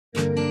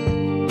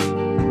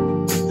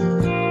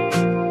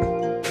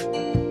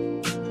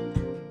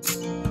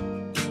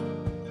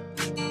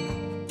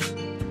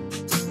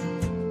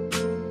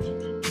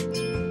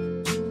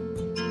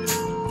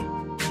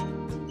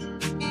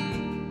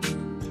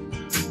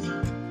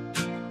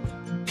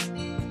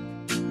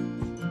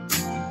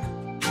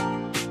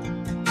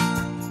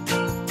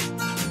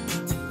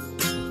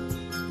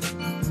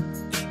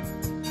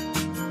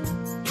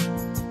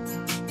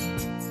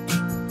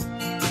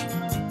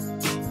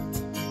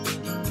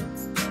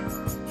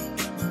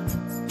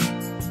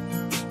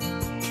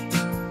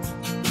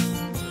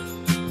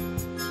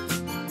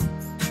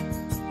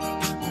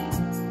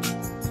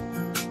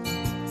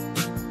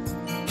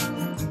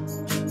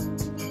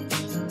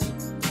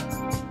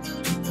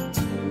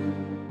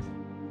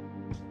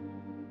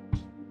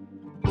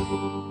সুপ্রিয়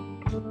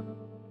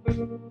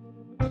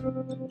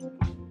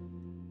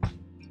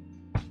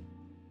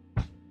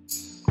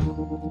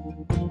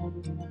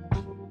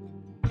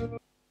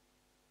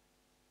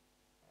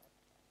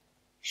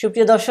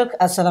দর্শক,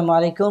 আসসালামু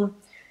আলাইকুম।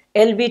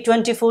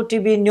 LB24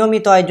 টিভি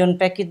নিয়মিত আয়োজন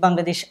প্রেক্ষিত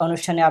বাংলাদেশ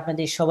অনুষ্ঠানে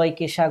আপনাদের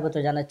সবাইকে স্বাগত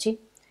জানাচ্ছি।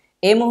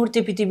 এই মুহূর্তে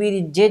পৃথিবীর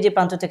যে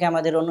প্রান্ত থেকে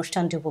আমাদের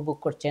অনুষ্ঠানটি উপভোগ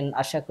করছেন,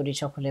 আশা করি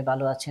সকলে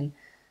ভালো আছেন।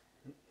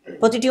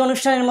 প্রতিটি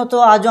অনুষ্ঠানের মতো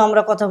আজও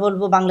আমরা কথা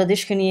বলবো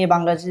বাংলাদেশকে নিয়ে,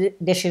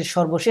 বাংলাদেশের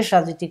সর্বশেষ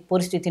রাজনৈতিক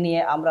পরিস্থিতি নিয়ে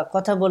আমরা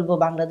কথা বলবো।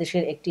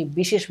 বাংলাদেশের একটি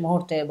বিশেষ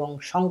মুহূর্ত এবং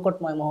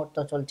সংকটময় মুহূর্ত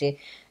চলছে,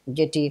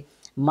 যেটি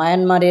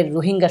মায়ানমারের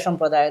রোহিঙ্গা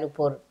সম্প্রদায়ের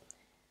উপর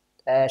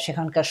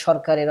সেখানকার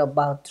সরকারের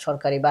অব্যাহত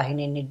সরকারি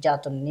বাহিনীর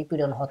নির্যাতন,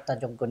 নিপীড়ন,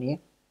 হত্যাযজ্ঞ নিয়ে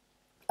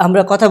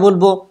আমরা কথা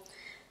বলবো।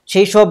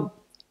 সেই সব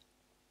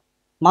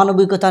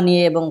মানবিকতা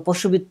নিয়ে এবং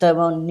পশুবিদ্যা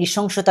এবং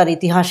নৃশংসতার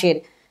ইতিহাসের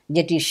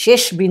যেটি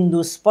শেষ বিন্দু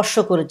স্পর্শ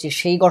করেছে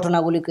সেই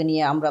ঘটনাগুলিকে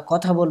নিয়ে আমরা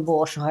কথা বলবো।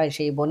 অসহায়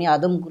সেই বনি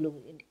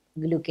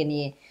আদমগুলোকে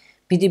নিয়ে,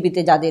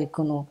 পৃথিবীতে যাদের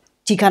কোনো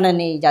ঠিকানা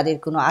নেই, যাদের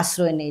কোনো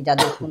আশ্রয় নেই,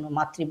 যাদের কোনো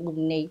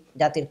মাতৃভূমি নেই,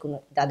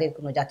 যাদের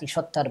কোনো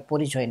জাতিসত্তার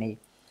পরিচয় নেই,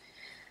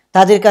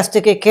 তাদের কাছ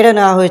থেকে কেড়ে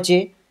নেওয়া হয়েছে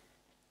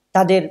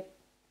তাদের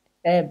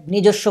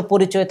নিজস্ব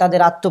পরিচয়,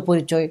 তাদের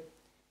আত্মপরিচয়।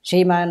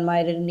 সেই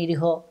মায়ানমারের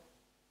নিরীহ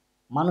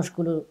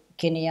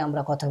মানুষগুলোকে নিয়ে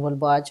আমরা কথা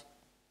বলবো আজ।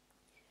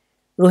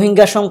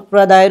 রোহিঙ্গা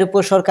সম্প্রদায়ের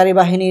উপর সরকারি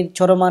বাহিনীর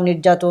চরম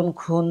নির্যাতন,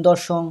 খুন,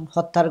 ধর্ষণ,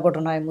 হত্যার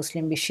ঘটনায়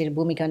মুসলিম বিশ্বের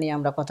ভূমিকা নিয়ে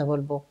আমরা কথা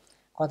বলবো।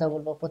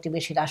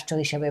 প্রতিবেশী রাষ্ট্র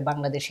হিসেবে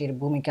বাংলাদেশের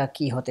ভূমিকা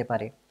কি হতে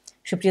পারে।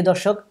 সুপ্রিয়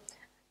দর্শক,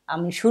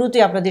 আমি শুরুতে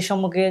আপনাদের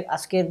সম্মুখে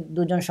আজকের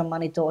দুজন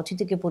সম্মানিত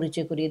অতিথিকে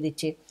পরিচয় করিয়ে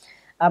দিচ্ছি।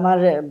 আমার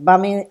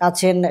বামে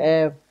আছেন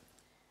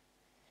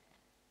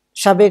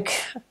সাবেক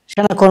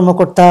সেনা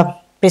কর্মকর্তা,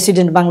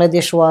 প্রেসিডেন্ট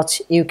বাংলাদেশ ওয়াচ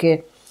ইউকে,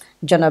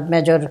 জনাব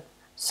মেজর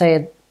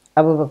সৈয়দ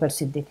আবু বকর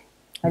সিদ্দিক।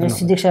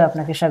 সিদ্দিক সাহেব,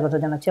 আপনাকে স্বাগত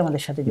জানাচ্ছি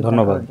আমাদের সাথে যুক্ত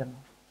হওয়ার জন্য।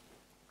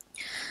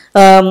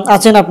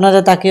 আছেন আপনারা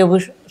তাকে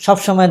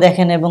সবসময়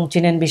দেখেন এবং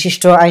চিনেন,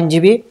 বিশিষ্ট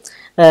আইনজীবী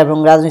এবং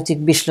রাজনৈতিক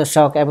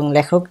বিশ্লেষক এবং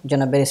লেখক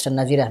জনাব ব্যারিস্টার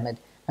নাজির আহমেদ।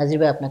 নাজির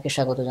ভাই, আপনাকে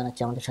স্বাগত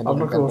জানাচ্ছি আমাদের সাথে।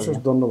 আপনাকে অশেষ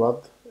ধন্যবাদ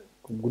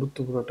খুব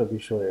গুরুত্বপূর্ণ একটা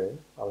বিষয়ে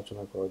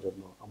আলোচনা করার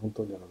জন্য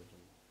আমন্ত্রণ জানানোর জন্য।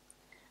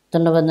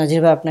 ধন্যবাদ নাজির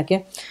ভাই আপনাকে।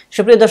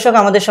 সুপ্রিয় দর্শক,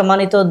 আমাদের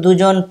সম্মানিত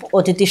দুজন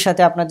অতিথির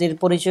সাথে আপনাদের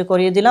পরিচয়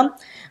করিয়ে দিলাম।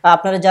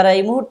 আপনারা যারা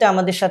এই মুহূর্তে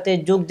আমাদের সাথে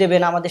যোগ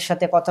দেবেন, আমাদের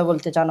সাথে কথা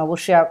বলতে চান,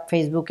 অবশ্যই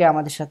ফেসবুকে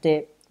আমাদের সাথে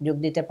যোগ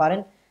দিতে পারেন।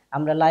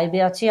 আমরা লাইভে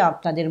আছি।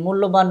 আপনাদের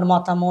মূল্যবান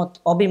মতামত,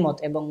 অভিমত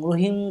এবং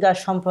রোহিঙ্গা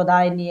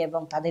সম্প্রদায় নিয়ে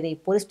এবং তাদের এই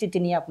পরিস্থিতি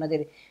নিয়ে আপনাদের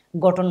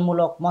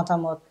গঠনমূলক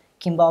মতামত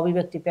কিংবা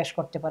অভিব্যক্তি পেশ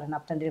করতে পারেন।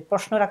 আপনাদের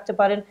প্রশ্ন রাখতে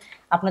পারেন।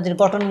 আপনাদের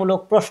গঠনমূলক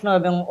প্রশ্ন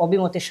এবং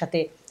অভিমতের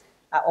সাথে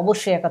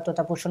অবশ্যই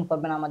একাত্মতা পোষণ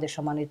করবেন আমাদের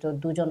সম্মানিত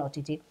দুজন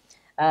অতিথি।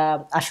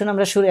 আসুন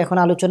আমরা এখন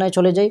আলোচনায়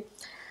চলে যাই।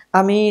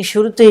 আমি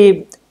শুরুতেই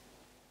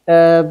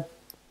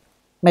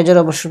মেজর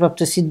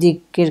অবসরপ্রাপ্ত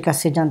সিদ্দিকের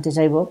কাছে জানতে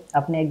চাইব,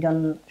 আপনি একজন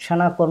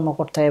সেনা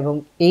কর্মকর্তা এবং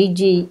এই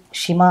যে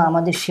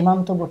আমাদের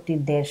সীমান্তবর্তী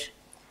দেশ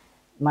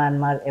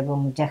মায়ানমার, এবং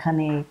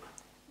যেখানে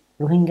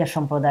রোহিঙ্গা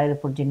সম্প্রদায়ের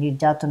উপর যে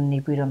নির্যাতন,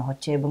 নিপীড়ন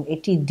হচ্ছে এবং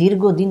এটি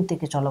দীর্ঘদিন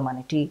থেকে চলমান,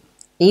 এটি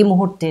এই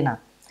মুহূর্তে না,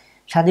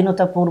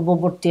 স্বাধীনতা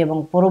পূর্ববর্তী এবং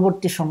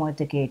পরবর্তী সময়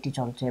থেকে এটি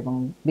চলছে, এবং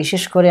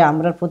বিশেষ করে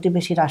আমরা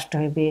প্রতিবেশী রাষ্ট্র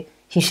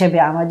হিসেবে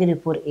আমাদের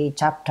উপর এই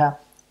চাপটা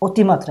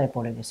অতিমাত্রায়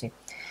পড়ে গেছে।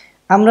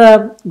 আমরা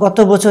গত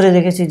বছরে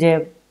দেখেছি যে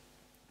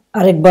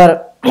আরেকবার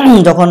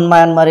যখন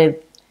মায়ানমারের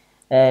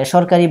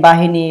সরকারি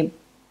বাহিনী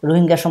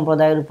রোহিঙ্গা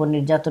সম্প্রদায়ের উপর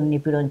নির্যাতন,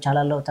 নিপীড়ন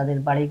চালালো, তাদের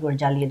বাড়িঘর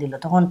জ্বালিয়ে দিল,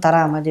 তখন তারা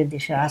আমাদের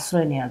দেশে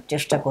আশ্রয় নেওয়ার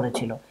চেষ্টা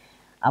করেছিল।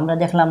 আমরা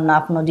দেখলাম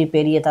নাফ নদী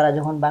পেরিয়ে তারা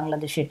যখন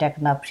বাংলাদেশে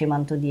টেকনাফ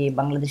সীমান্ত দিয়ে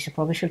বাংলাদেশে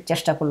প্রবেশের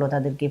চেষ্টা করলো,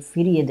 তাদেরকে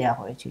ফিরিয়ে দেওয়া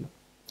হয়েছিল।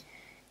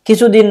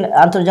 কিছুদিন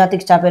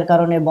আন্তর্জাতিক চাপের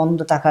কারণে বন্ধ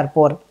থাকার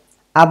পর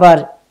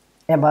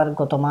এবার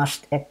গত মাস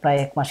প্রায়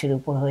এক মাসের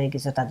উপর হয়ে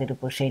গেছে, তাদের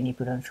উপর সেই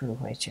নিপীড়ন শুরু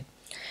হয়েছে।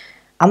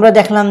 আমরা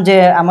দেখলাম যে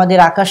আমাদের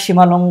আকাশ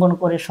সীমা লঙ্ঘন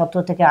করে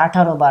 17 থেকে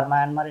 18 বার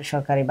মায়ানমারের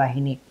সরকারি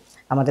বাহিনী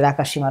আমাদের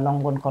আকাশ সীমা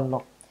লঙ্ঘন করলো,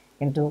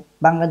 কিন্তু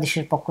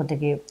বাংলাদেশের পক্ষ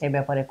থেকে এ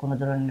ব্যাপারে কোনো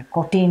ধরনের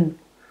কঠিন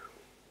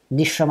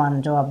দৃশ্যমান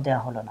জবাব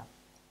দেওয়া হলো না।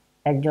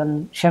 একজন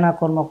সেনা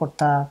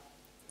কর্মকর্তা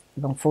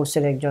এবং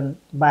ফোর্সের একজন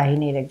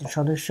বাহিনীর একজন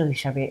সদস্য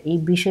হিসাবে এই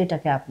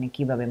বিষয়টাকে আপনি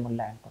কিভাবে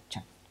মূল্যায়ন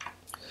করছেন?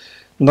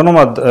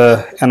 ধন্যবাদ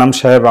এনাম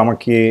সাহেব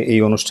আমাকে এই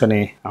অনুষ্ঠানে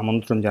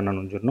আমন্ত্রণ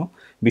জানানোর জন্য।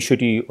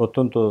 বিষয়টি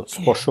অত্যন্ত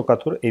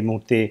স্পর্শকাতর। এই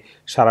মুহূর্তে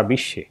সারা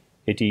বিশ্বে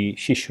এটি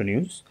শীর্ষ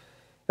নিউজ,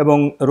 এবং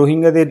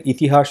রোহিঙ্গাদের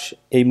ইতিহাস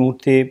এই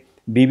মুহূর্তে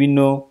বিভিন্ন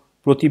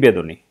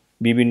প্রতিবেদনে,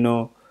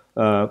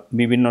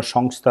 বিভিন্ন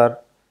সংস্থার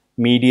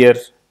মিডিয়ার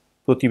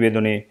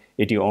প্রতিবেদনে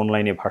এটি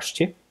অনলাইনে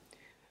ভাসছে।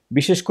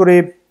 বিশেষ করে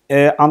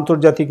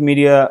আন্তর্জাতিক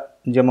মিডিয়া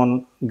যেমন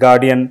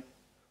guardian,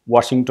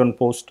 Washington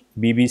post,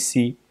 BBC,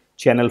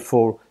 channel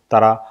 4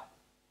 তারা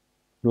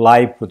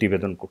লাইভ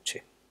প্রতিবেদন করছে।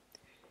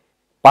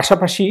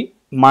 পাশাপাশি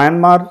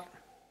মায়ানমার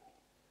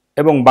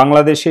এবং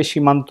বাংলাদেশের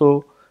সীমান্ত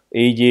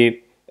এই যে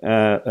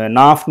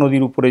নাফ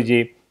নদীর উপরে যে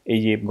এই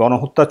যে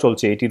গণহত্যা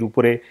চলছে, এটির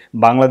উপরে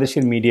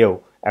বাংলাদেশের মিডিয়াও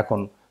এখন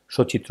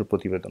সচিত্র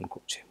প্রতিবেদন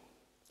করছে।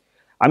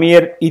 আমি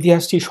এর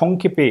ইতিহাসটি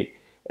সংক্ষেপে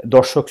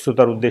দর্শক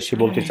শ্রোতার উদ্দেশ্যে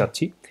বলতে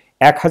চাচ্ছি।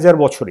 1000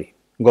 বছরে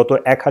গত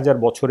 1000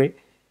 বছরে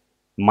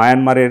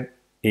মায়ানমারের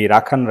এই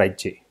রাখাইন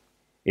রাজ্যে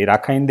এই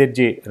রাখাইনদের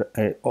যে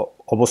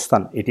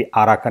অবস্থান, এটি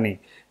আরাকানে,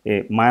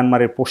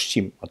 মায়ানমারের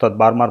পশ্চিম অর্থাৎ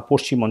বার্মার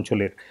পশ্চিম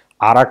অঞ্চলের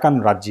আরাকান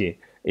রাজ্যে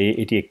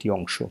এটি একটি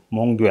অংশ,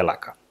 মংদু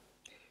এলাকা।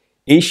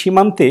 এই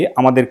সীমান্তে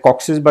আমাদের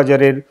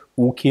কক্সবাজারের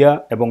উখিয়া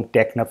এবং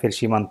টেকনাফের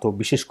সীমান্ত,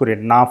 বিশেষ করে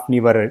নাফ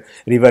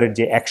রিভারের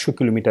যে 100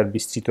 কিলোমিটার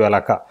বিস্তৃত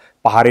এলাকা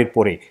পাহাড়ের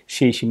পরে,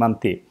 সেই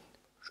সীমান্তে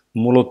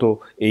মূলত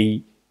এই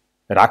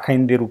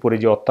রাখাইনদের উপরে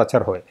যে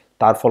অত্যাচার হয়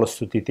তার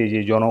ফলশ্রুতিতে যে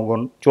জনগণ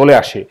চলে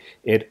আসে,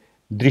 এর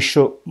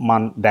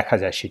দৃশ্যমান দেখা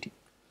যায় সেটি।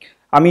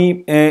 আমি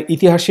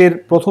ইতিহাসের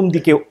প্রথম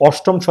দিকে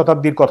 8ম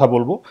শতাব্দীর কথা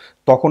বলবো।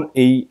 তখন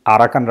এই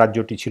আরাকান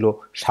রাজ্যটি ছিল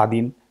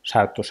স্বাধীন,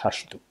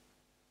 স্বায়ত্তশাসিত।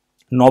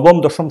 9ম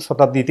 10ম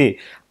শতাব্দীতে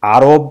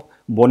আরব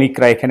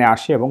বণিকরা এখানে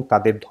আসে এবং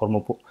তাদের ধর্ম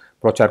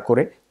প্রচার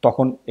করে।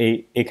 তখন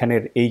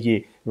এখানের এই যে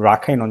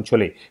রাখাইন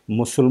অঞ্চলে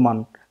মুসলমান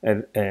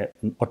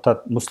অর্থাৎ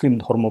মুসলিম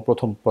ধর্ম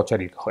প্রথম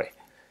প্রচারিত হয়।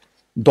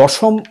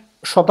 10ম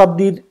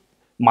শতাব্দীর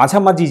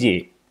মাঝামাঝি যে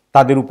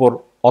তাদের উপর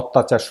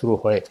অত্যাচার শুরু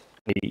হয়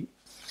এই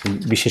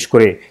বিশেষ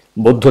করে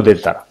বৌদ্ধদের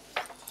দ্বারা।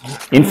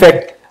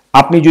 ইনফ্যাক্ট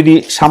আপনি যদি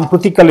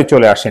সাম্প্রতিককালে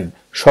চলে আসেন,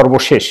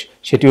 সর্বশেষ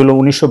সেটি হলো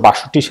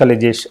 1962 সালে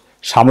যে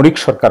সামরিক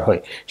সরকার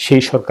হয়,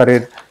 সেই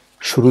সরকারের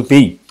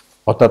শুরুতেই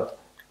অর্থাৎ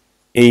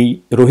এই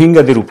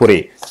রোহিঙ্গাদের উপরে,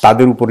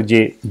 তাদের উপরে যে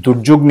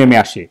দুর্যোগ নেমে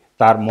আসে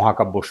তার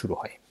মহাকাব্য শুরু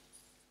হয়।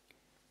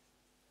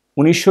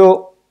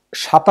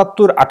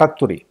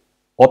 1977-78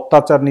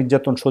 অত্যাচার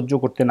নির্যাতন সহ্য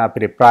করতে না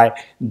পেরে প্রায়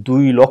 2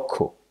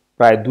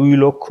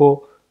 লক্ষ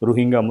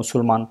রোহিঙ্গা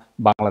মুসলমান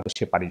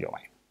বাংলাদেশে পাড়ি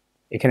জমায়।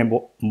 এখানে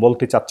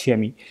বলতে চাচ্ছি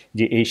আমি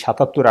যে এই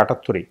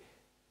 77-78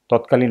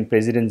 তৎকালীন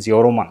প্রেসিডেন্ট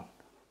জিয়াউর রহমান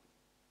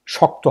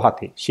শক্ত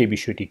হাতে সেই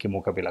বিষয়টিকে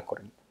মোকাবেলা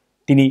করেন।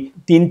 তিনি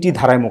 3টি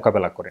ধারায়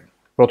মোকাবেলা করেন।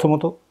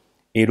 প্রথমত,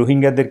 এই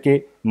রোহিঙ্গাদেরকে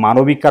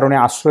মানবিক কারণে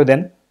আশ্রয়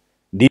দেন।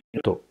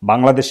 দ্বিতীয়ত,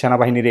 বাংলাদেশ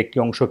সেনাবাহিনীর একটি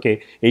অংশকে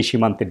এই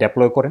সীমান্তে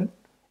ডেপ্লয় করেন।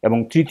 এবং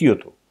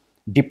তৃতীয়ত,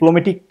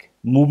 ডিপ্লোম্যাটিক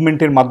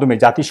মুভমেন্টের মাধ্যমে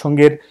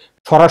জাতিসংঘের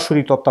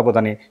সরাসরি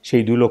তত্ত্বাবধানে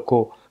সেই 2 লক্ষ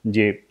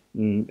যে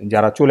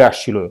যারা চলে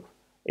আসছিল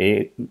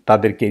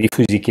তাদেরকে,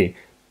 রিফিউজিকে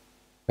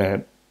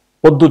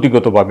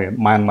পদ্ধতিগতভাবে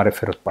মায়ানমারে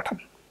ফেরত পাঠান।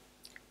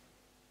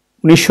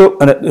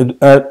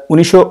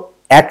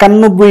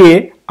 1991-এ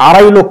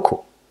 2.5 লক্ষ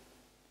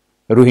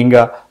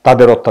রোহিঙ্গা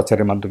তাদের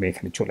অত্যাচারের মাধ্যমে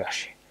এখানে চলে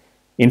আসে।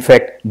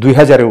 ইনফ্যাক্ট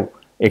 2000-এও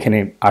এখানে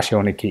আসে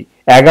অনেকেই।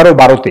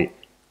 11-12-তে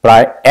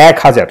প্রায়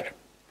 1000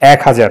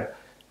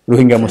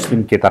 রোহিঙ্গা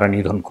মুসলিমকে তারা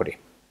নিধন করে।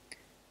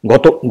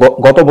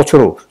 গত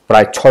বছরও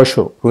প্রায়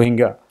 600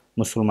 রোহিঙ্গা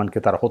মুসলমানকে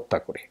তারা হত্যা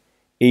করে।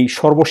 এই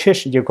সর্বশেষ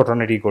যে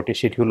ঘটনাটি ঘটে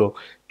সেটি হলো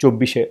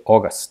 24শে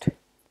অগাস্ট।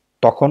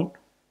 তখন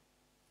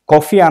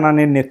কফি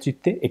আনানের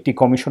নেতৃত্বে একটি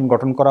কমিশন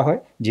গঠন করা হয়,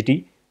 যেটি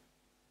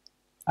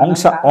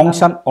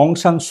অং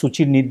সান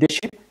সুচির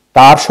নির্দেশে,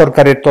 তার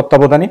সরকারের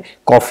তত্ত্বাবধানে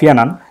কফি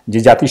আনান যে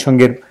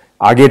জাতিসংঘের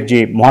আগের যে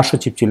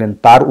মহাসচিব ছিলেন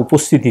তার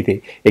উপস্থিতিতে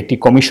একটি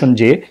কমিশন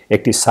যে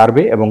একটি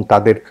সার্ভে এবং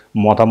তাদের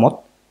মতামত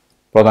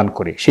প্রদান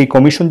করে। সেই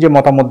কমিশন যে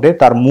মতামত দেয়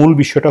তার মূল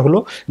বিষয়টা হলো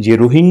যে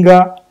রোহিঙ্গা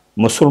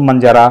মুসলমান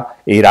যারা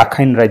এই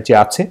রাখাইন রাজ্যে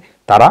আছে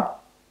তারা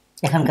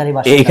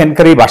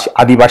এখানকারই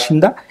আদি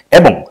বাসিন্দা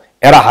এবং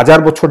এরা 1000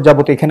 বছর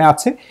যাবত এখানে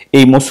আছে।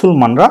 এই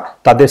মুসলমানরা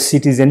তাদের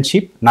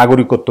সিটিজেনশিপ,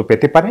 নাগরিকত্ব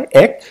পেতে পারে।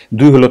 1,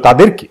 2 হলো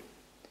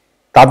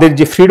তাদের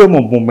যে ফ্রিডম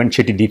অফ মুভমেন্ট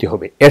সেটি দিতে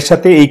হবে। এর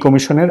সাথে এই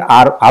কমিশনের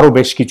আরও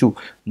বেশ কিছু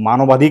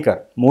মানবাধিকার,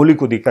 মৌলিক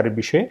অধিকারের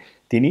বিষয়ে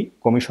তিনি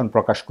কমিশন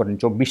প্রকাশ করেন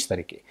 24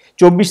 তারিখে।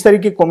 24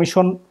 তারিখে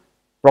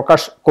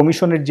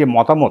কমিশনের যে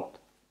মতামত,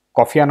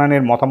 কফি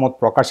আনানের মতামত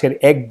প্রকাশের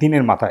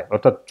একদিনের মাথায়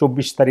অর্থাৎ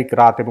 24 তারিখ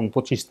রাত এবং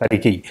 25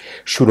 তারিখেই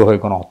শুরু হয়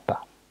গণহত্যা।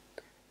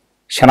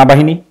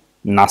 সেনাবাহিনী,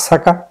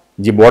 নাসাকা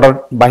যে বর্ডার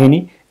বাহিনী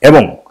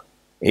এবং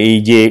এই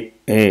যে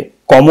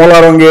কমলা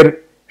রঙের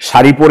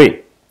শাড়ি পরে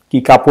কি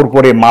কাপড়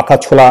পরে মাথা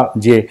ছোলা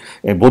যে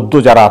বৌদ্ধ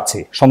যারা আছে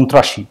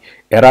সন্ত্রাসী,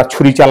 এরা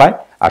ছুরি চালায়।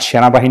 আর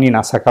সেনাবাহিনী,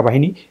 নাসাকা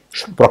বাহিনী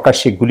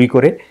প্রকাশ্যে গুলি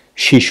করে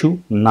শিশু,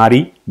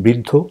 নারী,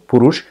 বৃদ্ধ,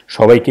 পুরুষ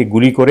সবাইকে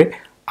গুলি করে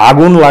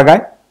আগুন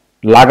লাগায়।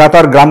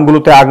 লাগাতার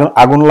গ্রামগুলোতে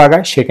আগুন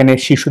লাগায়, সেখানে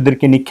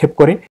শিশুদেরকে নিক্ষেপ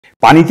করে,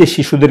 পানিতে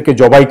শিশুদেরকে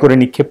জবাই করে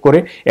নিক্ষেপ করে।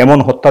 এমন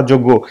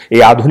হত্যাযোগ্য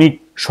এই আধুনিক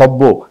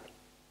সভ্য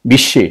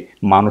বিশ্বে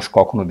মানুষ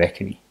কখনো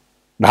দেখেনি।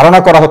 ধারণা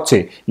করা হচ্ছে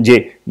যে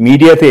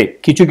মিডিয়াতে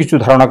কিছু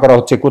ধারণা করা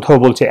হচ্ছে, কোথাও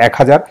বলছে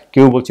 1000,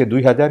 কেউ বলছে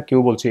 2000, কেউ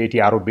বলছে এটি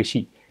আরো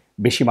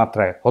বেশি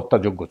মাত্রায়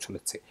হত্যাযোগ্য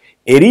চলেছে।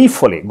 এরই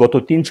ফলে গত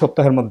 3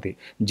 সপ্তাহের মধ্যে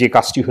যে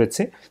কাজটি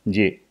হয়েছে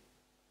যে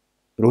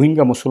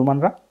রোহিঙ্গা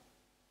মুসলমানরা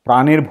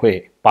প্রাণের ভয়ে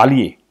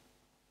পালিয়ে,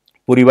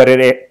 পরিবারের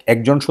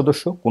একজন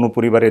সদস্য, কোনো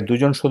পরিবারের 2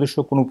 জন সদস্য,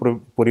 কোনো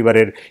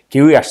পরিবারের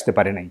কেউই আসতে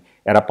পারে নাই,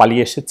 এরা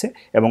পালিয়ে এসেছে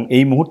এবং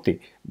এই মুহূর্তে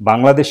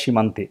বাংলাদেশ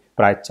সীমান্তে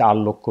প্রায় 4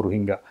 লক্ষ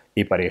রোহিঙ্গা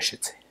এপারে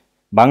এসেছে।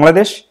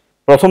 বাংলাদেশ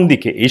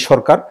এই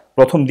সরকার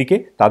প্রথম দিকে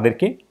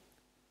তাদেরকে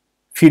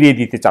ফিরিয়ে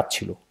দিতে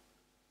চাচ্ছিল।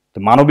 তো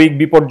মানবিক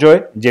বিপর্যয়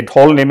যে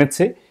ঢল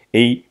নেমেছে,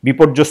 এই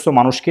বিপর্যস্ত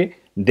মানুষকে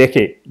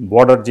দেখে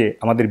বর্ডার যে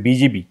আমাদের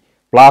বিজিবি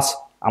প্লাস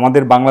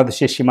আমাদের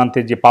বাংলাদেশের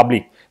সীমান্তের যে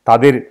পাবলিক,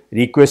 তাদের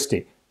রিকোয়েস্টে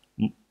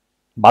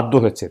বাধ্য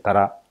হয়েছে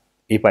তারা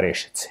এপারে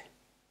এসেছে।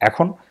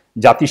 এখন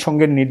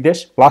জাতিসংঘের নির্দেশ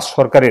প্লাস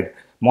সরকারের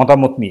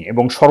মতামত নিয়ে,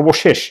 এবং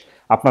সর্বশেষ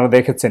আপনারা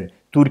দেখেছেন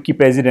তুর্কি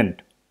প্রেসিডেন্ট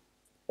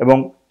এবং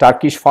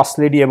টার্কিশ ফার্স্ট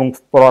লেডি এবং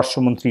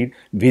পররাষ্ট্রমন্ত্রীর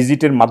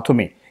ভিজিটের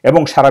মাধ্যমে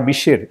এবং সারা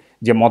বিশ্বের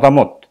যে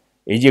মতামত,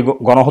 এই যে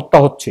গণহত্যা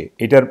হচ্ছে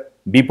এটার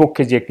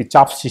বিপক্ষে যে একটি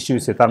চাপ সৃষ্টি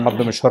হয়েছে, তার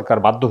মাধ্যমে সরকার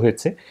বাধ্য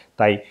হয়েছে।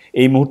 তাই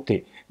এই মুহূর্তে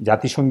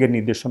জাতিসংঘের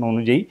নির্দেশনা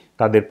অনুযায়ী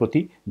তাদের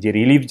প্রতি যে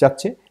রিলিফ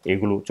যাচ্ছে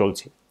এগুলো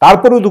চলছে।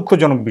 তারপরেও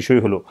দুঃখজনক বিষয়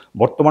হলো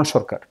বর্তমান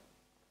সরকার,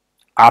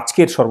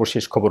 আজকের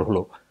সর্বশেষ খবর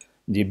হলো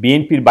যে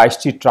বিএনপির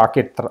 22টি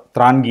ট্রাকের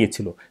ত্রাণ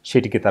গিয়েছিল,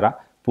 সেটিকে তারা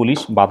পুলিশ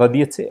বাধা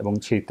দিয়েছে এবং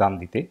সেই ত্রাণ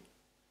দিতে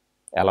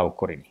অ্যালাউ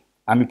করেনি।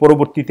 আমি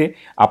পরবর্তীতে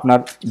আপনার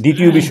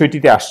দ্বিতীয়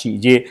বিষয়টিতে আসছি,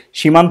 যে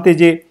সীমান্তে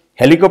যে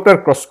হেলিকপ্টার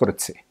ক্রস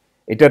করেছে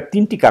এটার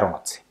 3টি কারণ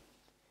আছে।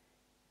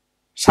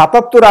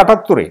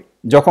 77-78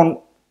 যখন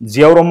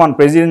জিয়াউর রহমান,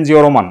 প্রেসিডেন্ট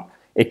জিয়াউর রহমান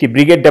একটি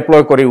ব্রিগেড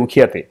ডেপ্লয় করে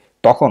উখিয়াতে,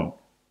 তখন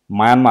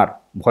মায়ানমার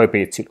ভয়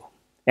পেয়েছিল।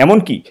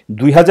 এমনকি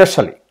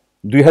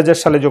 2000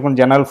 সালে যখন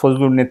জেনারেল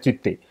ফজলুর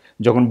নেতৃত্বে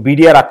যখন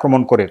বিডিআর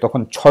আক্রমণ করে,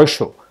 তখন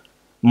 600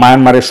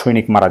 মায়ানমারের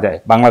সৈনিক মারা যায়,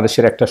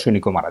 বাংলাদেশের একটা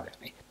সৈনিকও মারা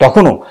যায়নি।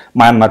 তখনও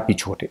মায়ানমার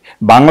পিছু হটে।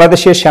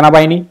 বাংলাদেশের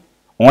সেনাবাহিনী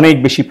অনেক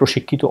বেশি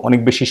প্রশিক্ষিত, অনেক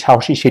বেশি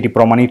সাহসী, সেটি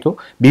প্রমাণিত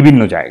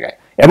বিভিন্ন জায়গায়।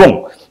 এবং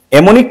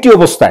এমন একটি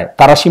অবস্থায়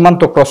তারা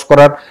সীমান্ত ক্রস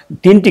করার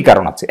 3টি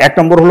কারণ আছে। 1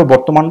 নম্বর হলো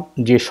বর্তমান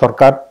যে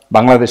সরকার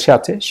বাংলাদেশে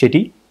আছে সেটি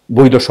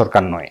বৈধ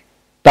সরকার নয়,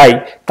 তাই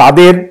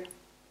তাদের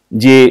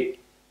যে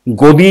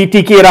গদি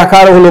টিকিয়ে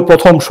রাখার হলো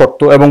প্রথম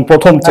শর্ত এবং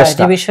প্রথম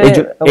চেষ্টা,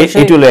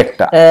 এটি হলো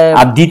একটা।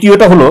 আর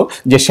দ্বিতীয়টা হলো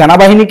যে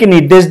সেনাবাহিনীকে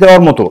নির্দেশ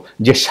দেওয়ার মতো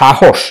যে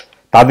সাহস,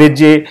 তাদের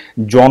যে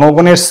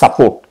জনগণের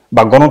সাপোর্ট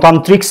বা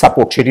গণতান্ত্রিক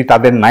সাপোর্ট সেটি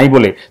তাদের নাই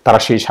বলে তারা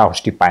সেই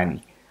সাহসটি পায়নি।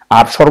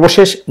 আর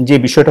সর্বশেষ যে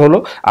বিষয়টা হলো,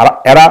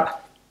 এরা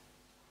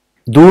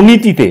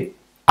দুর্নীতিতে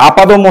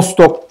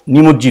আপাদমস্তক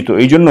নিমজ্জিত,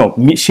 এই জন্য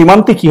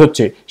সীমান্তে কি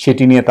হচ্ছে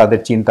সেটি নিয়ে তাদের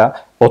চিন্তা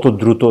অত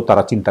দ্রুত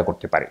তারা চিন্তা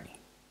করতে পারেনি।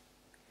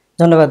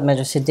 ধন্যবাদ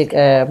মেজর সিদ্দিক।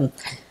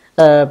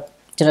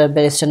 জনাব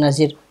ব্যারিস্টার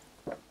নাজির,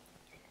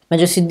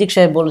 মেজর সিদ্দিক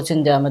সাহেব বলেছেন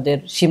যে আমাদের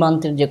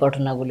সীমান্তের যে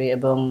ঘটনাগুলি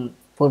এবং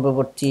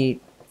পূর্ববর্তী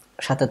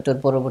 77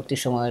 পরবর্তী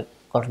সময়ের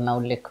ঘটনা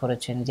উল্লেখ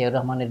করেছেন, জিয়াউর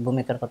রহমানের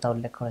ভূমিকার কথা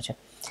উল্লেখ করেছেন।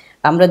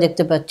 আমরা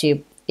দেখতে পাচ্ছি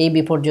এই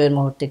বিপর্যয়ের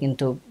মুহূর্তে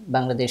কিন্তু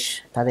বাংলাদেশ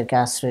তাদেরকে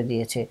আশ্রয়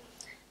দিয়েছে।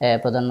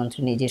 প্রধানমন্ত্রী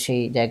নিজে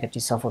সেই জায়গাটি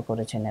সফর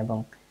করেছেন এবং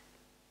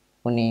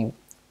উনি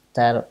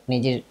তার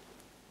নিজের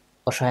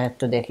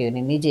অসহায়ত্ব দেখে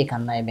উনি নিজেই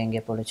কান্নায়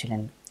ভেঙে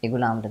পড়েছিলেন,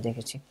 এগুলো আমরা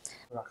দেখেছি।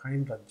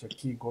 রাখাইন রাজ্যে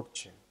কি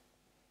ঘটছে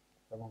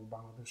এবং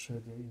বাংলাদেশের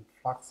যে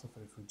ইনফ্লাক্স অফ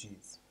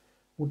রেফিউজিজ,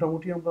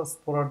 মোটামুটি আমরা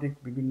স্পোরাডিক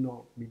বিভিন্ন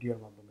মিডিয়ার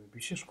মাধ্যমে,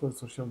 বিশেষ করে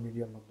সোশ্যাল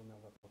মিডিয়ার মাধ্যমে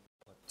আমরা করতে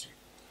পারছি।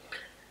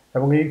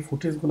 এবং এই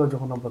ফুটেজগুলো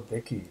যখন আমরা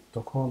দেখি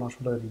তখন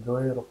আসলে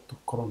হৃদয়ে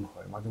রক্তক্ষরণ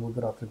হয়, মাঝে মধ্যে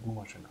রাতে ঘুম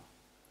আসে না।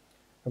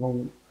 এবং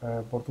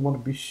বর্তমান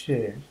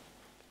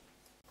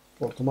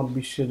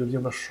বিশ্বে যদি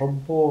আমরা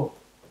সভ্য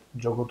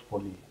জগৎ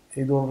বলি,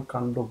 এই ধরনের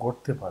কাণ্ড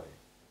ঘটতে পারে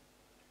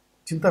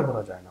চিন্তা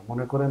করা যায় না।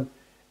 মনে করেন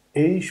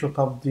এই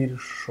শতাব্দীর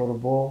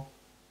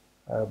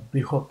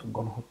বৃহৎ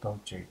গণহত্যা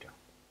হচ্ছে এইটা।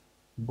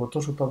 গত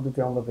শতাব্দীতে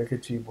আমরা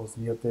দেখেছি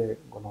বসনিয়াতে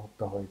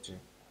গণহত্যা হয়েছে,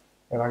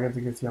 এর আগে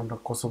দেখেছি আমরা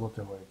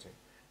কোসোভোতে হয়েছে।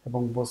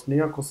 এবং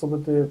বসনিয়া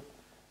কোসোভোতে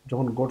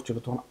যখন ঘটছিল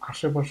তখন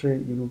আশেপাশে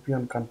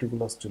ইউরোপিয়ান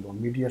কান্ট্রিগুলো ছিল,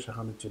 মিডিয়া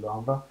সেখানে ছিল।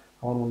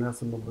 আমার মনে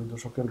আছে 90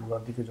 দশকের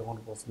গোড়ার দিকে যখন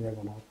বসনিয়া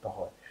গণহত্যা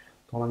হয়,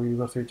 তখন আমি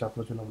ইউনিভার্সিটির ছাত্র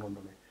ছিলাম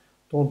লন্ডনে।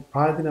 তখন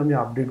প্রায় দিন আমি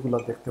আপডেটগুলো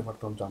দেখতে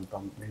পারতাম,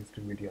 জানতাম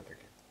মেইনস্ট্রিম মিডিয়া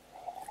থেকে।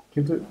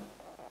 কিন্তু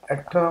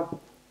একটা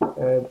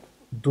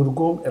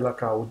দুর্গম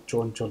এলাকা, উচ্চ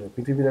অঞ্চলে,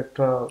 পৃথিবীর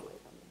একটা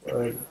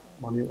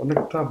মানে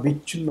অনেকটা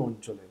বিচ্ছিন্ন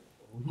অঞ্চলে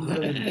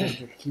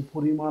কি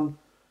পরিমাণ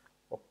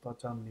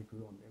অত্যাচার,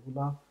 নিপীড়ন,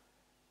 এগুলা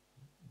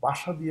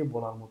ভাষা দিয়ে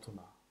বলার মতো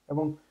না।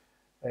 এবং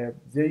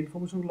যে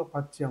ইনফরমেশনগুলো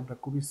পাচ্ছি আমরা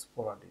খুবই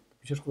স্পোরাডিক।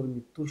 বিশেষ করে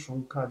মৃত্যুর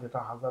সংখ্যা যেটা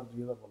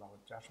 1000-2000 বলা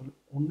হচ্ছে, আসলে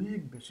অনেক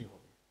বেশি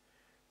হবে।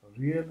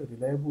 রিয়েল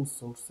রিলায়েবল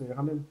সোর্সে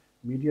এখানে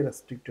মিডিয়া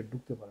রেস্ট্রিক্টেড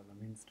ঢুকতে পারে না।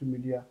 মেইনস্ট্রিম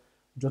মিডিয়া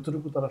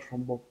যতটুকু তারা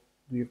সম্ভব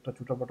 2-একটা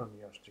ছোটাপাটা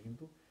নিয়ে আসছে,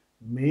 কিন্তু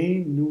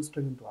মেইন নিউজটা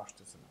কিন্তু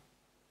আসতেছে না।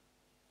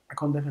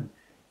 এখন দেখেন,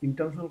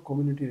 ইন্টারন্যাশনাল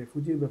কমিউনিটি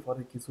রেফিউজির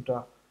ব্যাপারে কিছুটা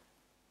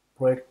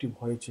প্রোঅ্যাক্টিভ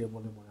হয়েছে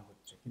বলে মনে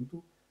হচ্ছে, কিন্তু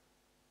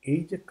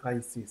এই যে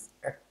ক্রাইসিস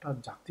একটা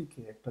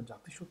জাতিকে, একটা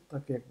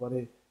জাতিসত্তাকে একবারে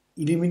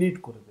ইলিমিনেট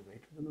করে দেবে,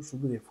 এটার জন্য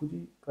শুধু রেফিউজি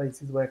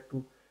ক্রাইসিস বা একটু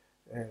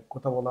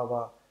কথা বলা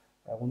বা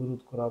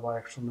অনুরোধ করা বা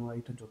অ্যাকশন নেওয়া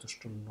এটা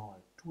যথেষ্ট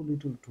নয়। Two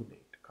little two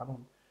late. কারণ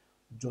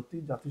যদি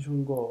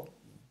জাতিসংঘ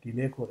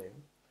ডিলে করে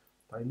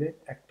তাইলে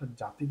একটা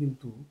জাতি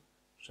কিন্তু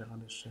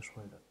সেখানে শেষ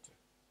হয়ে যাচ্ছে।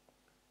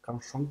 কারণ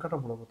সংখ্যাটা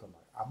বড় কথা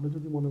নয়। আপনি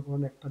যদি মনে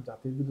করেন একটা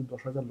জাতির যদি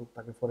 10,000 লোক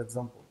থাকে, ফর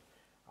এক্সাম্পল,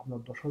 আপনার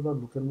 10,000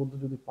 লোকের মধ্যে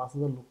যদি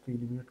 5,000 লোককে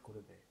ইলিমিনেট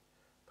করে দেয়,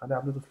 তাহলে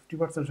আপনি তো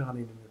 50% সেখানে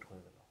ইলিমিনেট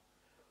হয়ে গেল।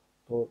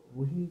 তো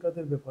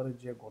রোহিঙ্গাদের ব্যাপারে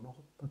যে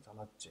গণহত্যা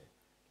চালাচ্ছে,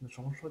 কিন্তু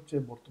সমস্যা হচ্ছে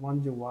বর্তমান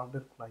যে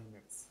ওয়ার্ল্ডের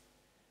ক্লাইমেক্স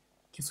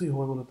কিছুই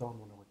হবে বলে তো আমার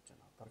মনে হচ্ছে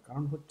না। তার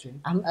কারণ হচ্ছে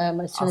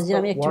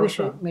আমি একটি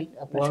বিষয়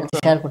আপনার সাথে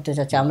শেয়ার করতে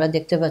চাচ্ছি। আমরা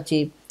দেখতে পাচ্ছি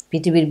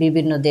পৃথিবীর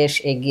বিভিন্ন দেশ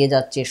এগিয়ে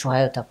যাচ্ছে,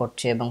 সহায়তা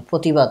করছে এবং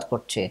প্রতিবাদ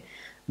করছে,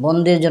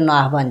 বন্ধের জন্য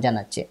আহ্বান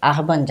জানাচ্ছে।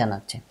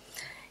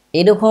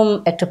 এরকম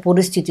একটা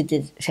পরিস্থিতিতে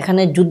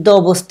সেখানে যুদ্ধ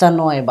অবস্থা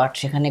নয়, বাট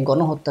সেখানে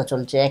গণহত্যা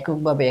চলছে,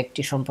 এককভাবে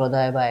একটি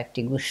সম্প্রদায় বা একটি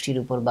গোষ্ঠীর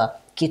উপর বা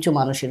কিছু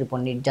মানুষের উপর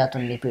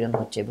নির্যাতন নিপীড়ন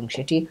হচ্ছে এবং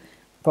সেটি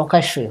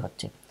প্রকাশ্যই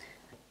হচ্ছে।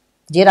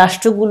 যে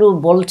রাষ্ট্রগুলো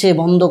বলছে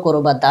বন্ধ করো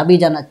বা দাবি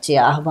জানাচ্ছে,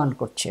 আহ্বান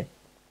করছে,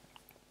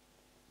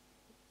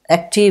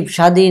 একটি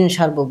স্বাধীন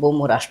সার্বভৌম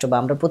রাষ্ট্র বা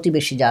আমরা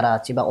প্রতিবেশী যারা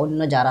আছি বা অন্য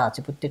যারা আছে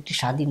প্রত্যেকটি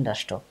স্বাধীন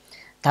রাষ্ট্র,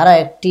 তারা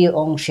একটি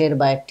অংশের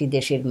বা একটি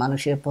দেশের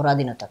মানুষের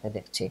পরাধীনতাকে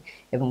দেখছে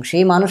এবং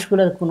সেই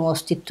মানুষগুলোর কোনো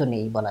অস্তিত্ব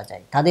নেই বলা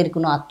যায়, তাদের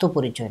কোনো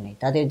আত্মপরিচয় নেই,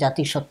 তাদের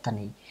জাতিসত্তা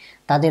নেই,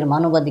 তাদের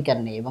মানবাধিকার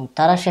নেই এবং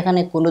তারা সেখানে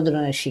কোনো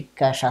ধরনের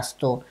শিক্ষা,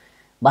 স্বাস্থ্য,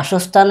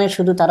 বাসস্থানের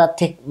শুধু তারা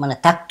মানে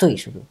থাকতোই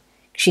শুধু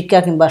শিক্ষা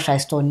কিংবা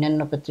স্বাস্থ্য,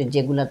 অন্যান্য ক্ষেত্রে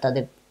যেগুলো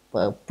তাদের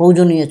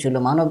প্রয়োজনীয় ছিল,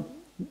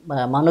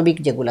 মানবিক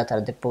যেগুলা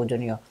তাদের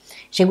প্রয়োজনীয়,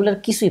 সেগুলোর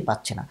কিছুই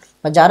পাচ্ছে না।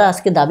 বা যারা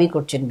আজকে দাবি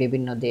করছেন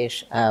বিভিন্ন দেশ,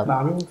 না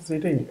আমি বলতেছি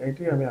এটাই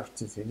এটাই আমি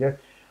আসতেছি যে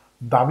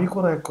দাবি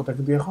করা এক কথা,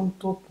 কিন্তু এখন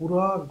তো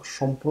পুরা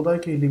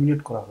সম্প্রদায়কে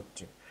এলিমিনেট করা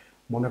হচ্ছে।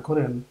 মনে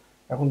করেন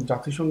এখন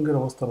জাতিসংঘের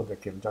অবস্থাটা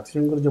দেখেন,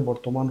 জাতিসংঘের যে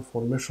বর্তমান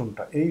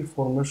ফরমেশনটা, এই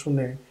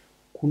ফরমেশনে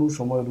কোনো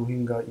সময়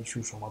রোহিঙ্গা ইস্যু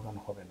সমাধান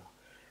হবে না।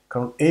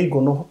 কারণ এই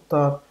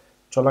গণহত্যার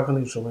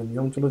চলাকালীন সময়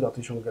নিয়ম ছিল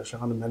জাতিসংঘের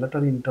সেখানে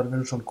মিলিটারি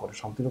ইন্টারভেনশন করে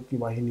শান্তিরক্ষী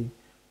বাহিনী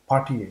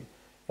পাঠিয়ে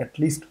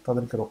অ্যাটলিস্ট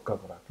তাদেরকে রক্ষা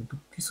করা, কিন্তু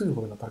কিছুই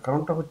হবে না। তার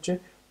কারণটা হচ্ছে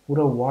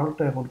পুরো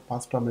ওয়ার্ল্ডটা এখন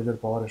 5টা মেজর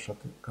পাওয়ারের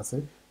সাথে কাছে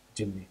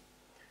জিম্মি।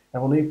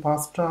 এখন এই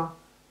 5টা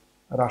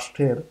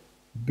রাষ্ট্রের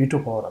ভিটো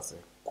পাওয়ার আছে,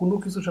 কোনো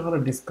কিছু সেখানে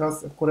ডিসকাস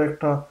করে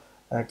একটা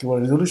কি বলে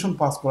রেজলিউশন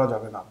পাস করা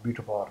যাবে না,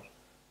 ভিটো পাওয়ার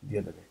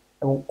দিয়ে দেবে।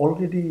 এবং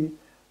অলরেডি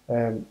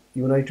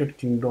ইউনাইটেড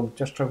কিংডম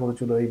চেষ্টা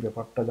করেছিল এই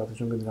ব্যাপারটা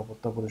জাতিসংঘের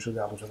নিরাপত্তা পরিষদে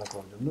আলোচনা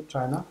করার জন্য,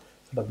 চায়না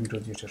সেটা ভিটো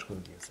দিয়ে শেষ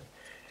করে দিয়েছে।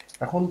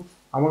 এখন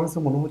আমার কাছে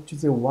মনে হচ্ছে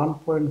যে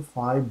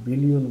 1.5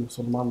 বিলিয়ন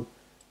মুসলমান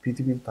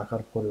পৃথিবীর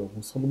থাকার পরেও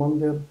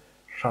মুসলমানদের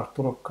স্বার্থ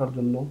রক্ষার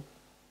জন্য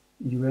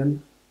ইউএন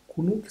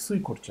কোনো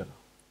কিছুই করছে না।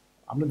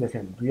 আপনি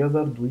দেখেন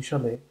 2002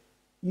 সালে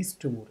ইস্ট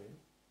টিমোরে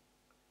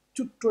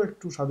ছোট্ট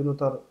একটু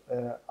স্বাধীনতার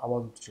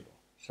আওয়াজ উঠছিল,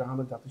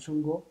 সেখানে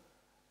জাতিসংঘ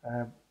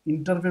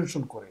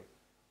ইন্টারভেনশন করে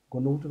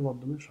গণভোটের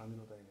মাধ্যমে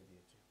স্বাধীনতা এনে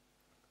দিয়েছে।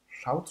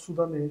 সাউথ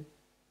সুদানে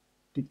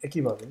ঠিক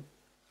একইভাবে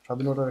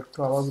স্বাধীনতার একটু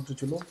আওয়াজ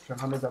উঠেছিল,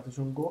 সেখানে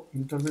জাতিসংঘ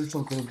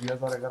ইন্টারভেনশন করে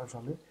 2011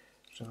 সালে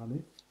সেখানে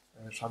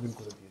স্বাধীন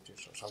করে দিয়েছে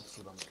সাউথ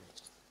সুদানকে।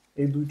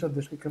 এই দুইটা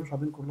দেশকে কেন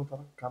স্বাধীন করলো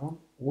তারা? কারণ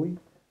ওই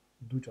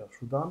দুইটা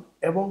সুদান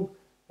এবং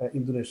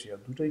ইন্দোনেশিয়া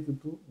দুইটাই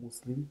কিন্তু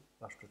মুসলিম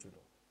রাষ্ট্র ছিল,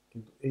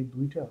 কিন্তু এই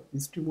দুইটা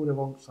ইস্ট তিমুর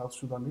এবং সাউথ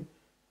সুদানে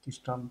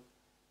খ্রিস্টান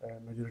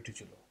মেজরিটি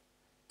ছিল।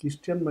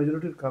 খ্রিস্টান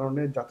মেজরিটির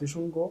কারণে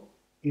জাতিসংঘ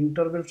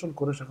ইন্টারভেনশন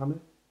করে সেখানে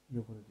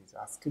ইয়ে করে দিয়েছে।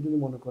 আজকে যদি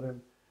মনে করেন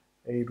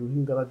এই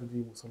রোহিঙ্গারা যদি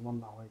মুসলমান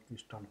না হয়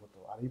খ্রিস্টান হতো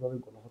আর এইভাবে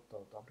গণহত্যা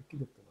হতো, আপনি কি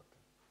দেখতে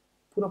পারতেন?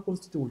 পুরো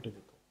পরিস্থিতি উল্টে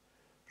যেত।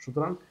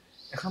 সুতরাং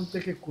এখান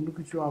থেকে কোনো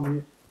কিছু আমি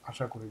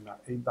আশা করি না,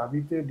 এই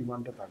দাবিতে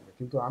ডিমান্ডে থাকবে।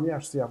 কিন্তু আমি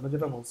আসছি, আপনি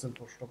যেটা বলছেন,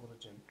 প্রশ্ন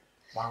করেছেন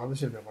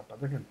বাংলাদেশের ব্যাপারটা,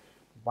 দেখেন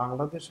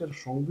বাংলাদেশের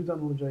সংবিধান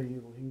অনুযায়ী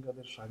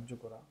রোহিঙ্গাদের সাহায্য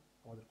করা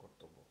আমাদের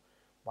কর্তব্য।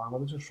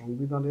 বাংলাদেশের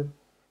সংবিধানের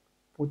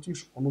 25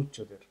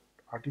 অনুচ্ছেদের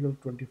আর্টিকেল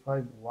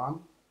 25(1)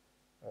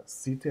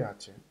 সিতে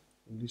আছে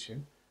ইংলিশে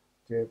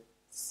যে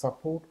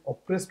support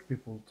oppressed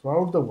people through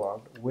out the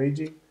world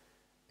waging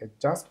A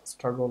just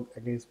struggle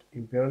against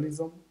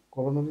imperialism,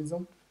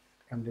 কলোনালিজম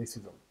and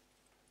racism.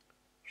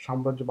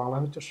 সাম্রাজ্য, বাংলা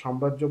হচ্ছে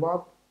সাম্রাজ্যবাদ,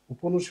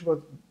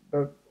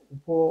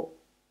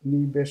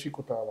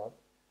 উপনিবেশিকতাবাদ,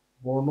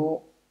 বর্ণ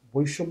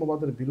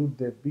বৈষম্যবাদের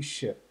বিরুদ্ধে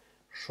বিশ্বের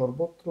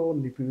সর্বত্র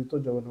নিপীড়িত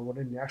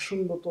জনগণের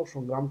ন্যায়সঙ্গত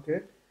সংগ্রামকে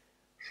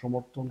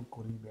সমর্থন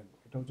করিবেন।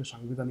 এটা হচ্ছে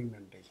সাংবিধানিক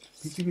ম্যান্ডেট।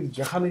 পৃথিবীর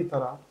যেখানেই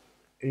তারা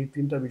এই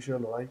 3টা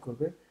বিষয়ে লড়াই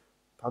করবে,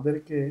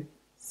 তাদেরকে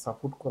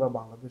সাপোর্ট করা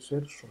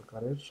বাংলাদেশের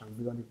সরকারের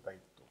সাংবিধানিক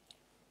দায়িত্ব।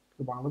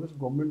 তো বাংলাদেশ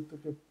গভর্নমেন্ট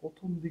থেকে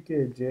প্রথম দিকে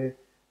যে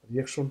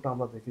রিয়াকশনটা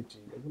আমরা দেখেছি,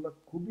 এগুলো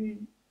খুবই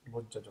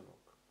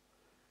লজ্জাজনক।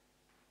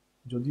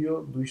 যদিও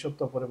 2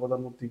 সপ্তাহ পরে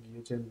প্রধানমন্ত্রী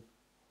গিয়েছেন,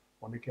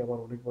 অনেকে আবার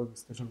অনেকভাবে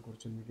বিশ্লেষণ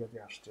করছেন, মিডিয়াতে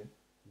আসছে।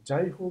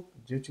 যাই হোক,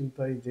 যে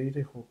চিন্তায়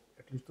যেইটাই হোক,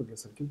 অ্যাটলিস্ট তো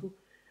গেছেন। কিন্তু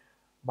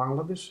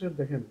বাংলাদেশের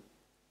দেখেন,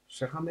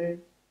 সেখানে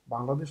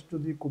বাংলাদেশ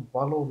যদি খুব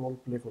ভালো রোল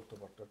প্লে করতে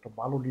পারতো, একটা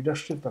ভালো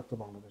লিডারশিপ থাকতো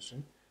বাংলাদেশে,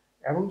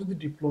 এবং যদি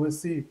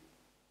ডিপ্লোমেসি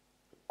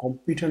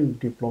কম্পিটেন্ট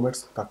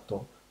ডিপ্লোমেটস থাকতো,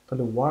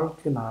 তাহলে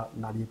ওয়ার্ল্ডকে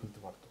নাড়িয়ে ফেলতে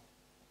পারতো,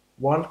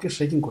 ওয়ার্ল্ডকে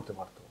শেকিং করতে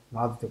পারতো,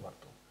 না দিতে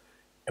পারতো।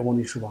 এমন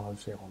ইস্যু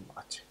বাংলাদেশে এখন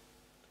আছে।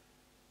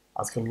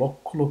 আজকে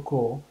লক্ষ লক্ষ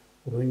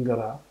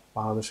রোহিঙ্গারা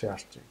বাংলাদেশে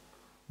আসছে।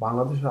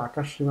 বাংলাদেশের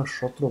আকাশ সীমা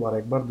 17 বার,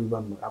 একবার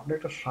দুইবার নয়। আপনি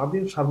একটা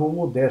স্বাধীন সার্বভৌম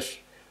দেশ,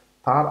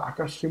 তার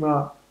আকাশ সীমা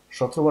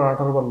 17 বার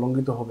 18 বার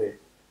লঙ্ঘিত হবে,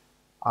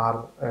 আর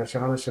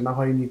সেখানে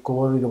সেনাবাহিনী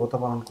কবর নিরাপত্তা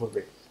পালন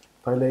করবে,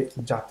 তাহলে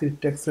জাতির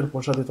ট্যাক্সের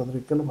পয়সা দিয়ে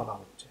তাদেরকে কেন মারা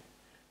হচ্ছে?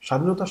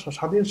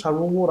 স্বাধীন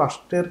সার্বভৌম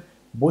রাষ্ট্রের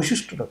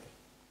বৈশিষ্ট্যটা কি?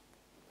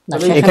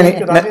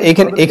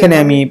 এখানে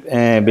আমি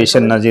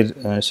বেশার নাজির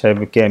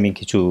সাহেবকে আমি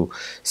কিছু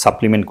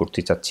সাপ্লিমেন্ট করতে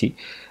চাচ্ছি।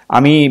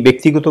 আমি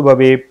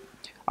ব্যক্তিগতভাবে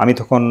আমি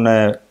তখন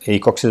এই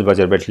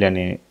কক্সবাজার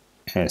ব্যাটালিয়নে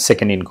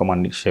সেকেন্ড ইন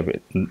কমান্ড হিসেবে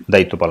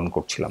দায়িত্ব পালন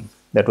করছিলাম।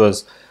 দ্যাট ওয়াজ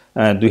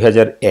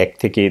 2001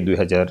 থেকে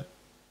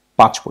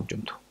 2005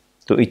 পর্যন্ত।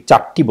 তো এই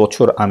 4টি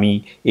বছর আমি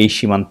এই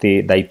সীমান্তে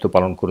দায়িত্ব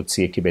পালন করেছি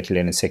একটি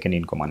ব্যাটালিয়নের সেকেন্ড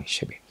ইন কমান্ড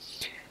হিসেবে।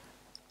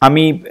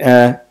 আমি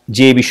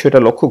যে বিষয়টা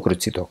লক্ষ্য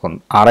করেছি, তখন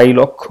 2.5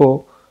 লক্ষ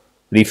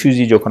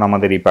রিফিউজি যখন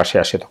আমাদের এই পাশে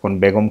আসে, তখন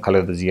বেগম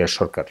খালেদা জিয়ার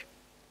সরকার,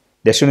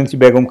 দেশনেত্রী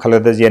বেগম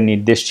খালেদা জিয়ার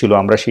নির্দেশ ছিল,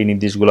 আমরা সেই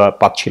নির্দেশগুলো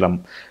পাচ্ছিলাম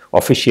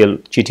অফিসিয়াল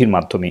চিঠির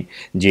মাধ্যমে,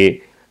 যে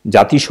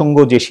জাতিসংঘ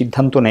যে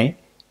সিদ্ধান্ত নেয়,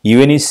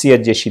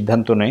 ইউএনএইচসিআর যে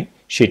সিদ্ধান্ত নেয়,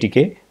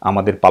 সেটিকে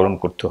আমাদের পালন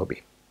করতে হবে।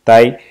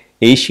 তাই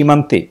এই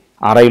সীমান্তে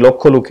 2.5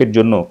 লক্ষ লোকের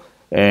জন্য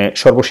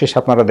সর্বশেষ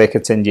আপনারা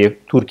দেখেছেন যে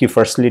তুর্কি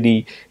ফার্স্ট লেডি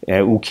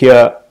উখিয়া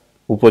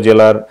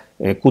উপজেলার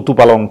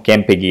কুতুপালং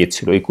ক্যাম্পে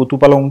গিয়েছিল। এই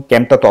কুতুপালং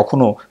ক্যাম্পটা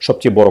তখনও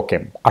সবচেয়ে বড়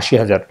ক্যাম্প,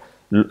 80,000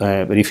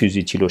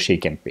 রিফিউজি ছিল সেই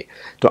ক্যাম্পে।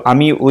 তো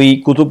আমি ওই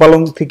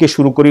কুতুপালং থেকে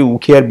শুরু করে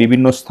উখিয়ার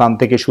বিভিন্ন স্থান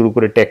থেকে শুরু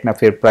করে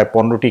টেকনাফের প্রায়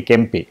 15টি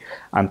ক্যাম্পে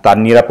তার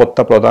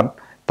নিরাপত্তা প্রদান,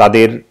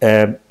 তাদের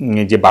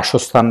যে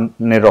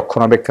বাসস্থানের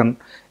রক্ষণাবেক্ষণ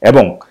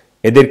এবং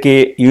এদেরকে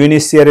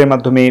ইউএনএইচসিআর এর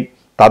মাধ্যমে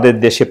তাদের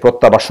দেশে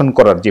প্রত্যাবাসন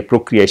করার যে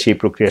প্রক্রিয়া, সেই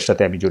প্রক্রিয়ার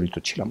সাথে আমি জড়িত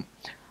ছিলাম।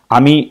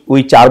 আমি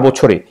ওই 4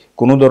 বছরে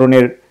কোনো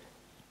ধরনের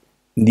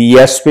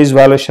এয়ার স্পেস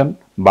ভায়োলেশন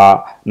বা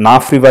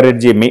নাফ রিভারের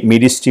যে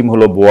মিড স্ট্রিম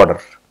হলো বর্ডার,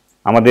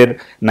 আমাদের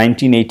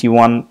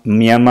 1981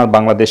 মিয়ানমার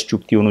বাংলাদেশ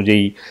চুক্তি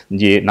অনুযায়ী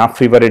যে নাফ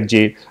রিভারের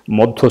যে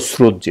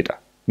মধ্যস্রোত যেটা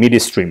মিড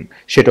স্ট্রিম,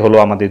 সেটা হলো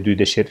আমাদের দুই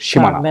দেশের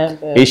সীমানা।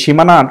 এই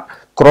সীমানার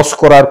ক্রস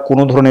করার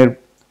কোনো ধরনের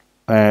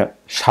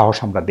সাহস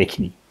আমরা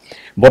দেখিনি।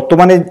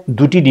 বর্তমানে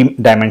 2টি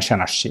ডাইমেনশন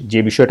আসছে, যে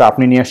বিষয়টা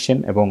আপনি নিয়ে আসছেন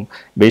এবং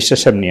বেশির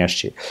সাহেব নিয়ে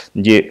আসছে,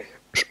 যে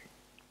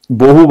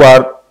বহুবার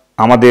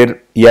আমাদের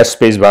এয়ার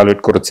স্পেস ভায়োলেট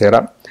করেছে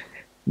এরা।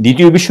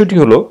 দ্বিতীয় বিষয়টি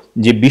হলো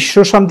যে বিশ্ব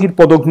শান্তির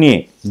পদক নিয়ে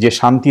যে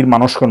শান্তির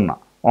মানসকন্যা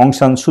অং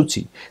সান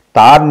সুচি,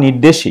 তার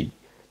নির্দেশেই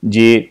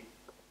যে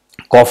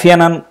কফি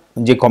আনান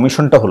যে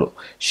কমিশনটা হলো,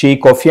 সেই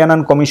কফি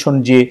আনান কমিশন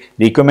যে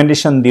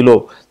রিকমেন্ডেশন দিল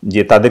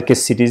যে তাদেরকে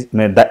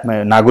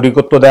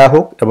নাগরিকত্ব দেওয়া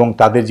হোক এবং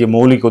তাদের যে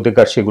মৌলিক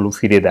অধিকার সেগুলো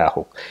ফিরে দেওয়া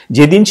হোক,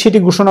 যেদিন সেটি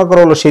ঘোষণা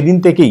করা হলো সেদিন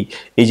থেকেই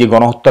এই যে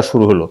গণহত্যা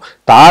শুরু হলো।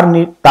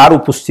 তার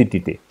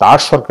উপস্থিতিতে, তার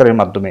সরকারের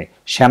মাধ্যমে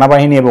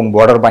সেনাবাহিনী এবং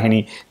বর্ডার বাহিনী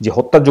যে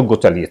হত্যাযজ্ঞ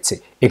চালিয়েছে,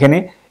 এখানে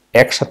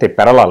একসাথে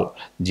প্যারালাল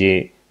যে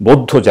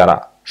বৌদ্ধ যারা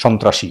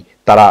সন্ত্রাসী,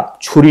 তারা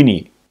ছুরি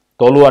নিয়ে,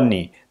 তলোয়ার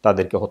নিয়ে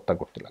তাদেরকে হত্যা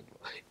করতে লাগলো।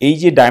 এই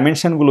যে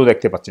ডাইমেনশনগুলো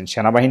দেখতে পাচ্ছেন,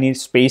 সেনাবাহিনীর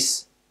স্পেস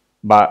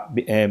বা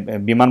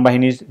বিমান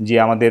বাহিনীর যে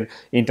আমাদের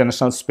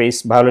ইন্টারন্যাশনাল স্পেস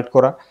ভায়োলেট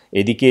করা,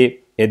 এদিকে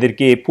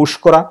এদেরকে পুশ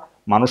করা,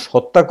 মানুষ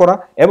হত্যা করা,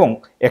 এবং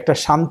একটা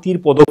শান্তির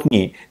পদক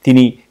নিয়ে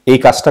তিনি এই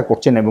কাজটা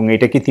করছেন এবং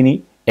এটাকে তিনি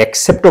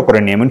অ্যাকসেপ্টও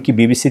করেন। এমনকি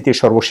বিবিসিতে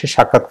সর্বশেষ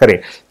সাক্ষাৎকারে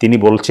তিনি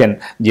বলছেন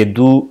যে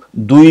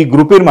দুই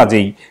গ্রুপের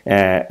মাঝেই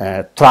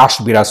ত্রাস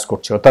বিরাজ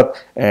করছে, অর্থাৎ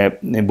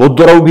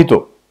বৌদ্ধরাও ভীত,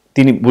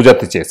 তিনি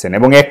বোঝাতে চেয়েছেন।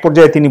 এবং এক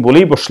পর্যায়ে তিনি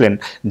বলেই বসলেন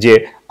যে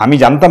আমি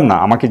জানতাম না,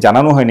 আমাকে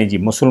জানানো হয়নি যে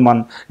মুসলমান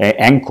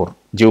অ্যাঙ্কর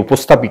যে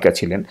উপস্থাপিকা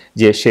ছিলেন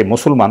যে সে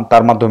মুসলমান,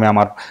 তার মাধ্যমে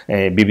আমার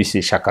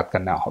বিবিসির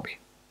সাক্ষাৎকার নেওয়া হবে।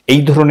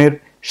 এই ধরনের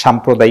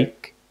সাম্প্রদায়িক,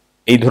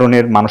 এই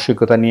ধরনের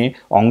মানসিকতা নিয়ে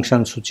অং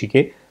সান সুচিকে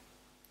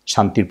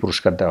শান্তির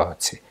পুরস্কার দেওয়া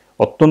হচ্ছে।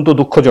 অত্যন্ত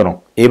দুঃখজনক।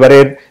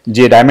 এবারের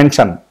যে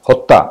ডাইমেনশন,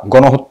 হত্যা,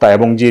 গণহত্যা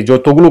এবং যে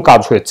যতগুলো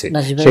কাজ হয়েছে,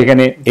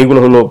 সেখানে এগুলো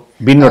হলো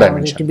ভিন্ন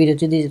ডাইমেনশন।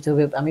 বিরতি দিয়ে যেতে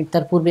হবে। আমি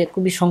তার পূর্বে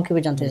খুবই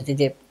সংক্ষেপে জানতে চাচ্ছি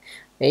যে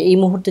এই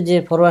মুহূর্তে যে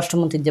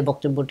পররাষ্ট্রমন্ত্রী যে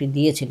বক্তব্যটি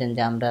দিয়েছিলেন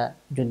যে আমরা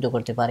যুদ্ধ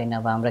করতে পারি না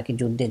বা আমরা কি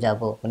যুদ্ধে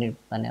যাব, উনি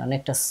মানে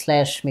অনেকটা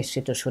স্ল্যাশ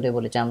মিশ্রিত সুরে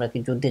বলেছে আমরা কি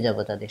যুদ্ধে যাব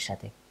তাদের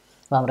সাথে,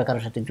 বা আমরা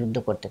কারোর সাথে যুদ্ধ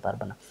করতে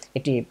পারবো না।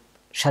 একটি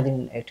স্বাধীন,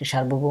 একটি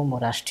সার্বভৌম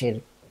রাষ্ট্রের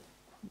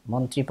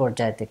মন্ত্রী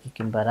পর্যায় থেকে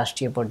কিংবা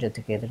রাষ্ট্রীয় পর্যায়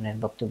থেকে এ ধরনের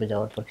বক্তব্য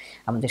যাওয়ার পর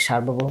আমাদের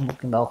সার্বভৌম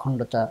কিংবা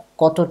অখণ্ডতা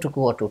কতটুকু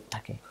অটুট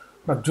থাকে?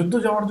 না, যুদ্ধ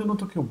যাওয়ার জন্য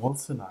তো কেউ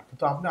বলছে না,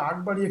 কিন্তু আপনি আগ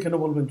বাড়িয়ে কেন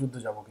বলবেন যুদ্ধে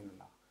যাবো কিনা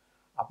না?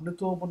 আপনি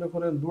তো মনে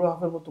করেন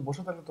দুরাহাফের মতো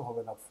বসে থাকলে তো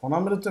হবে না, ফোনা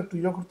মেরে তো একটু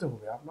করতে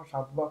হবে। আপনার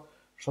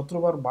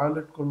 17বার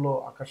ভায়োলেট করলো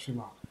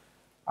আকাশসীমা,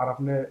 আর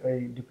আপনি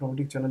এই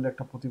ডিপ্লোম্যাটিক চ্যানেলে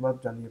একটা প্রতিবাদ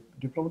জানিয়ে,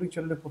 ডিপ্লোম্যাটিক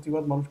চ্যানেলে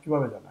প্রতিবাদ মানুষ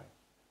কিভাবে জানায়?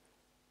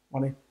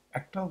 মানে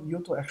একটা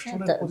তো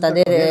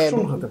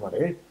অ্যাকশন হতে পারে।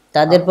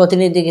 তাদের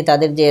প্রতিনিধি কি,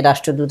 তাদের যে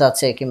রাষ্ট্রদূত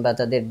আছে কিংবা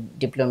তাদের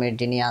ডিপ্লোমেট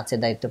যিনি আছে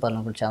দায়িত্ব পালন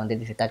করছে আমাদের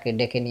দেশে, তাকে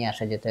ডেকে নিয়ে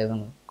আসা যেত এবং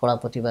কড়া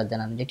প্রতিবাদ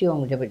জানানো,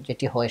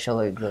 যেটি হয়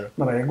স্বাভাবিকভাবে।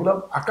 না, এগুলা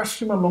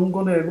আকাশসীমা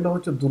লঙ্ঘনে, এগুলো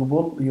হচ্ছে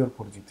দুর্বল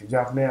পরিচিতি, যে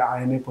আপনি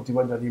আইনে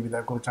প্রতিবাদ জানিয়ে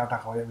বিদায় করে চা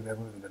টাকা হয়ে বিদায়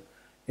করে দিলেন।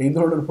 এই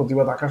ধরনের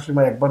প্রতিবাদ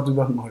আকাশসীমা একবার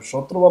দুবার নয়,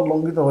 17বার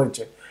লঙ্ঘিত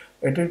হয়েছে।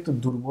 এটাই তো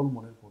দুর্বল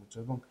মনের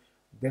পরিচয়। এবং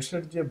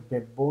দেশের যে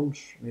ব্যাকবোন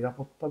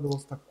নিরাপত্তা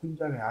ব্যবস্থা কোন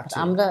জায়গায় আছে,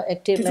 আমরা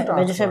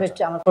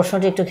আমার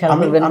প্রশ্নটি একটু খেয়াল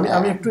করবেন।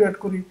 আমি একটু অ্যাড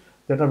করি,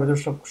 যেটা মেজর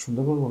সাহেব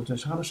সুন্দর করে বলছেন,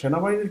 সেখানে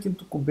সেনাবাহিনীর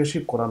কিন্তু খুব বেশি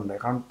করার নেই,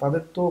 কারণ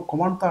তাদের তো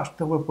কমান্ডটা আসতে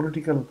হবে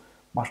পলিটিক্যাল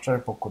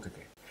মাস্টারের পক্ষ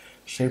থেকে।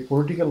 সেই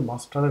পলিটিক্যাল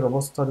মাস্টারের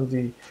অবস্থা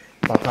যদি,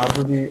 বা তার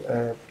যদি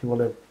কি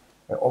বলে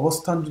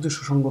অবস্থান যদি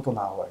সুসংগত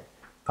না হয়,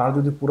 তার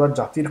যদি পুরো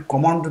জাতির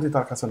কমান্ড যদি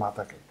তার কাছে না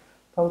থাকে,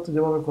 তাহলে তো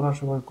যেভাবে করার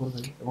সেভাবে করবে।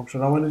 এবং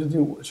সেনাবাহিনী যদি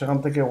সেখান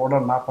থেকে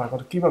অর্ডার না পায়,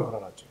 তাহলে কীভাবে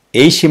করার আছে?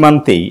 এই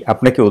সীমান্তেই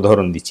আপনাকে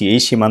উদাহরণ দিচ্ছি,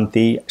 এই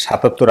সীমান্তেই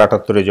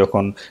 77-78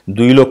 যখন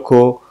 2 লক্ষ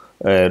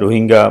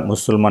রোহিঙ্গা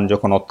মুসলমান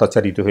যখন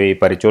অত্যাচারিত হয়ে এই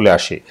পারে চলে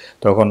আসে,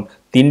 তখন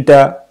 3টা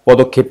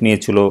পদক্ষেপ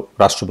নিয়েছিল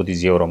রাষ্ট্রপতি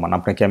জিয়াউর রহমান।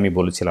 আপনাকে আমি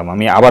বলেছিলাম,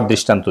 আমি আবার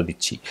দৃষ্টান্ত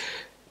দিচ্ছি।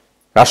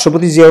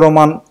 রাষ্ট্রপতি জিয়াউর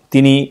রহমান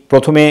তিনি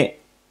প্রথমে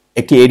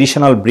একটি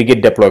এডিশনাল ব্রিগেড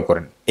ডেপ্লয়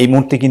করেন। এই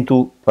মুহূর্তে কিন্তু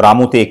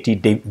রামুতে একটি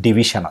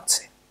ডিভিশন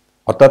আছে,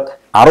 অর্থাৎ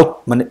আরও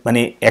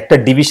মানে একটা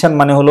ডিভিশন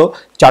মানে হলো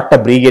 4টা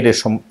ব্রিগেডের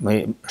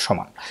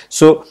সমান।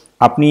 সো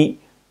আপনি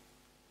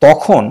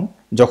তখন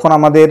যখন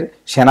আমাদের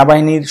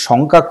সেনাবাহিনীর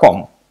সংখ্যা কম,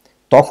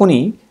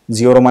 তখনই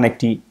জিয়াউর রহমান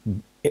একটি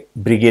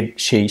ব্রিগেড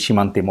সেই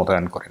সীমান্তে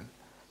মোতায়েন করেন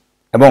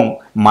এবং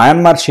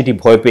মায়ানমার সেটি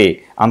ভয় পেয়ে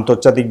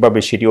আন্তর্জাতিকভাবে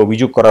সেটি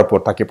অভিযোগ করার পর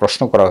তাকে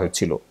প্রশ্ন করা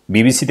হয়েছিল,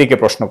 বিবিসি থেকে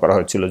প্রশ্ন করা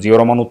হয়েছিল। জিয়াউর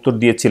রহমান উত্তর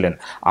দিয়েছিলেন,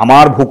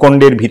 আমার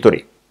ভূখণ্ডের ভিতরে,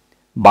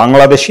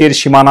 বাংলাদেশের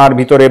সীমানার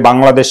ভিতরে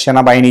বাংলাদেশ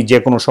সেনাবাহিনী যে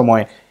কোনো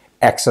সময়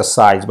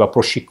এক্সারসাইজ বা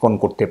প্রশিক্ষণ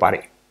করতে পারে।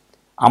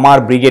 আমার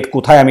ব্রিগেড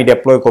কোথায় আমি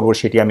ডেপ্লয় করব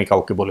সেটি আমি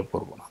কাউকে বলে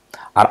করব না।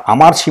 আর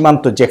আমার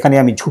সীমান্ত যেখানে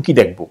আমি ঝুঁকি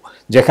দেখব,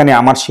 যেখানে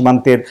আমার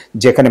সীমান্তের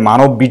যেখানে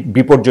মানব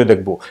বিপর্যয়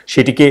দেখব,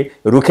 সেটিকে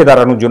রুখে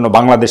দাঁড়ানোর জন্য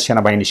বাংলাদেশ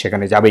সেনাবাহিনী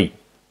সেখানে যাবেই।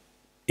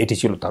 এটি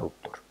ছিল তার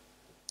উত্তর।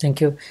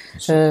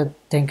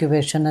 Thank you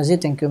বেরশান Nazir,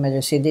 thank you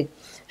major Siddique.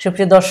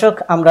 সুপ্রিয় দর্শক,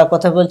 আমরা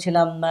কথা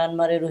বলছিলাম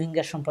মায়ানমারের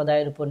রোহিঙ্গা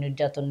সম্প্রদায়ের উপর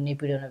নির্যাতন,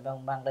 নিপীড়ন এবং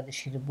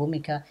বাংলাদেশের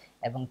ভূমিকা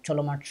এবং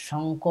চলমান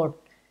সংকট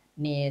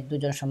নিয়ে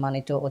দুজন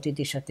সম্মানিত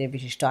অতিথির সাথে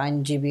বিশিষ্ট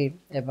আইনজীবী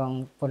এবং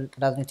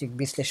রাজনৈতিক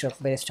বিশ্লেষক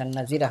ব্যারিস্টার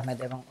নাজির আহমেদ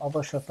এবং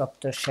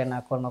অবসরপ্রাপ্ত সেনা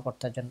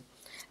কর্মকর্তা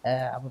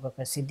আবু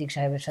বকর সিদ্দিক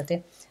সাহেবের সাথে।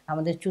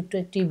 আমাদের ছোট্ট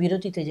একটি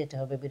বিরতিতে যেতে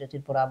হবে,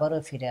 বিরতির পর আবারও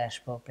ফিরে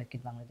আসবো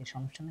প্রেক্ষিত বাংলাদেশ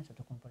অনুষ্ঠানে।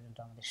 ততক্ষণ পর্যন্ত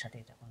আমাদের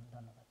সাথেই থাকুন,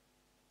 ধন্যবাদ।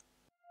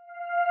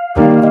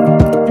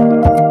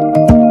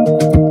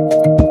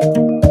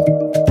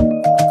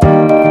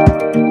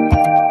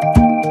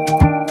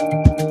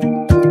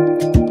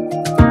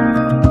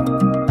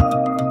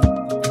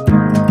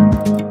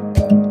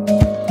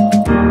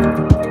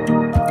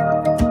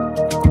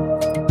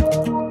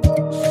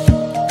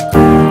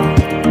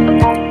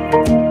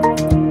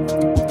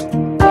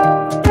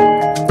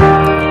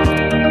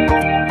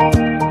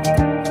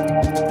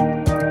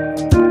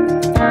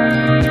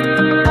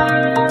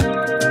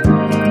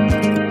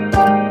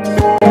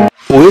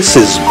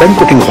 Oasis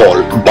Banqueting Hall,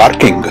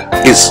 Barking,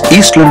 is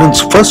East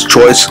London's first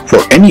choice for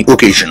any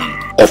occasion,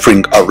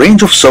 offering a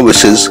range of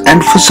services and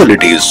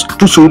facilities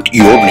to suit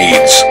your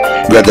needs.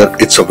 Whether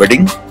it's a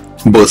wedding,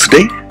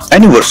 birthday,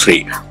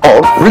 anniversary, or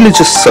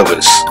religious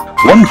service,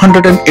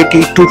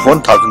 180 to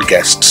 1,000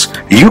 guests,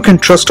 you can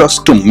trust us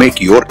to make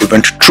your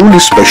event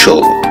truly special.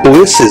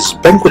 Oasis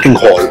Banqueting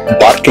Hall,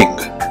 Barking,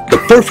 the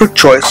perfect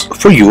choice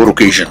for your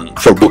occasion.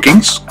 For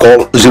bookings, call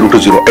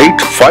 0208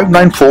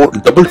 594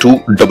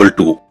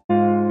 2222.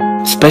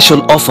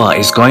 Special offer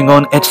is going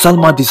on at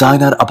Salma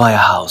Designer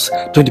Abaya House.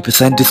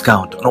 20%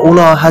 discount on all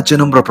our Hajj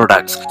and Umrah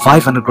products.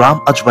 500 gram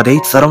Ajwa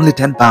dates are only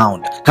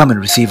 £10. Come and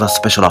receive our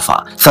special offer.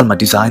 Salma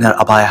Designer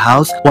Abaya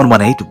House,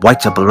 118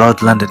 Whitechapel Road,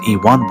 London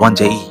E1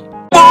 1JE.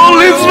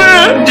 Police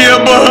man,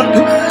 Jabba,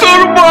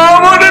 তোর মা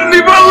আমারে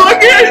নিবার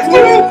লাগে।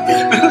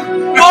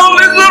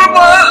 পুলিশের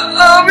মা,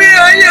 আমি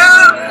আইয়া।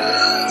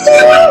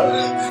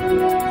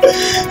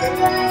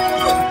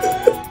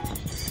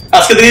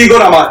 আজকে দেখি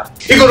কর আমার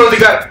ইগোর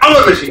অধিকার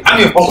আমার বেশি,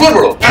 আমি হকর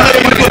বড়।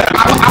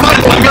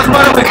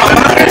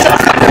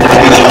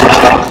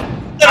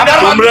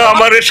 তোমরা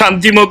আমারে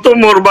শান্তি মতো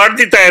মরবার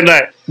দিতে না,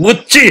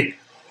 বুঝছি।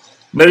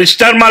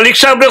 ব্যারিস্টার মালিক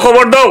সাহেবকে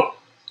খবর দাও,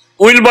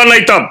 উইল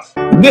বানাইতাম।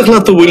 দেখলা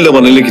তো উইল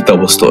বানাইলে কি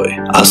অবস্থা হয়,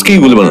 আজকেই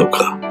উইল বানাও,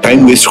 টাইম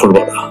ওয়েস্ট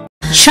করবা না।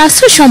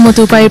 স্বাস্থ্যসম্মত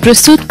উপায়ে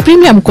প্রস্তুত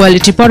প্রিমিয়াম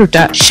কোয়ালিটি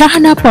পরোটা,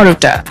 শাহানা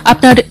পরোটা,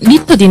 আপনার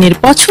নিত্যদিনের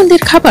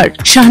পছন্দের খাবার।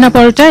 শাহানা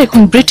পরোটা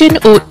এখন ব্রিটেন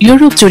ও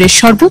ইউরোপ জুড়ে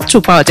সর্বত্র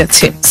পাওয়া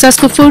যাচ্ছে।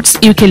 SASCO foods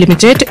UK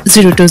limited,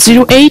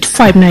 0208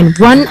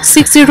 591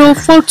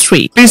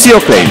 6043। PCO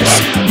claims,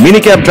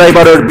 mini cab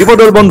ড্রাইভারের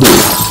বিপদর বন্ধু।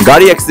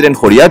 গাড়ি অ্যাক্সিডেন্ট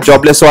করিয়া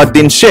জবলেস হওয়ার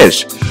দিন শেষ।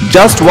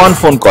 জাস্ট ওয়ান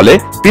ফোন কলে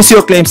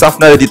পিসিও ক্লেইমস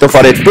আপনারা দিতে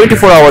পারে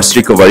 24 hours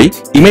recovery,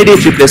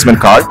 immediate replacement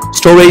car,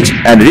 storage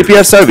and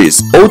repair service.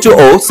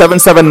 020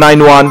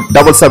 7791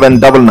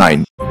 7799।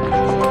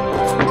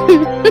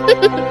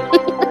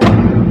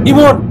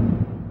 Emon,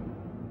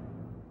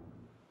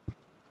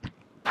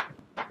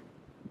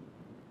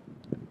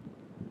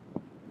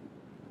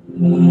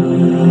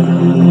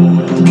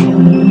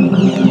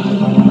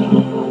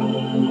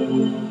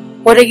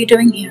 What are you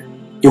doing here?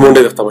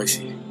 ইমনকে দেখতে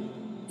পাইছি।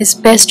 It's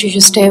best you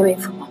just stay away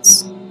from us.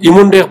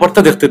 ইমনকে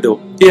একবারটা দেখতে দাও,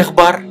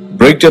 একবার।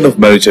 Breakdown of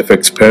marriage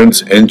affects parents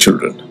and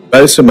children.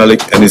 Barrister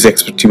Malik and his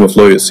expert team of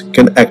lawyers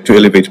can act to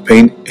elevate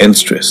pain and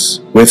stress.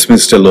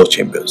 Westminster Law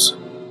Chambers.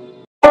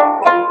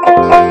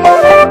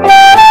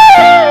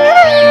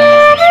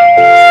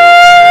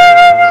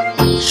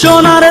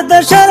 সোনার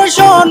দেশের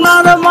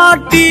সোনার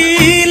মাটি,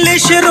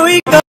 ইলিশের রুই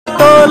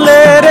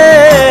কাতলে রে,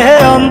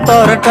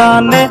 অন্তর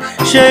টানে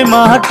সেই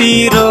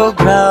মাটির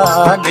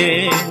ঘ্রাণে,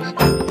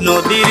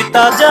 নদীর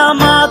তাজা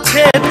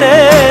মাছেতে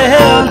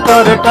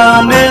অন্তর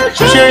টানে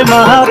সেই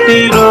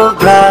মাটির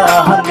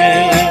ঘ্রাণে।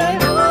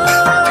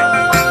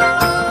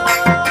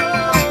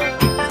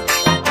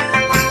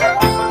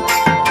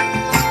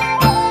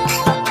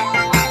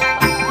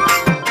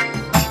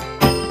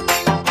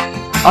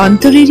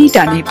 অন্তরেরই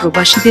টানে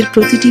প্রবাসীদের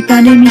প্রতিটি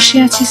প্রাণে মিশে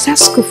আছে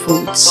SASCO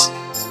foods.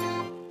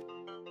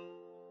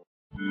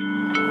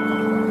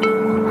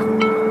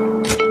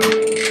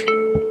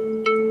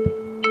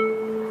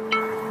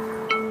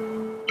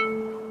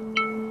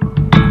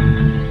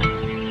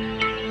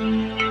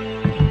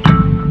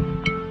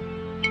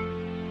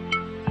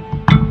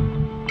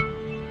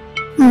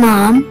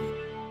 Mom,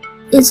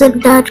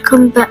 isn't Dad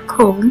come back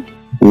home?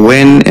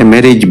 When a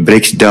marriage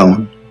breaks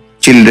down,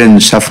 children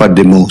suffer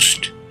the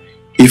most.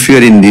 If you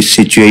are in this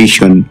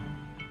situation,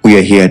 we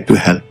are here to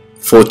help.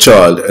 For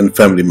child and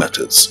family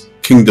matters,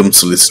 Kingdom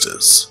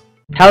Solicitors.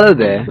 Hello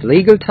there.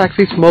 Legal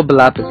Taxi's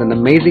mobile app is an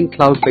amazing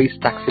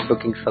cloud-based taxi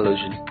booking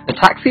solution. The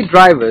taxi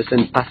drivers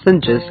and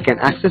passengers can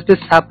access this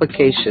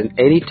application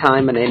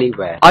anytime and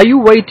anywhere. Are you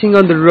waiting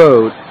on the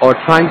road or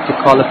trying to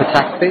call up a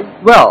taxi?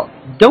 Well,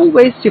 don't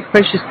waste your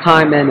precious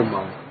time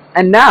anymore.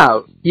 And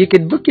now, you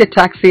can book your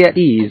taxi at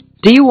ease.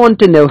 Do you want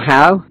to know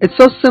how? It's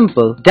so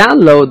simple.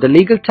 Download the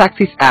Legal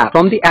Taxis app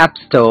from the App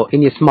Store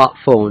in your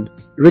smartphone.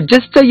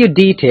 Register your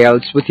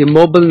details with your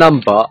mobile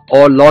number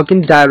or log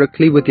in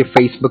directly with your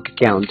Facebook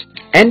account.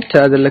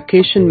 Enter the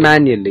location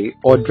manually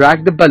or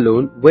drag the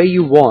balloon where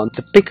you want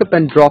the pickup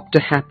and drop to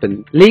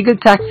happen. Legal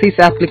Taxis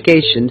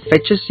application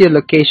fetches your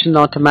location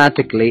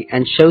automatically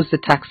and shows the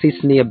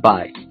taxis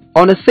nearby.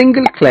 On a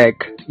single click,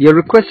 your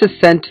request is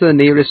sent to the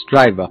nearest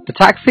driver. The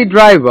taxi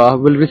driver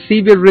will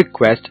receive your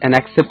request and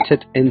accept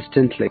it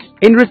instantly.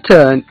 In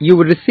return, you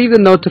will receive a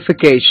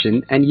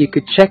notification and you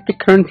could check the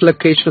current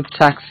location of the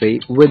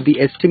taxi with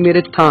the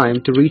estimated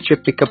time to reach your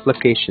pickup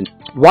location.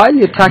 While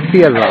your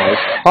taxi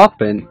arrives,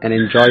 hop in and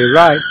enjoy your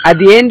ride. At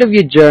the end of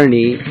your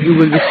journey, you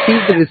will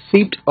receive the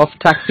receipt of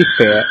taxi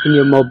fare in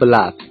your mobile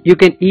app. You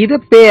can either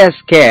pay as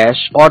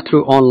cash or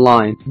through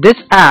online. This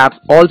app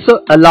also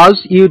allows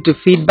you to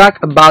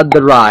feedback about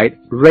the ride,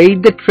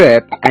 rate the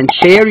trip, and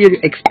share your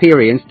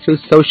experience through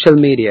social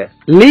media.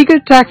 Legal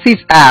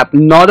Taxis app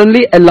not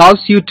only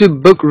allows you to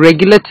book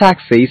regular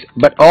taxis,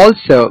 but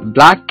also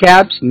black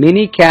cabs,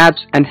 mini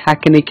cabs, and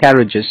hackney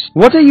carriages.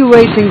 What are you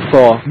waiting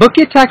for? Book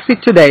your taxi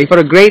today for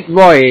a great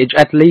voyage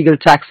at Legal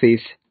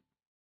Taxis.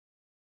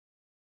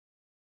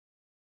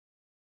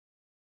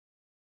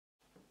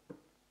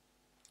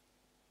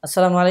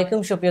 আসসালামু আলাইকুম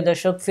সুপ্রিয়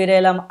দর্শক, ফিরে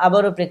এলাম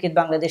আবারও প্রেক্ষিত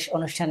বাংলাদেশ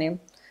অনুষ্ঠানে।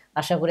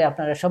 আশা করি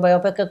আপনারা সবাই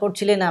অপেক্ষা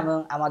করছিলেন এবং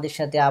আমাদের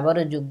সাথে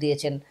আবারও যোগ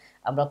দিয়েছেন।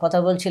 আমরা কথা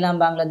বলছিলাম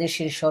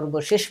বাংলাদেশের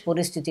সর্বশেষ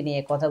পরিস্থিতি নিয়ে,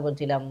 কথা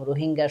বলছিলাম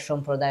রোহিঙ্গা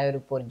সম্প্রদায়ের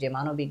উপর যে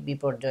মানবিক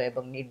বিপর্যয়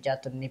এবং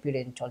নির্যাতন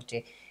নিপীড়ন চলছে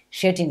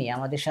সেটি নিয়ে।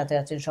 আমাদের সাথে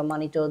আছেন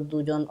সম্মানিত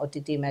দুজন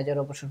অতিথি, মেজর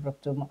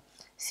অবসরপ্রাপ্ত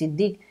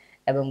সিদ্দিক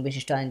এবং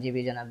বিশিষ্ট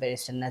আইনজীবী জনাব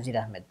ব্যারিস্টার নাজির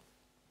আহমেদ।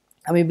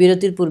 আমি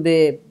বিরতির পূর্বে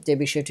যে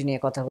বিষয়টি নিয়ে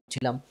কথা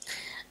বলছিলাম,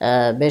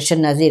 ব্যারিস্টার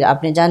নাজির,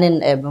 আপনি জানেন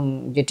এবং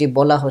যেটি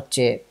বলা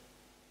হচ্ছে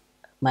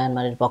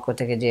মায়ানমারের পক্ষ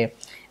থেকে যে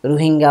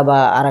রোহিঙ্গা বা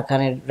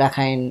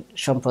রাখাইন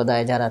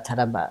সম্প্রদায় যারা,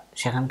 তারা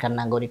সেখানকার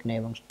নাগরিক নয়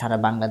এবং তারা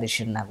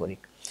বাংলাদেশের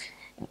নাগরিক।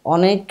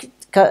 অনেক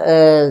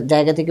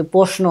জায়গা থেকে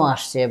প্রশ্ন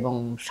আসছে এবং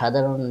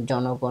সাধারণ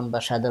জনগণ বা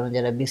সাধারণ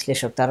যারা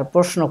বিশ্লেষক তারা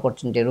প্রশ্ন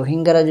করছেন যে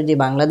রোহিঙ্গারা যদি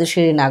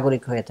বাংলাদেশের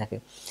নাগরিক হয়ে থাকে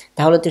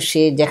তাহলে তো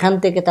সে যেখান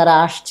থেকে তারা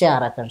আসছে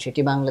আরাকান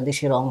সেটি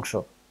বাংলাদেশের অংশ,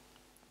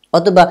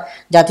 অথবা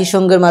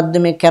জাতিসংঘের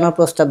মাধ্যমে কেন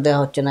প্রস্তাব দেওয়া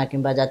হচ্ছে না,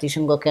 কিংবা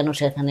জাতিসংঘ কেন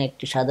সেখানে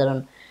একটি সাধারণ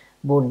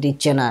ভোট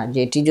দিচ্ছে না যে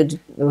এটি যদি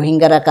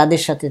রোহিঙ্গারা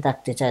কাদের সাথে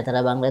থাকতে চায়, তারা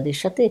বাংলাদেশের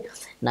সাথে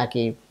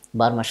নাকি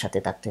বার্মার সাথে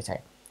থাকতে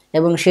চায়,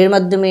 এবং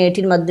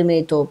এটির মাধ্যমে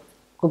তো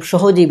খুব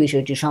সহজেই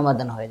বিষয়টি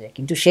সমাধান হয়ে যায়,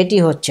 কিন্তু সেটি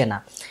হচ্ছে না।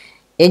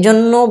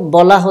 এজন্য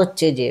বলা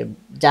হচ্ছে যে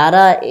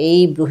যারা এই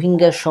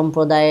রোহিঙ্গা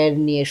সম্প্রদায়ের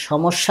নিয়ে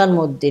সমস্যার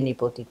মধ্যে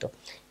নিপতিত,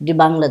 এটি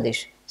বাংলাদেশ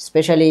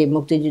স্পেশালি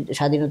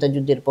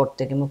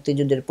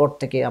মুক্তিযুদ্ধের পর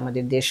থেকে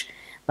আমাদের দেশ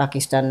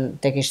পাকিস্তান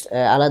থেকে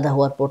আলাদা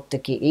হওয়ার পর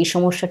থেকে এই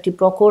সমস্যাটি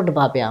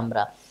প্রকটভাবে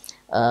আমরা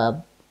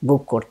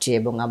ভোগ করছি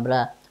এবং আমরা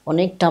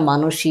অনেকটা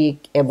মানসিক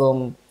এবং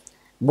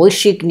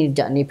বৈশ্বিক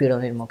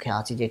নিপীড়নের মুখে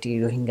আছি, যেটি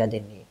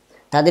রোহিঙ্গাদের নিয়ে।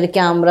 তাদেরকে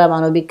আমরা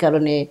মানবিক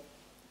কারণে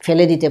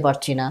ফেলে দিতে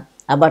পারছি না,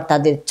 আবার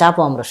তাদের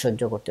চাপও আমরা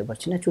সহ্য করতে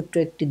পারছি না। ছোট্ট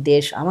একটি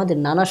দেশ, আমাদের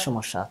নানা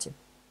সমস্যা আছে।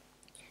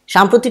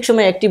 সাম্প্রতিক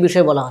সময়ে একটি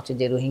বিষয় বলা হচ্ছে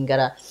যে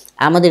রোহিঙ্গারা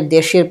আমাদের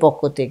দেশের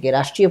পক্ষ থেকে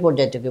রাষ্ট্রীয়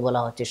পর্যায় থেকে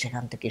বলা হচ্ছে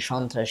সেখান থেকে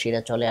সন্ত্রাসীরা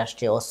চলে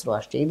আসছে, অস্ত্র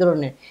আসছে, এই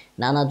ধরনের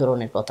নানা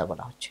ধরনের কথা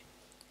বলা হচ্ছে।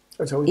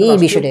 আচ্ছা, এই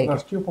বিষয়টা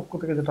রাষ্ট্রীয় পক্ষ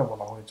থেকে যেটা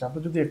বলা হয়েছে, আপনি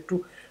যদি একটু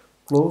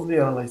ক্লোজলি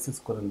অ্যানালাইসিস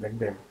করেন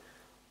দেখবেন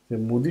যে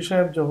মোদি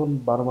সাহেব যখন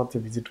বারমাতে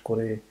ভিজিট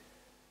করে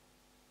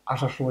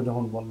আসার সময়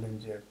যখন বললেন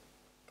যে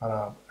তারা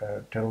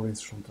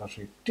টেরোরিস্ট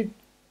সন্ত্রাসী, ঠিক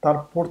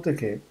তারপর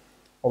থেকে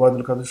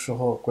ওবায়দুল কাদের সহ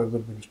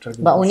কয়েকজন মিনিস্টার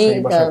বা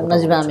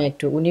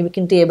উনি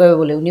কিন্তু এভাবে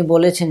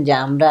বলেছেন যে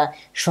আমরা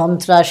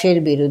সন্ত্রাসের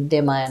বিরুদ্ধে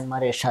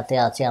মায়ানমারের সাথে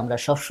আছি, আমরা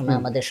সবসময়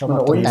আমাদের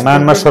সমর্থন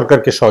মায়ানমার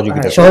সরকারকে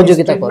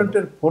সহযোগিতা করব।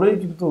 পরেই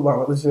কিন্তু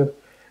বাংলাদেশের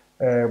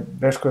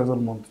বেশ কয়েকজন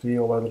মন্ত্রী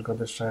ওবায়দুল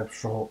কাদের সাহেব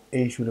সহ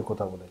এই সুরে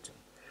কথা বলেছেন।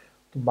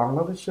 তো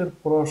বাংলাদেশের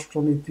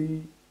পররাষ্ট্রনীতি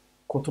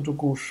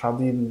কতটুকু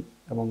স্বাধীন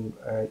এবং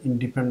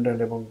ইন্ডিপেন্ডেন্ট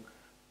এবং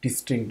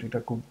ডিস্টিংক্ট, এটা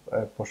খুব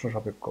প্রশ্ন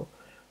সাপেক্ষ।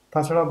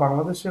 তাছাড়া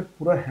বাংলাদেশের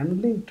পুরো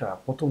হ্যান্ডলিংটা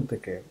প্রথম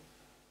থেকে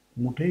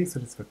মোটেই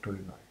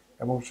স্যাটিসফ্যাক্টরি নয়,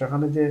 এবং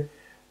সেখানে যে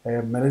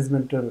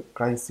ম্যানেজমেন্টের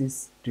ক্রাইসিস,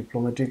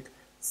 ডিপ্লোম্যাটিক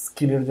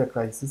স্কিলের যে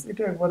ক্রাইসিস,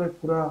 এটা একবারে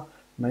পুরা,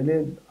 নাইলে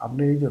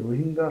আপনি এই যে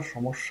রোহিঙ্গা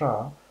সমস্যা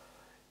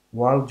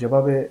ওয়ার্ল্ড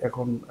যেভাবে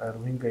এখন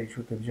রোহিঙ্গা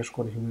ইস্যুতে বিশেষ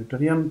করে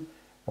হিউম্যানিটেরিয়ান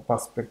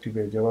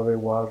পার্সপেক্টিভে যেভাবে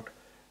ওয়ার্ল্ড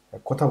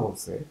কথা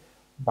বলছে,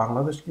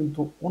 বাংলাদেশ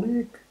কিন্তু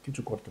অনেক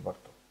কিছু করতে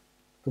পারত।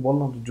 তো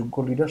বললাম যে যোগ্য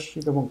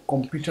লিডারশিপ এবং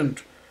কম্পিটেন্ট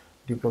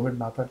ডিপ্লোমেট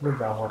না থাকলে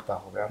যা হওয়ার তা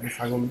হবে। আপনি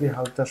ছাগল দিয়ে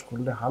হাল চাষ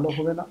করলে হালও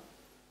হবে না,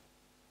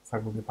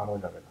 ছাগল দিয়ে পারাও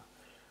যাবে না।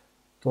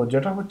 তো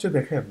যেটা হচ্ছে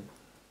দেখেন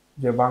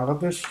যে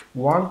বাংলাদেশ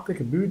ওয়ার্ল্ড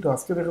থেকে বিভিন্ন,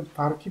 আজকে দেখেন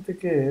টার্কি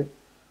থেকে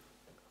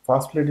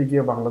ফার্স্ট লেডি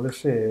গিয়ে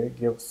বাংলাদেশে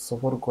গিয়ে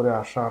সফর করে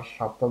আসার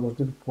 7-10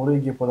 দিন পরে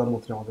গিয়ে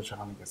প্রধানমন্ত্রী আমাদের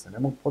সেখানে গেছেন,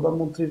 এবং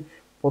প্রধানমন্ত্রীর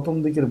প্রথম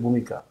দিকের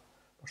ভূমিকা,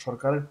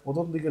 সরকারের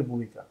প্রথম দিকের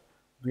ভূমিকা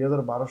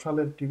 2012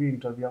 সালের টিভি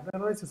ইন্টারভিউ আপনি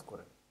অ্যানালাইসিস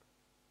করেন,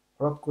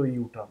 হঠাৎ করে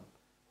ইউটার্ন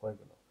হয়ে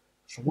গেল।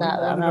 না,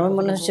 আমার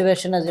মনে হচ্ছে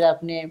বেশনাজির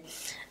আপনি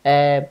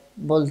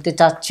বলতে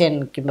চাচ্ছেন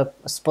কিংবা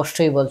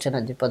স্পষ্টই বলছেন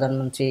যে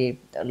প্রধানমন্ত্রী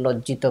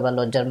লজ্জিত বা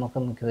লজ্জার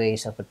মুখোমুখি হয়ে এই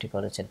সফরটি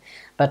করেছেন,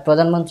 বাট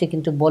প্রধানমন্ত্রী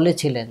কিন্তু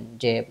বলেছিলেন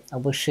যে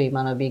অবশ্যই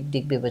মানবিক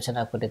দিক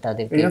বিবেচনা করে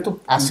তাদেরকে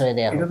আশ্রয়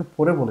দেওয়া হবে। এটা তো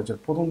পরে বলেছেন,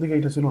 প্রথম দিকে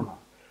এটা ছিল না।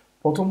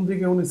 প্রথম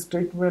দিকে উনি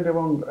স্টেটমেন্ট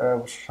এবং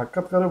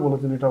সাক্ষাৎকারে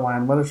বলেছেন এটা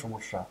মায়ানমারের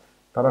সমস্যা,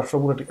 তারা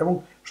সবগুলো ঠিক। এবং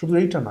শুধু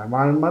এইটা নয়,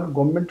 মায়ানমার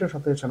গভর্নমেন্টের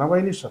সাথে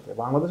সেনাবাহিনীর সাথে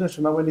বাংলাদেশের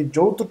সেনাবাহিনী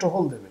যৌথ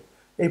টহল দেবে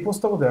এই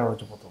প্রস্তাবও দেওয়া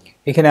হয়েছে প্রথম।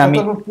 এখানে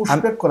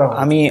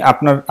আমি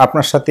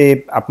আপনার সাথে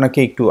আপনাকে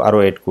একটু আরো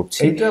এড করছি।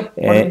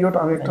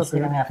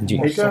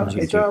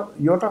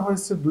 এটা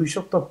হয়েছে 2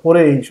 সপ্তাহ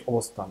পরে এই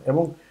অবস্থান,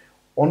 এবং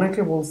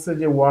অনেকে বলছে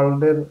যে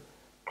ওয়ার্ল্ডের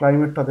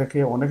ক্লাইমেটটা দেখে,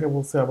 অনেকে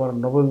বলছে আবার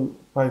নোবেল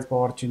প্রাইজ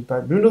পাওয়ার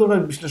চিন্তায়, বিভিন্ন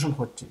ধরনের বিশ্লেষণ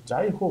হচ্ছে।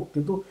 যাই হোক,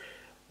 কিন্তু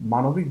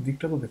মানবিক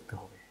দিকটা তো দেখতে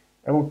হবে,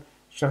 এবং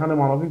সেখানে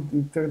মানবিক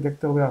দিক থেকে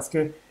দেখতে হবে। আজকে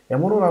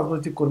এমনও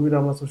রাজনৈতিক কর্মীরা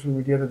আমরা সোশ্যাল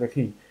মিডিয়াতে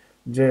দেখি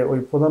যে ওই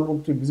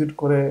প্রধানমন্ত্রী ভিজিট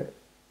করে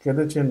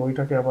কেঁদেছেন,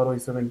 ওইটাকে আবার ওই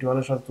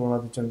 71-এর সাথে তুলনা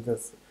দিচ্ছেন যে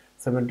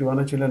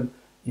 71-এ ছিলেন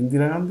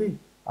ইন্দিরা গান্ধী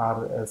আর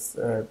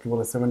কি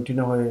বলে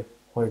 17-এ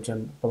হয়েছেন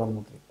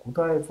প্রধানমন্ত্রী।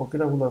 কোথায়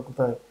ফকিরাগুলো,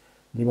 কোথায়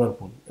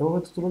লিভারপুল? এভাবে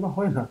তো তুলনা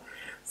হয় না।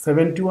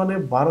 71-এ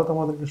ভারত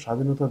আমাদেরকে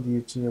স্বাধীনতা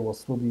দিয়েছে,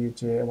 অস্ত্র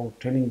দিয়েছে এবং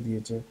ট্রেনিং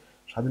দিয়েছে,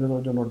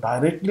 স্বাধীনতার জন্য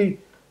ডাইরেক্টলি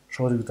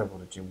সহযোগিতা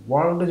করেছে,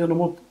 ওয়ার্ল্ডে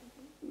জনমত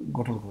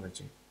গঠন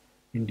করেছে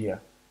ইন্ডিয়া,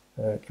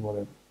 কি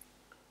বলে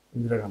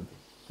ইন্দিরা গান্ধী।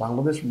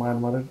 বাংলাদেশ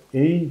মায়ানমারের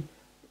এই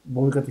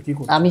ভূমিকাতে কি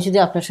করছে? আমি যদি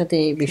আপনার সাথে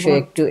এই বিষয়ে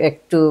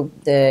একটু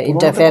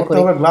ইন্টারফেয়ার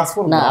করি,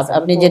 না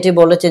আপনি যেটি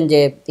বলেছেন যে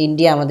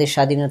ইন্ডিয়া আমাদের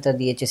স্বাধীনতা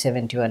দিয়েছে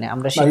 71-এ,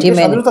 আমরা সেটি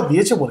মেনে স্বাধীনতা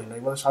দিয়েছে বলি না,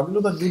 এবারে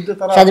স্বাধীনতা যুদ্ধে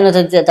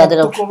তারা তাদের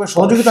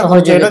সহযোগিতা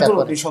করেছে, এটা তো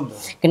নিঃসন্দেহ।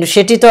 কিন্তু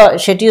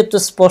সেটিও তো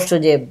স্পষ্ট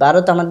যে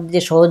ভারত আমাদের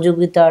যে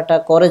সহযোগিতাটা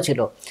করেছিল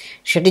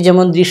সেটি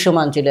যেমন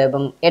দৃশ্যমান ছিল,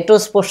 এবং এটাও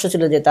স্পষ্ট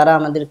ছিল যে তারা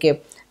আমাদেরকে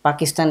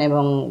পাকিস্তান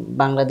এবং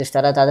বাংলাদেশ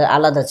তাদের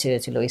আলাদা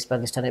ছেড়েছিল, ইস্ট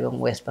পাকিস্তান এবং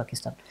ওয়েস্ট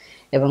পাকিস্তান,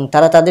 এবং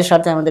তারা তাদের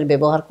সাথে আমাদের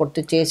ব্যবহার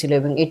করতে চেয়েছিল,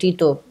 এবং এটি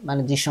তো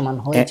মানে দৃশ্যমান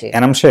হয়েছে।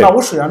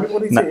 অবশ্যই আমি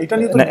বলি যে এটা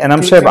নিয়ে তো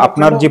এনাম সাহেব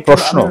আপনার যে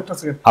প্রশ্ন,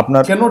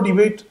 আপনার কেন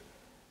ডিবেট,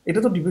 এটা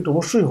তো ডিবেট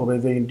অবশ্যই হবে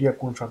যে ইন্ডিয়া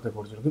কোন স্বার্থে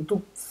করেছিল, কিন্তু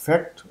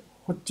ফ্যাক্ট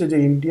হচ্ছে যে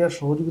ইন্ডিয়া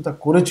সহযোগিতা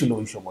করেছিল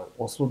ওই সময়,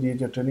 অস্ত্র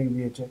দিয়েছে, ট্রেনিং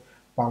দিয়েছে,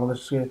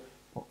 বাংলাদেশকে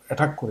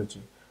অ্যাটাক করেছে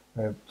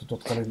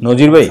তৎকালীন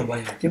নজির ভাই,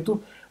 কিন্তু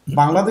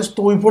বাংলাদেশ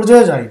তো ওই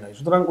পর্যায়ে যায় নাই,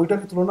 সুতরাং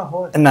ওইটাকে তুলনা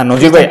হয় না।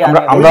 নজির ভাই,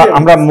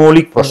 আমরা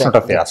মৌলিক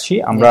প্রশ্নটাতে আছি।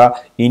 আমরা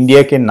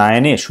ইন্ডিয়াকে না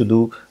এনে শুধু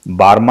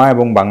বার্মা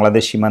এবং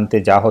বাংলাদেশ সীমান্তে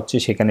যা হচ্ছে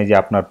সেখানে যে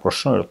আপনার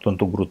প্রশ্ন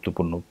অত্যন্ত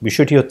গুরুত্বপূর্ণ।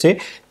 বিষয়টি হচ্ছে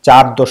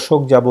 4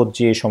 দশক যাবৎ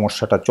যে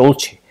সমস্যাটা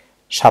চলছে,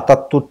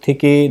 77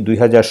 থেকে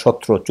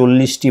 2017,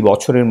 40টি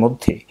বছরের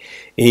মধ্যে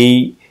এই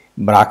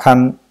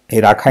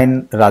রাখাইন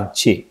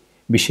রাজ্যে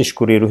বিশেষ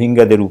করে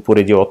রোহিঙ্গাদের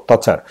উপরে যে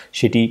অত্যাচার,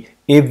 সেটি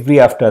এভরি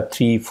আফটার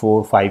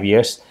 3-4-5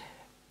 ইয়ার্স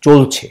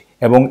চলছে,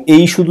 এবং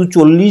এই শুধু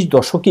 40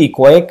 দশকেই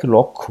কয়েক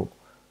লক্ষ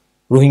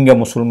রোহিঙ্গা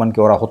মুসলমানকে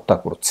ওরা হত্যা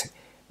করছে।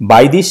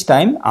 বাই দিস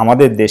টাইম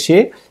আমাদের দেশে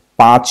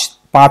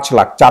 5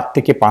 লাখ 4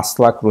 থেকে 5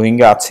 লাখ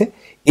রোহিঙ্গা আছে।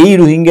 এই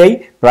রোহিঙ্গাই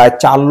প্রায়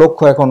 4 লক্ষ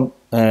এখন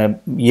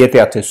ইয়েতে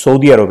আছে,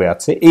 সৌদি আরবে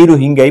আছে। এই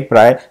রোহিঙ্গাই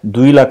প্রায়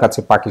 2 লাখ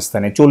আছে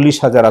পাকিস্তানে,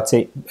 40,000 আছে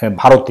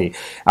ভারতে,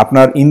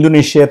 আপনার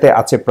ইন্দোনেশিয়াতে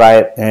আছে প্রায়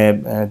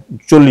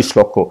 40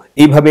 লক্ষ।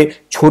 এইভাবে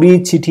ছড়িয়ে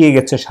ছিটিয়ে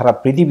গেছে সারা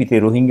পৃথিবীতে।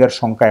 রোহিঙ্গার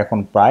সংখ্যা এখন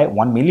প্রায়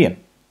 1 মিলিয়ন।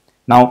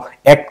 নাও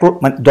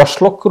 10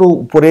 লক্ষের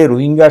উপরে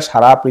রোহিঙ্গা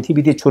সারা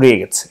পৃথিবীতে ছড়িয়ে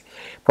গেছে।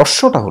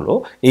 প্রশ্নটা হলো,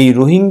 এই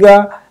রোহিঙ্গা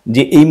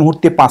যে এই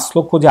মুহূর্তে 5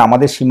 লক্ষ যে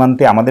আমাদের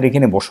সীমান্তে আমাদের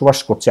এখানে বসবাস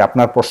করছে,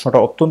 আপনার প্রশ্নটা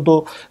অত্যন্ত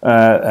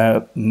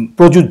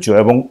প্রযোজ্য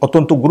এবং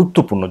অত্যন্ত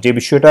গুরুত্বপূর্ণ। যে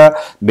বিষয়টা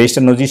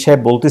ব্যারিস্টার নজির সাহেব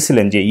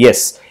বলতেছিলেন যে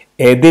ইয়েস,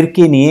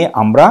 এদেরকে নিয়ে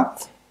আমরা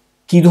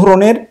কি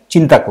ধরনের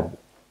চিন্তা করব।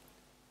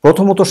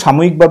 প্রথমত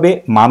সাময়িকভাবে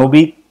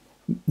মানবিক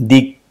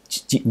দিক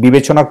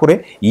বিবেচনা করে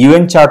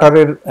ইউএন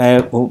চার্টারের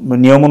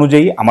নিয়ম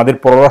অনুযায়ী, আমাদের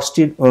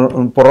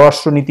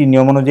পররাষ্ট্রনীতির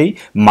নিয়ম অনুযায়ী,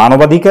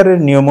 মানবাধিকারের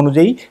নিয়ম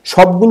অনুযায়ী,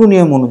 সবগুলো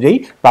নিয়ম অনুযায়ী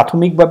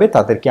প্রাথমিকভাবে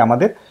তাদেরকে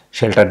আমাদের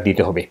শেল্টার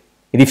দিতে হবে,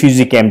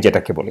 রিফিউজি ক্যাম্প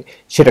যেটাকে বলে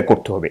সেটা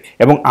করতে হবে,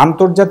 এবং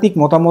আন্তর্জাতিক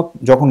মতামত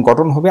যখন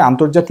গঠন হবে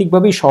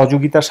আন্তর্জাতিকভাবেই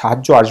সহযোগিতা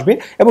সাহায্য আসবে,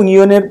 এবং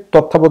ইউএনের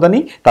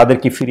তত্ত্বাবধানেই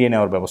তাদেরকে ফিরিয়ে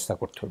নেওয়ার ব্যবস্থা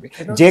করতে হবে।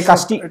 যে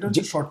কাজটি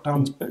শর্ট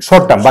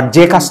টার্ম, বাট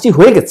যে কাজটি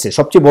হয়ে গেছে,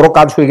 সবচেয়ে বড়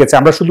কাজ হয়ে গেছে।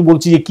 আমরা শুধু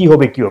বলছি যে কি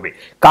হবে,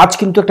 কাজ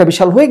কিন্তু একটা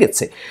বিশাল হয়ে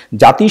গেছে।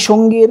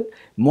 জাতিসংঘের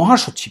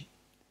মহাসচিব,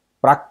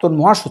 প্রাক্তন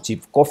মহাসচিব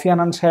কফি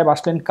আনান সাহেব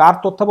আসলেন কার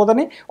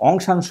তত্ত্বাবধানে? অং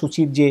সান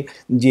সুচির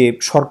যে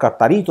সরকার,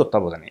 তারই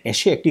তত্ত্বাবধানে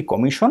এসে একটি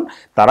কমিশন,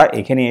 তারা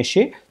এখানে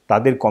এসে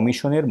তাদের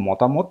কমিশনের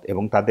মতামত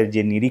এবং তাদের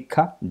যে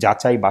নিরীক্ষা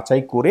যাচাই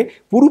বাছাই করে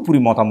পুরোপুরি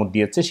মতামত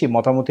দিয়েছে। সেই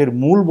মতামতের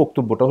মূল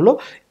বক্তব্যটা হলো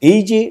এই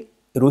যে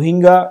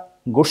রোহিঙ্গা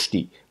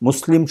গোষ্ঠী,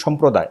 মুসলিম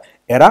সম্প্রদায়,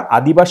 এরা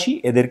আদিবাসী,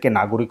 এদেরকে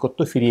নাগরিকত্ব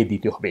ফিরিয়ে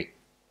দিতে হবে।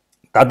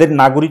 তাদের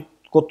নাগরিকত্ব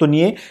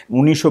নিয়ে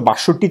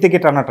 1962 থেকে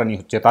টানাটানি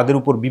হচ্ছে, তাদের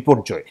উপর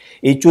বিপর্যয়।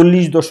 এই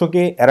 40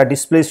 দশকে এরা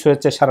ডিসপ্লেস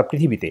হয়েছে সারা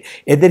পৃথিবীতে,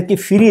 এদেরকে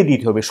ফিরিয়ে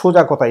দিতে হবে,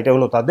 সোজা কথা। এটা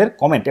হলো তাদের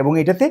কমেন্ট এবং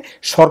এটাতে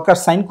সরকার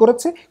সাইন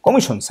করেছে,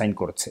 কমিশন সাইন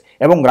করেছে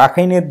এবং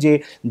রাখাইনের যে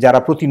যারা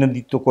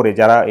প্রতিনিধিত্ব করে,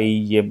 যারা এই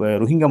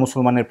রোহিঙ্গা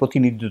মুসলমানের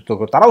প্রতিনিধিত্ব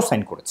করে, তারাও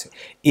সাইন করেছে।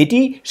 এটি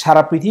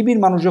সারা পৃথিবীর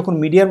মানুষ যখন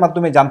মিডিয়ার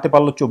মাধ্যমে জানতে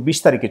পারলো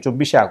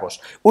 24 আগস্ট,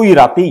 ওই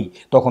রাতেই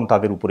তখন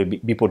তাদের উপরে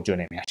বিপর্যয়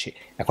নেমে আসে।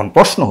 এখন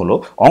প্রশ্ন হলো,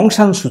 অং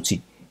সান সুচি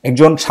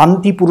একজন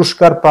শান্তি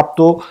পুরস্কার প্রাপ্ত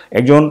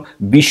একজন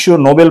বিশ্ব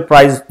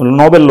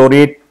নোবেল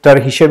লরেটার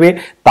হিসেবে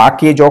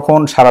তাকে যখন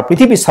সারা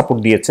পৃথিবী সাপোর্ট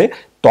দিয়েছে,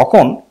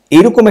 তখন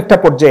এরকম একটা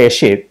পর্যায়ে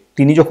এসে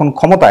তিনি যখন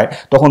ক্ষমতায়,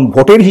 তখন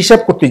ভোটের হিসাব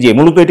করতে গিয়ে,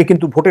 মূলত এটা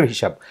কিন্তু ভোটের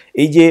হিসাব,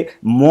 এই যে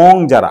মং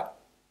যারা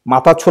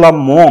মাথা ছোলা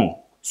মং,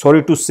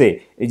 সরি টু সে,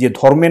 এই যে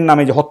ধর্মের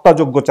নামে যে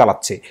হত্যাযজ্ঞ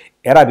চালাচ্ছে,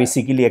 এরা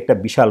বেসিক্যালি একটা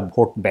বিশাল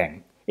ভোট ব্যাংক।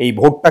 এই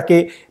ভোটটাকে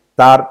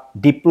তার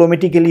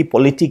ডিপ্লোম্যাটিক্যালি,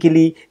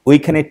 পলিটিক্যালি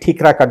ওইখানে ঠিক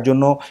রাখার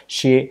জন্য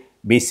সে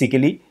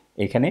বেসিক্যালি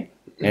এখানে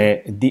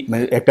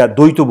একটা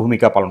দ্বৈত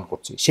ভূমিকা পালন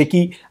করছে। সে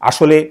কি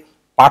আসলে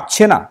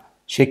পারছে না?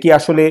 সে কি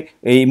আসলে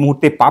এই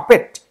মুহূর্তে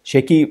পাপেট? সে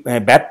কি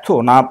ব্যর্থ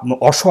না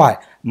অসহায়?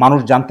 মানুষ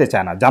জানতে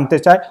চায় না, জানতে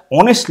চায়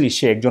অনেস্টলি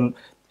সে একজন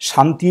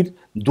শান্তির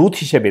দূত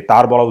হিসেবে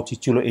তার বলা উচিত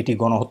ছিল এটি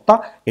গণহত্যা,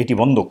 এটি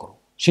বন্ধ করো।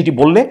 সেটি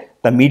বললে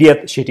তা মিডিয়া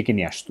সেটিকে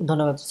নিয়ে আসতো।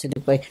 ধন্যবাদ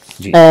সিদ্দিক ভাই।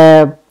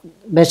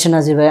 বেশ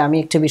নাজির ভাই, আমি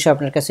একটা বিষয়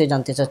আপনার কাছে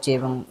জানতে চাচ্ছি,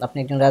 এবং আপনি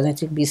একজন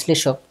রাজনৈতিক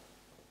বিশ্লেষক।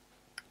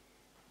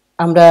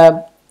 আমরা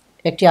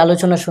একটি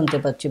আলোচনা শুনতে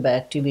পাচ্ছি বা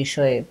একটি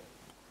বিষয়ে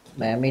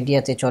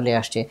মিডিয়াতে চলে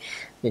আসছে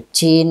যে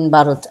চীন,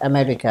 ভারত,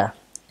 আমেরিকা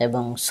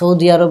এবং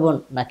সৌদি আরবও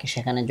নাকি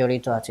সেখানে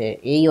জড়িত আছে।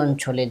 এই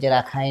অঞ্চলে যে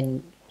রাখাইন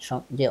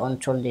যে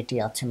অঞ্চল যেটি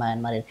আছে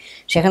মায়ানমারের,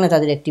 সেখানে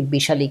তাদের একটি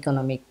বিশাল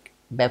ইকোনমিক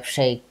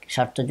ব্যবসায়িক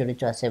স্বার্থ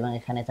জড়িত আছে এবং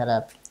এখানে তারা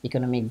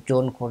ইকোনমিক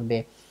জোন করবে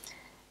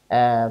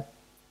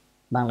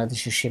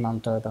বাংলাদেশের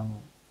সীমান্ত এবং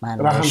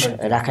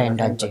রাখাইন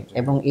রাজ্যে,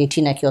 এবং এটি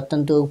নাকি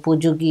অত্যন্ত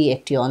উপযোগী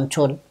একটি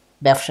অঞ্চল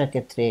ব্যবসার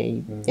ক্ষেত্রে এই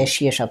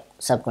এশিয়া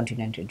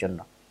সাবকন্টিনেন্টের জন্য।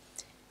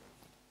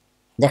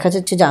 দেখা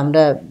যাচ্ছে যে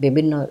আমরা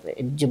বিভিন্ন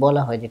যে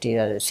বলা হয় যেটি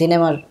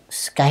সিনেমার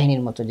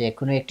কাহিনীর মতো, যে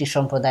কোনো একটি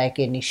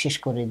সম্প্রদায়কে নিঃশেষ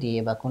করে দিয়ে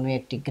বা কোনো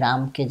একটি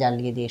গ্রামকে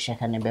জ্বালিয়ে দিয়ে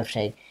সেখানে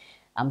ব্যবসায়িক,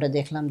 আমরা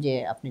দেখলাম যে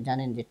আপনি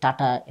জানেন যে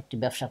টাটা একটি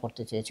ব্যবসা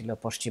করতে চেয়েছিল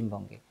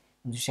পশ্চিমবঙ্গে,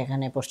 কিন্তু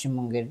সেখানে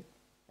পশ্চিমবঙ্গের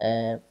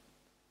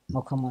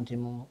মুখ্যমন্ত্রী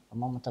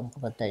মমতা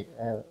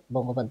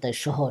বন্দ্যোপাধ্যায়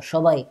সহ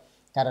সবাই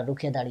তারা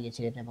রুখে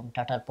দাঁড়িয়েছিলেন এবং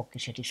টাটার পক্ষে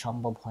সেটি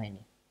সম্ভব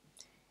হয়নি।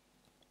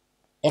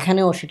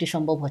 এখানেও সেটি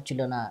সম্ভব হচ্ছিল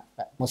না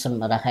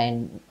রাখাইন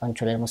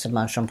অঞ্চলের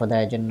মুসলমান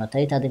সম্প্রদায়ের জন্য,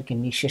 তাই তাদেরকে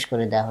নিঃশেষ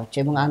করে দেওয়া হচ্ছে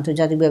এবং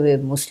আন্তর্জাতিকভাবে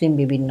মুসলিম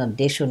বিভিন্ন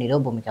দেশও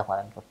নীরব ভূমিকা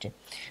পালন করছে।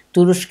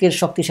 তুরস্কের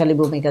শক্তিশালী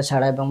ভূমিকা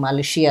ছাড়া এবং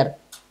মালয়েশিয়ার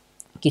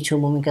কিছু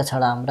ভূমিকা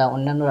ছাড়া আমরা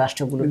অন্যান্য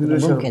রাষ্ট্রগুলোর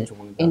ভূমিকা,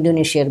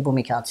 ইন্দোনেশিয়ার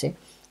ভূমিকা আছে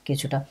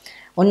কিছুটা,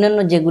 অন্যান্য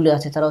যেগুলো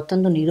আছে তারা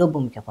অত্যন্ত নীরব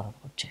ভূমিকা পালন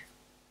করছে।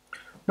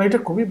 না, এটা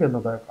খুবই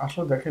বেদনাদায়ক।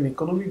 আসলে দেখেন,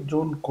 ইকোনমিক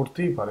জোন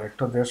করতেই পারে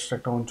একটা দেশ,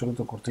 একটা অঞ্চলে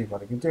তো করতেই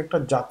পারে, কিন্তু একটা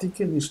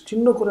জাতিকে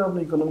নিশ্চিহ্ন করে আপনি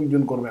ইকোনমিক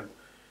জোন করবেন,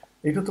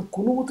 এটা তো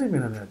কোনো মতেই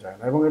মেনে নেওয়া যায়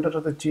না। এবং এটার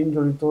সাথে চীন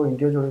জড়িত,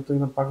 ইন্ডিয়া জড়িত,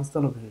 ইভেন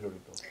পাকিস্তানও কিছু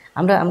জড়িত।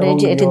 আমরা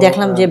এটি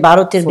দেখলাম যে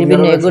ভারতের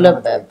বিভিন্ন এগুলো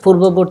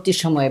পূর্ববর্তী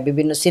সময়ে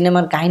বিভিন্ন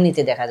সিনেমার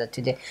কাহিনীতে দেখা যাচ্ছে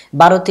যে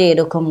ভারতে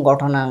এরকম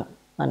ঘটনা,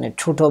 মানে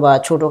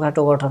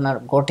ছোটখাটো ঘটনা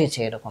ঘটেছে,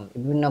 এরকম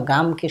বিভিন্ন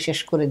গ্রামকে শেষ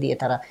করে দিয়ে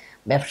তারা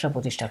ব্যবসা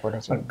প্রতিষ্ঠা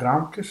করেছে।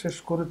 গ্রামকে শেষ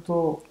করে তো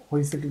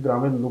হয়েছে কি,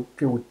 গ্রামের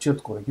লোককে উচ্ছেদ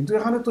করে, কিন্তু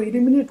এখানে তো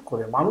ইলিমিনেট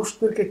করে,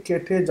 মানুষদেরকে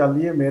কেটে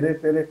জ্বালিয়ে মেরে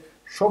পেরে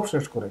সব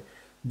শেষ করে।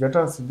 যেটা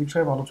সিদ্দিক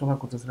সাহেব আলোচনা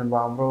করতেছিলেন বা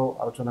আমরাও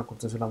আলোচনা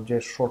করতেছিলাম যে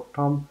শর্ট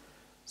টার্ম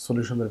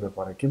সলিউশনের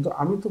ব্যাপারে, কিন্তু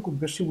আমি তো খুব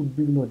বেশি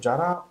উদ্বিগ্ন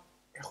যারা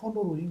এখনো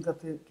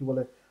রোহিঙ্গাতে কি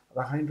বলে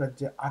রাখাইন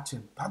রাজ্যে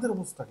আছেন, তাদের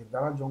অবস্থা কি?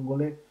 যারা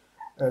জঙ্গলে,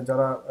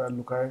 যারা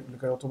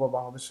লুকায় অথবা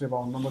বাংলাদেশে বা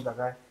অন্যান্য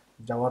জায়গায়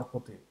যাওয়ার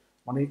পথে,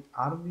 মানে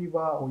আর্মি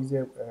বা ওই যে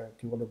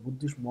কি বলে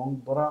বুদ্ধিস্ট মং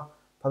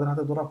তাদের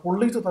হাতে ধরা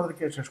পড়লেই তো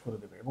তাদেরকে শেষ করে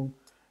দেবে এবং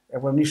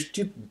একবার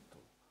নিশ্চিত মৃত্যু।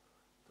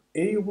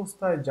 এই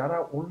অবস্থায় যারা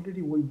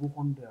অলরেডি ওই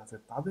ভূখণ্ডে আছে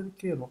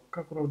তাদেরকে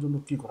রক্ষা করার জন্য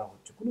কি করা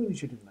হচ্ছে? কোনো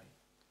ইনিশিয়েটিভ নাই।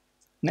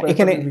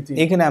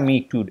 এখানে আমি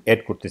একটু অ্যাড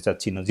করতে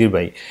চাচ্ছি নজির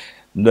ভাই।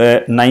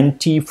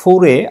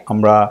 94-এ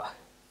আমরা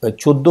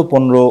 14,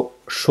 15,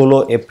 16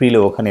 এপ্রিলে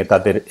ওখানে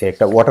তাদের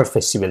একটা ওয়াটার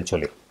ফেস্টিভ্যাল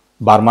চলে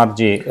বার্মার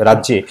যে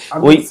রাজ্যে,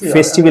 ওই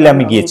ফেস্টিভ্যালে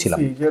আমি গিয়েছিলাম।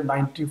 যে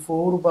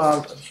 94 বা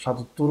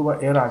 77 বা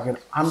এর আগের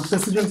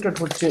আনপ্রেসিডেন্টেড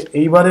হচ্ছে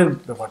এইবারের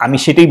ব্যাপার। আমি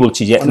সেটাই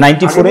বলছি যে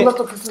 94-এ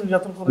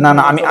না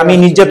আমি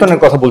নির্যাতনের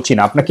কথা বলছি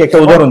না, আপনাকে একটা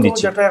উদাহরণ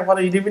দিচ্ছি। যেটা একবার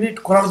এলিমিনেট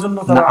করার জন্য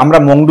আমরা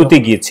মংডুতে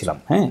গিয়েছিলাম,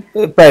 হ্যাঁ,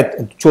 প্রায়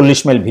 40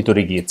 মাইল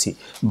ভিতরে গিয়েছি।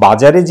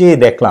 বাজারে যেয়ে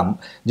দেখলাম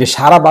যে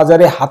সারা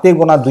বাজারে হাতে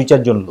গোনা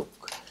 2-4 জন লোক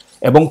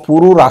এবং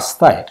পুরো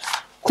রাস্তায়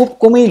খুব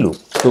কমেই লোক।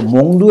 তো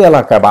মংডু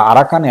এলাকা বা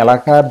আরাকান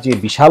এলাকার যে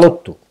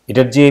বিশালত্ব,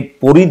 এটার যে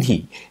পরিধি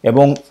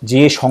এবং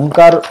যে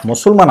সংখ্যার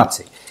মুসলমান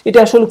আছে, এটা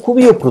আসলে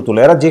খুবই অপ্রতুল।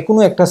 এরা যে কোনো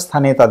একটা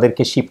স্থানে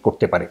তাদেরকে শিপ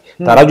করতে পারে।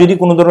 তারা যদি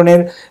কোনো ধরনের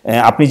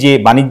আপনি যে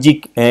বাণিজ্যিক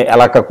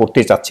এলাকা করতে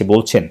চাচ্ছে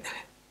বলছেন,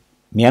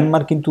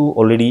 মিয়ানমার কিন্তু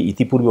অলরেডি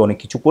ইতিপূর্বে অনেক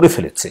কিছু করে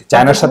ফেলেছে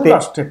চায়নার সাথে,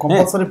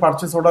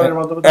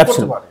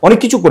 অনেক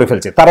কিছু করে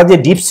ফেলছে। তারা যে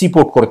ডিপ সি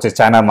পোর্ট করেছে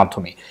চায়নার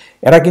মাধ্যমে,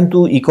 এরা কিন্তু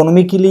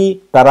ইকোনমিক্যালি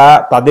তারা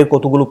তাদের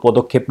কতগুলো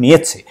পদক্ষেপ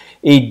নিয়েছে।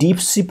 এই ডিপ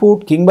সি পোর্ট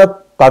কিংবা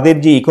তাদের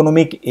যে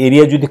ইকোনমিক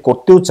এরিয়া যদি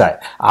করতেও চায়,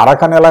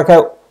 আরাকান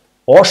এলাকায়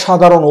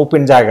অসাধারণ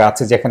ওপেন জায়গা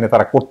আছে যেখানে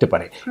তারা করতে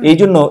পারে। এই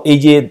জন্য এই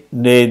যে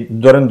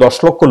ধরেন 10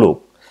 লক্ষ লোক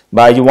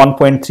বা এই যে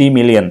 1.3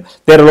 মিলিয়ন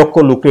 13 লক্ষ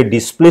লোককে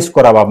ডিসপ্লেস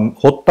করা বা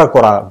হত্যা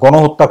করা,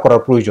 গণহত্যা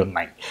করার প্রয়োজন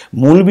নাই।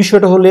 মূল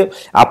বিষয়টা হলে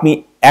আপনি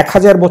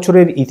 1000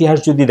 বছরের ইতিহাস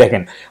যদি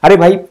দেখেন, আরে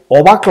ভাই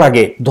অবাক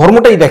লাগে,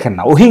 ধর্মটাই দেখেন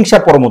না, অহিংসা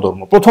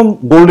পরমধর্ম। প্রথম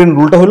গোল্ডেন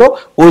রুলটা হলো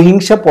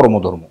অহিংসা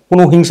পরমধর্ম,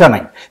 কোনো হিংসা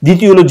নাই।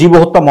 দ্বিতীয় হলো জীব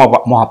হত্যা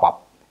মহাপাপ,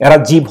 এরা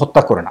জীব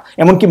হত্যা করে না,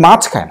 এমনকি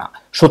মাছ খায় না।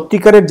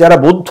 সত্যিকারের যারা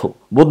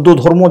বৌদ্ধ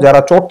ধর্ম যারা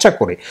চর্চা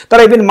করে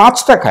তারা ইভেন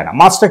মাছটা খায় না,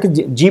 মাছটাকে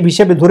জীব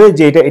হিসেবে ধরে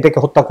যে এটাকে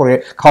হত্যা করে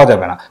খাওয়া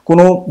যাবে না।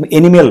 কোনো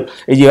এনিমেল,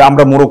 এই যে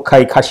আমরা মোরগ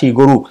খাই, খাসি,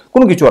 গরু,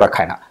 কোনো কিছু ওরা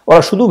খায় না,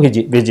 ওরা শুধু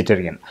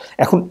ভেজিটেরিয়ান।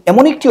 এখন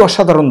এমন একটি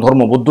অসাধারণ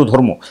ধর্ম বৌদ্ধ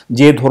ধর্ম,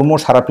 যে ধর্ম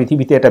সারা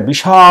পৃথিবীতে একটা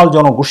বিশাল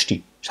জনগোষ্ঠী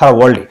সারা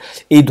ওয়ার্ল্ডে,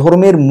 এই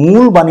ধর্মের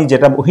মূল বাণী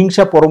যেটা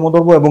অহিংসা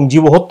পরমধর্ম এবং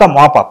জীব হত্যা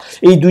মহাপাপ,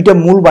 এই দুইটা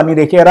মূল বাণী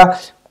রেখে এরা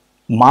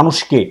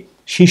মানুষকে,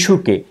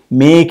 শিশুকে,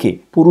 মেয়েকে,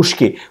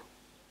 পুরুষকে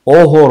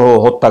অহরহ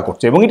হত্যা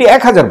করছে এবং এটি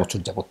 1000 বছর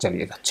যাবৎ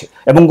চালিয়ে যাচ্ছে।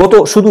 এবং গত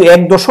শুধু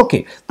 1 দশকে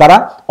তারা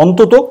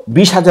অন্তত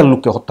 20,000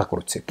 লোককে হত্যা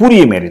করেছে,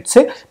 পুড়িয়ে মেরেছে,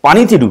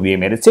 পানিতে ডুবিয়ে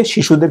মেরেছে,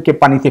 শিশুদেরকে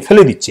পানিতে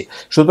ফেলে দিচ্ছে।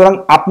 সুতরাং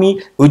আপনি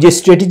ওই যে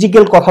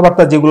স্ট্র্যাটেজিক্যাল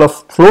কথাবার্তা যেগুলো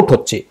ফ্লোট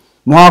হচ্ছে,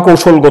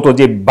 মহাকৌশলগত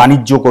যে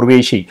বাণিজ্য করবে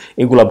সেই,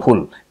 এগুলা ভুল।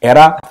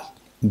 এরা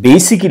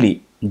বেসিক্যালি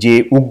যে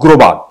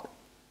উগ্রবাদ,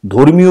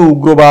 ধর্মীয়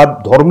উগ্রবাদ,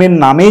 ধর্মের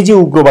নামে যে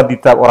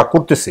উগ্রবাদিতা ওরা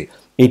করতেছে,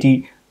 এটি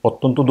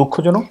অত্যন্ত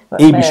দুঃখজনক।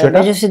 এই বিষয়টা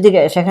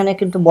সেখানে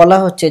কিন্তু বলা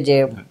হচ্ছে যে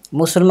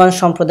মুসলমান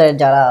সম্প্রদায়ের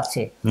যারা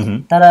আছে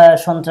তারা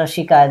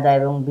সন্ত্রাসী কায়দা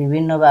এবং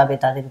বিভিন্নভাবে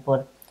তাদের উপর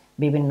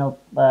বিভিন্ন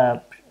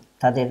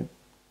তাদের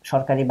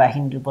সরকারি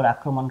বাহিনীর উপর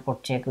আক্রমণ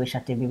করছে, একই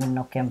সাথে বিভিন্ন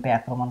ক্যাম্পে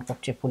আক্রমণ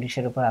করছে,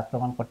 পুলিশের উপর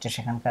আক্রমণ করছে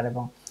সেখানকার,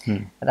 এবং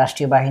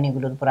রাষ্ট্রীয়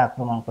বাহিনীগুলোর উপর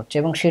আক্রমণ করছে,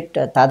 এবং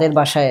সেটা তাদের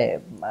বাসায়,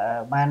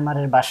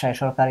 মায়ানমারের বাসায়,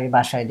 সরকারি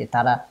বাসায় দিয়ে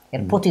তারা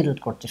এর প্রতিরোধ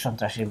করছে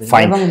সন্ত্রাসীর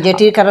বিরুদ্ধে, এবং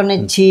যেটির কারণে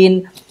চীন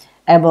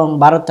এবং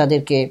ভারত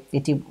তাদেরকে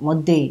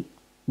ইতিমধ্যেই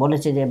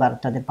বলেছে যে ভারত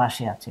তাদের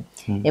পাশে আছে।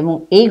 এবং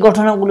এই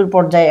ঘটনাগুলোর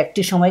পর্যায়ে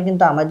একটি সময়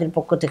কিন্তু আমাদের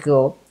পক্ষ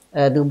থেকেও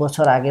 2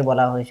 বছর আগে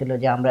বলা হয়েছিল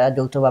যে আমরা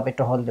যৌথভাবে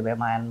টহল দেবে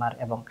মায়ানমার,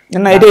 এবং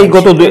না, এটা এই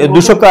গত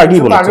 2 সপ্তাহ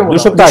আগেই বলেছে, 2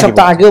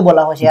 সপ্তাহ আগেও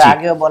বলা হয়েছে,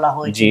 আগেও বলা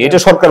হয়েছে, জি, এটা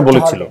সরকার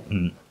বলেছিল।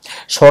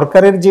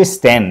 সরকারের যে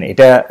স্ট্যান্ড,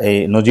 এটা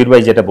নজির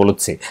ভাই যেটা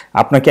বলেছে,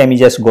 আপনাকে আমি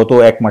জাস্ট গত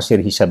 1 মাসের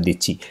হিসাব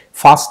দিচ্ছি।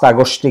 1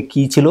 আগস্টে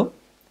কি ছিল?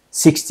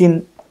 16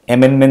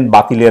 অ্যামেন্ডমেন্ট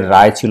বাতিলের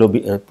রায় ছিল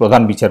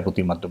প্রধান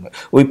বিচারপতির মাধ্যমে।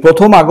 ওই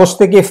 1 আগস্ট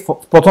থেকে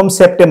 1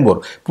 সেপ্টেম্বর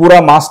পুরা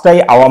মাসটাই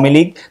আওয়ামী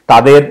লীগ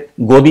তাদের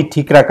গদি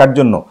ঠিক রাখার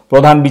জন্য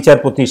প্রধান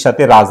বিচারপতির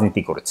সাথে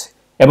রাজনীতি করেছে,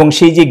 এবং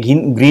সেই যে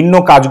ঘৃণ্য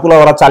কাজগুলো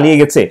ওরা চালিয়ে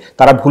গেছে,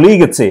 তারা ভুলেই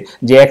গেছে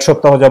যে 1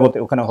 সপ্তাহ যাবত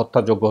ওখানে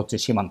হত্যাযোগ্য হচ্ছে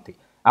সীমান্তে।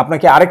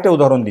 আপনাকে আরেকটা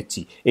উদাহরণ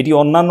দিচ্ছি, এটি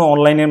অন্যান্য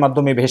অনলাইনের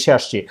মাধ্যমে ভেসে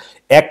আসছে।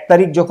 1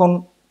 তারিখ যখন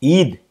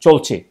ঈদ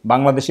চলছে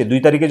বাংলাদেশে, 2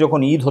 তারিখে যখন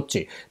ঈদ হচ্ছে,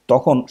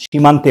 তখন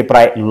সীমান্তে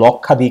প্রায়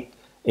লক্ষাধিক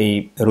এই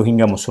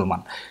রোহিঙ্গা মুসলমান,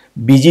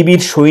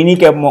 বিজিবির সৈনিক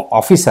এবং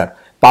অফিসার,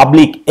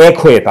 পাবলিক এক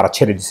হয়ে তারা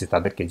ছেড়ে দিচ্ছে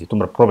তাদেরকে যে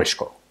তোমরা প্রবেশ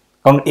করো,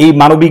 কারণ এই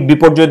মানবিক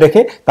বিপর্যয়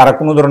দেখে তারা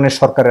কোনো ধরনের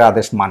সরকারের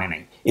আদেশ মানে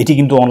নাই। এটি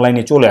কিন্তু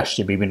অনলাইনে চলে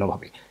আসছে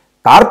বিভিন্নভাবে।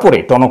 তারপরে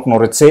টনক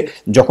নড়েছে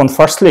যখন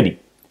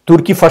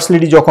তুর্কি ফার্স্ট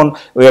লেডি যখন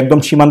ওই একদম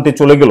সীমান্তে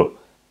চলে গেল,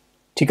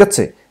 ঠিক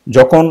আছে,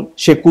 যখন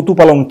সে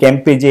কুতুপালং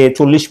ক্যাম্পে যে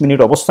 40 মিনিট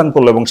অবস্থান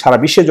করলো এবং সারা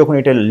বিশ্বে যখন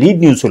এটা লিড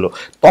নিউজ হলো,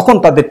 তখন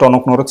তাদের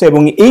টনক নড়েছে,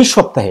 এবং এই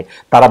সপ্তাহে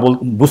তারা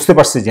বুঝতে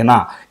পারছে যে না,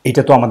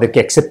 এটা তো আমাদেরকে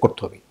অ্যাকসেপ্ট করতে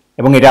হবে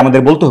এবং এটা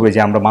আমাদের বলতে হবে যে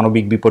আমরা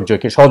মানবিক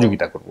বিপর্যয়কে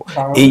সহযোগিতা করব।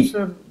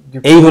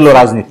 এই হলো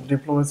রাজনীতি,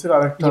 ডিপ্লোমেসির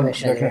আরেকটা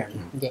দেখেন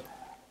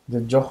যে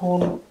যখন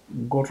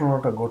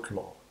ঘটনাটা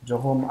ঘটলো,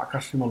 যখন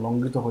আকাশসীমা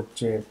লঙ্ঘিত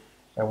হচ্ছে,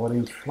 এবার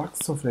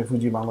influx of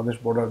refugee Bangladesh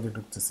border দিয়ে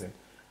ঢুকতেছে,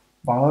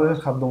 বাংলাদেশের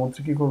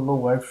খাদ্যমন্ত্রী কি করলো?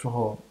 ওয়াইফ সহ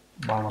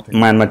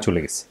মায়ানমার চলে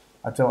গেছে।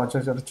 আচ্ছা,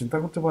 চিন্তা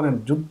করতে পারেন,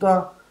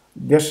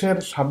 দেশের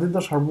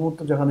স্বাধীনতা সার্বভৌমত্ব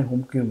যেখানে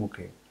হুমকির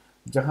মুখে,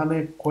 যেখানে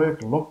কয়েক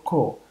লক্ষ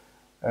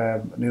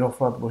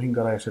নিরপরাধ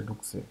রোহিঙ্গারা এসে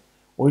ঢুকছে,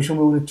 ওই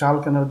সময় উনি চাল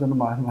কেনার জন্য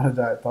মায়ানমারে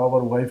যায়, তাও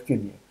আবার ওয়াইফকে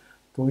নিয়ে।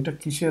 তো ওইটা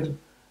কিসের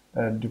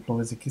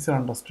ডিপ্লোমেসি, কিসের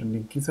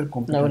আন্ডারস্ট্যান্ডিং, কিসের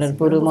কম্পিটেন্সি?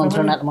 পুরো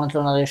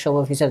মন্ত্রণালয়ের সব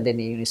অফিসারদের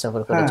নিয়ে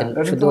সফর করেছেন,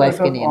 শুধু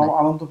ওয়াইফকে নিয়ে না।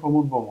 আনন্দ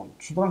প্রমোদ বর্মন।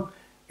 সুতরাং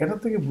এটা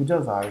থেকে বোঝা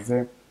যায় যে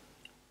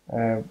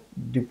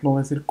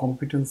ডিপ্লোমেসির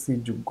কম্পিটেন্সি,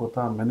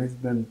 যোগ্যতা,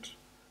 ম্যানেজমেন্ট,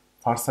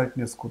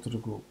 ফারসাইটনেস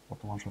কতটুকু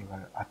বর্তমান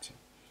সরকারের আছে।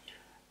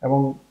 এবং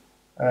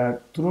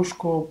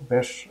তুরস্ক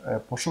বেশ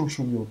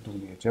প্রশংসনীয় উদ্যোগ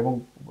নিয়েছে, এবং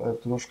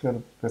তুরস্কের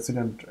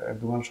প্রেসিডেন্ট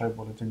এরদোগান সাহেব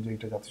বলেছেন যে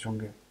এটা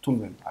জাতিসংঘে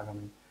তুলবেন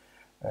আগামী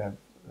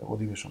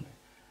অধিবেশনে,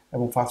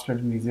 এবং ফার্স্ট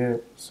লেডি নিজে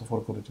সফর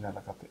করেছেন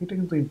এলাকাতে। এটা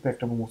কিন্তু ইম্প্যাক্ট,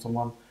 এবং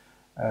মুসলমান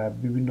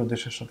বিভিন্ন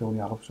দেশের সাথে উনি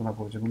আলোচনা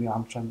করেছেন, উনি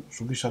আনসান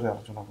সুকির সাথে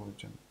আলোচনা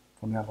করেছেন,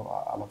 ফোনে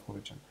আলাপ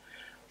করেছেন।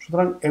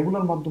 সুতরাং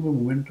এগুলোর মাধ্যমে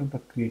মোমেন্টামটা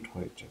ক্রিয়েট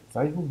হয়েছে।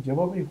 যাই হোক,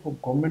 যেভাবেই হোক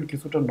গভর্নমেন্ট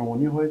কিছুটা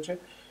নমনীয় হয়েছে,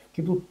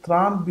 কিন্তু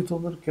ত্রাণ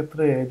বিতরণের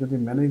ক্ষেত্রে যদি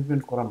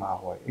ম্যানেজমেন্ট করা না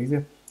হয়, এই যে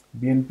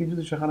বিএনপি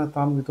যদি সেখানে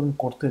ত্রাণ বিতরণ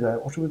করতে যায়,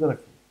 অসুবিধাটা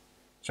কি?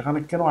 সেখানে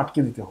কেন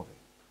আটকে দিতে হবে?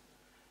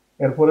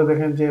 এরপরে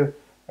দেখেন যে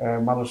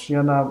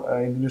মালয়েশিয়া না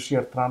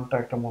ইন্দোনেশিয়ার ত্রাণটা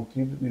একটা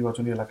মন্ত্রীর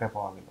নির্বাচনী এলাকায়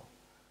পাওয়া গেল,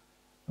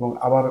 এবং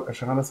আবার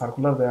সেখানে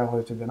সার্কুলার দেওয়া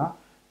হয়েছে যে না,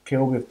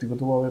 কেউ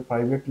ব্যক্তিগতভাবে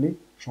প্রাইভেটলি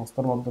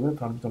সংস্থার মাধ্যমে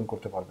ত্রাণ বিতরণ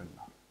করতে পারবেন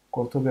না,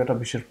 করতে হবে একটা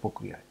বিশেষ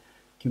প্রক্রিয়ায়।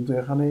 কিন্তু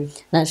এখানে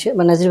না,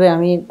 নাজির ভাই,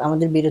 আমি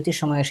আমাদের বিরতির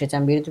সময় এসেছি,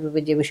 আমি বিরতির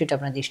পূর্বে যে বিষয়টা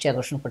আপনার দৃষ্টি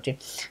আকর্ষণ করছি,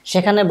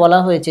 সেখানে বলা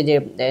হয়েছে যে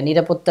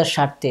নিরাপত্তার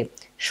স্বার্থে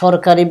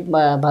সরকারি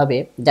ভাবে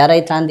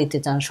যারাই ত্রাণ দিতে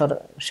চান,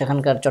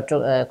 সেখানকার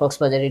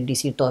কক্সবাজারের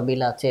ডিসির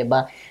তহবিল আছে বা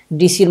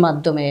ডিসির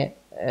মাধ্যমে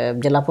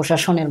জেলা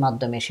প্রশাসনের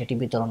মাধ্যমে সেটি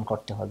বিতরণ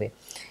করতে হবে।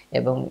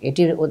 এবং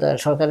এটির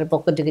সরকারের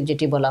পক্ষ থেকে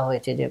যেটি বলা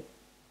হয়েছে যে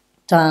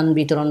ত্রাণ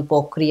বিতরণ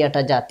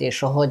প্রক্রিয়াটা যাতে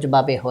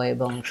সহজভাবে হয়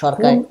এবং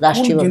সরকার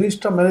রাষ্ট্রীয়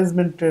জিনিসটা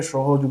ম্যানেজমেন্টের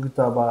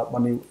সহযোগিতা বা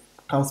মানে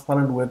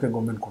ট্রান্সপারেন্ট ওয়েতে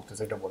গভর্নমেন্ট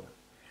করতেছে, এটা বলেন।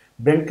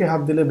 ব্যাংকে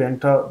হাত দিলে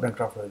ব্যাংকটা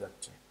ব্যাংকরাপ্ট হয়ে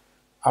যাচ্ছে।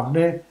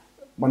 আপনি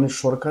মানে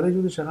সরকারি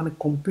যদি সেখানে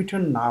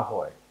কম্পিটেন্ট না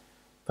হয়,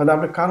 তাহলে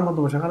আপনি কার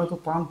মাধ্যমে? সেখানে তো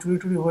ত্রাণ চুরি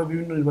টুরি হয়ে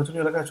বিভিন্ন নির্বাচনী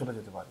এলাকায় চলে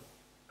যেতে পারে।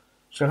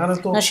 সেখানে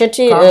তো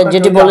সেটি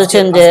যেটি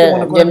বলেছেন যে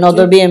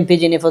নদবী এমপি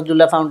যিনি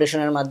ফজলুল্লাহ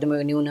ফাউন্ডেশনের মাধ্যমে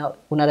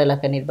উনার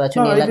এলাকা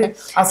নির্বাচনী এলাকায়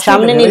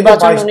সামনে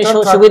নির্বাচন, উনি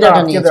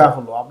সুবিধাটা নিয়ে দেওয়া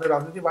হলো। আপনি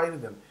রাজনীতি বাইরে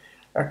দেন,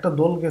 একটা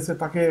দল গেছে,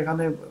 তাকে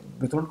এখানে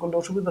বিতরণ করলে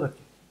অসুবিধা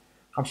রাখি?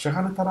 কারণ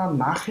সেখানে তারা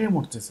না খেয়ে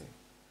মরতেছে,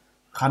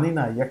 খানি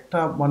নাই, একটা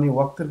মানে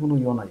ওয়াক্তের কোনো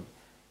ইয়ে নাই,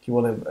 কি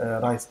বলে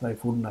রাইস নাই,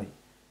 ফুড নাই,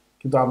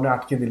 কিন্তু আপনি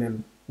আটকে দিলেন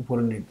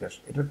উপরের নির্দেশ।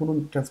 এটার কোনো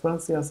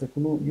ট্রান্সপারেন্সি আছে,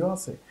 কোনো ইয়ে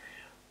আছে?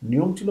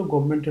 নিয়ম ছিল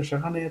গভর্নমেন্টের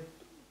সেখানে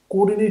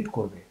কোঅর্ডিনেট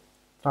করবে,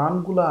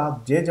 ত্রাণগুলা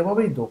যে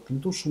যেভাবেই দোক,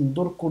 কিন্তু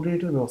সুন্দর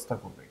কোঅর্ডিনেটের ব্যবস্থা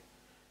করবে।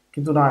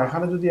 কিন্তু না,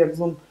 এখানে যদি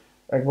একজন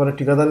একবারে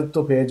ঠিকাদারিত্ব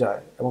পেয়ে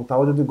যায় এবং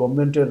তাও যদি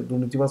গভর্নমেন্টের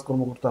দুর্নীতিবাজ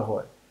কর্মকর্তা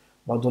হয়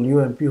বা দলীয়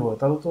এমপি হয়,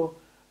 তাহলে তো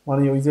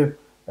মানে ওই যে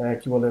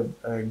কি বলে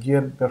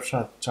গিয়ের ব্যবসা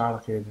চার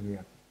খেয়ে দেবে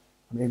আর কি,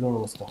 মানে এই ধরনের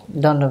অবস্থা হবে।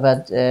 ধন্যবাদ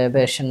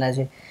বেশন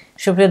নাজির।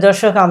 সুপ্রিয়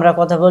দর্শক, আমরা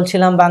কথা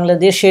বলছিলাম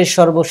বাংলাদেশের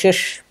সর্বশেষ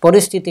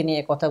পরিস্থিতি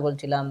নিয়ে কথা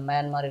বলছিলাম,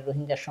 মায়ানমারের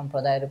রোহিঙ্গা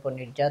সম্প্রদায়ের উপর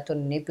নির্যাতন,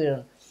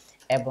 নিপীড়ন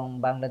এবং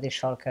বাংলাদেশ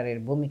সরকারের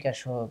ভূমিকা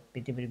সহ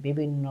পৃথিবীর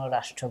বিভিন্ন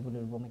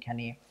রাষ্ট্রগুলোর ভূমিকা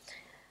নিয়ে।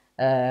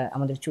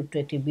 আমাদের ছোট্ট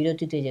একটি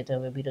বিরতিতে যেতে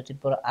হবে, বিরতির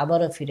পর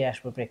আবারও ফিরে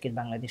আসবো প্রেক্ষিত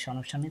বাংলাদেশ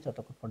অনুষ্ঠানে।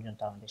 ততক্ষণ পর্যন্ত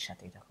আমাদের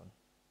সাথেই থাকুন।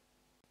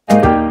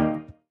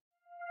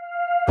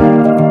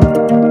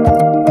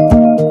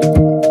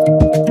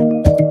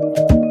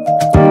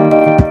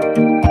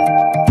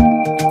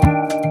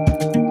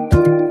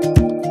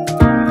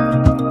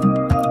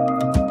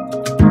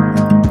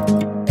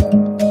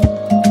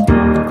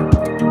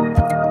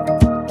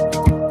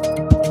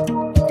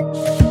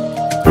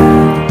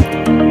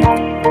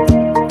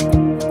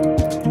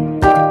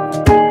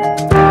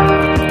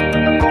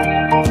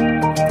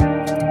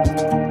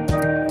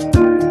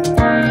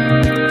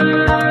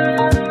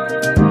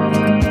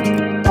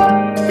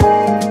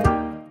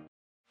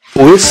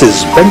 Oasis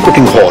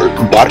Banqueting Hall,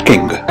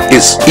 Barking,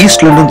 is East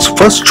London's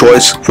first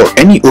choice for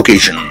any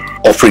occasion,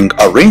 offering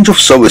a range of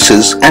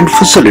services and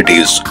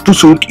facilities to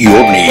suit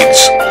your needs.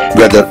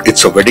 Whether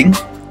it's a wedding,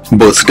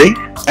 birthday,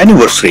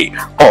 anniversary,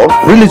 or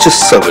religious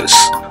service,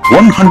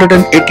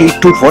 180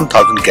 to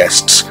 1000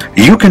 guests,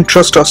 you can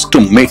trust us to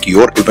make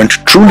your event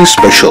truly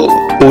special.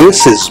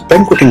 Oasis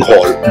Banqueting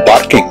Hall,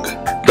 Barking,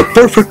 the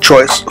perfect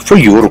choice for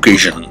your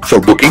occasion. For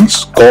bookings,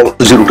 call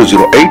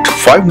 0208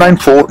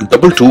 594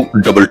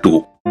 2222.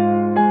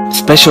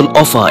 Special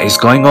offer is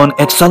going on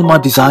at Salma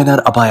Designer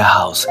Abaya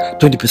House.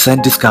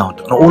 20% discount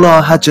on all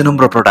our Hajj and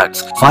Umrah products.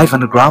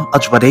 500 gram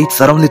ajwa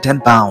dates are only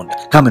 £10.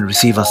 Come and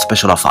receive our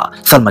special offer.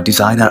 Salma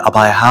Designer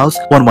Abaya House,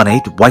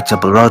 118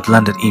 Whitechapel Road,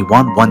 London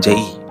E1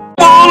 1JE.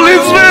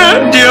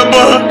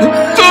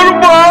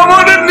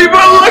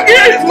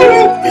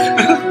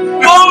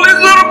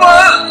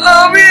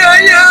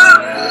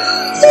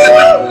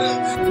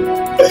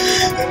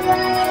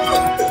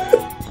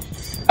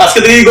 আজকে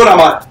দেখি কর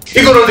আমার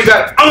ইগোর অধিকার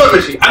আমার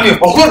বেশি, আমি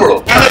অকর বড়।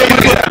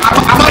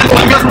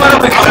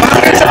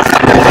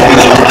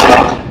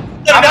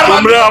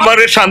 তোমরা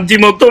আমারে শান্তি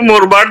মতো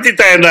মরবার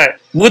দিতায় না,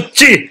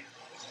 বুঝছি।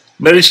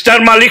 ব্যারিস্টার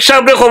মালিক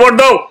সাহেবরে খবর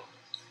দাও,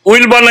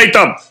 উইল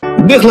বানাইতাম।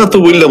 দেখলা তো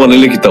উইল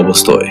বানাইলে কি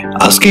অবস্থা হয়,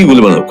 আজকেই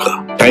উইল বানাবো,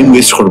 টাইম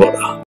ওয়েস্ট করবা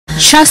না।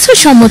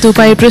 স্বাস্থ্যসম্মত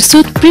উপায়ে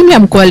প্রস্তুত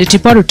প্রিমিয়াম কোয়ালিটি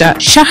পরোটা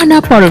শাহানা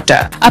পরোটা,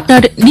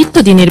 আপনার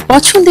নিত্যদিনের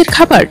পছন্দের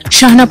খাবার।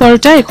 শাহানা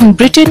পরোটা এখন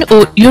ব্রিটেন ও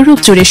ইউরোপ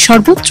জুড়ে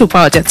সর্বত্র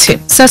পাওয়া যাচ্ছে।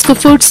 SASCO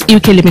foods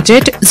UK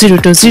limited,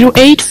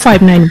 0208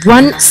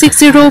 591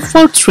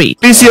 6043।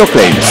 PCO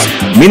claims,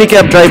 mini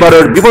cab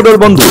ড্রাইভারের বিপদর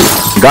বন্ধু।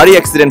 গাড়ি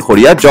অ্যাক্সিডেন্ট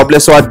করিয়া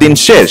জবলেস হওয়ার দিন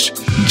শেষ।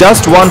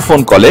 জাস্ট ওয়ান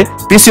ফোন কলে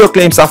পিসিও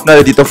ক্লেইমস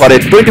আপনারে দিতে পারে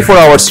 24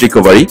 hours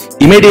recovery,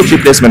 immediate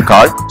replacement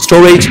car,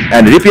 storage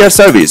and repair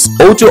service.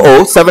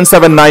 020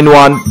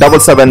 7791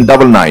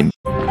 7799।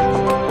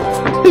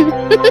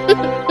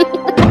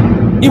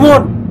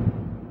 Emon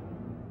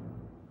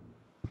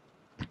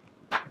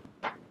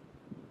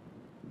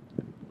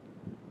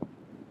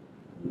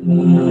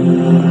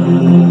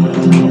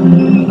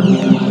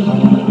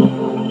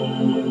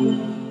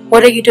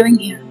What are you doing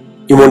here?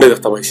 ইমনডে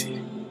দেখতে পাইছি।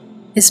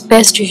 It's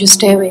best you should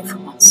stay away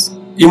from us.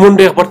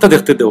 ইমনডে একবার তা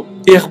দেখতে দাও,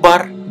 একবার।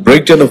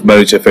 Breakdown of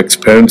marriage affects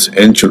parents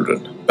and children.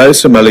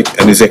 Barrister Malik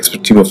and his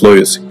expert team of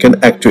lawyers can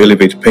act to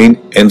elevate pain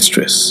and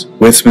stress.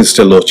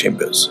 Westminster Law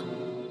Chambers.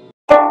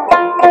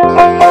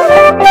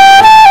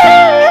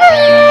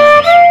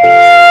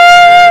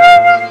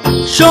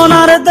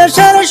 সোনার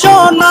দেশের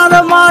সোনার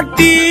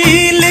মাটি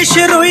ইলিশ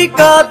রুই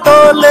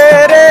কাতলে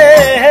রে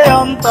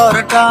অন্তর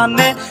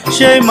টানে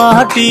সেই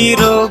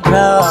মাটির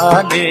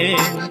ঘ্রাণে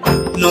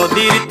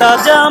নদীর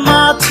তাজা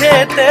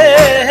মাছেতে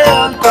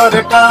অন্তর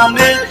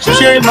টানে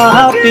সেই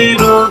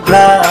মাটির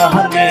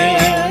ঘ্রাণে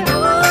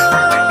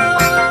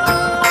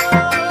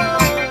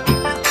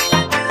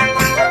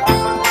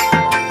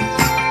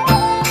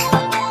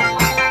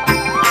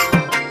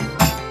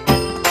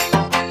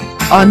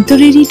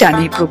অন্তরেরই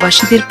টানে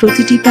প্রবাসীদের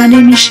প্রতিটি প্রাণে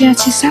মিশে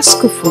আছে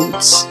SASCO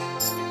foods.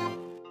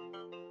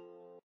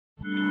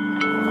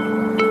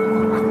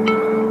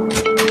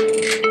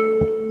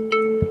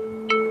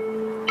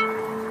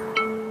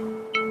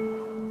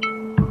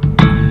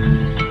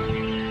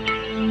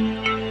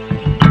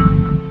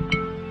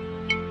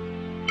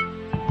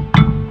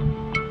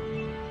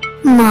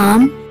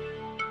 Mom,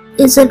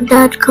 isn't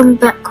Dad come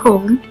back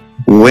home?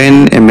 When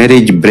a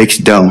marriage breaks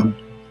down,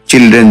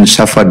 children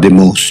suffer the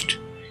most.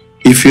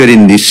 If you are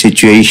in this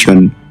situation,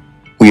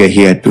 we are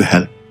here to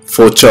help.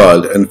 For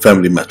child and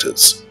family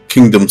matters,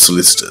 Kingdom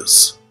Solicitors.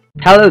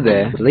 Hello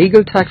there.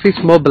 Legal Taxi's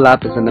mobile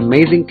app is an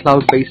amazing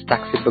cloud-based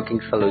taxi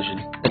booking solution.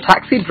 The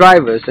taxi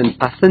drivers and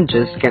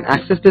passengers can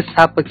access this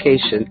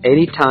application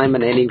anytime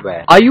and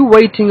anywhere. Are you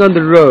waiting on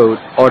the road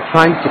or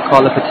trying to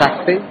call up a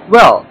taxi?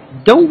 Well,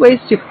 don't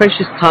waste your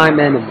precious time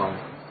anymore.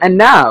 And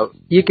now,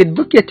 you can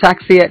book your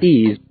taxi at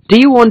ease. Do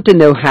you want to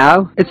know how?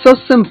 It's so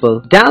simple.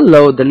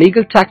 Download the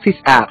Legal Taxis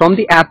app from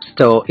the App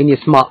Store in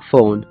your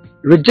smartphone.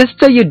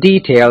 Register your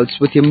details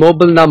with your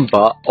mobile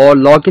number or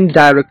log in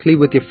directly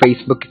with your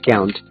Facebook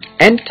account.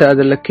 Enter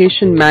the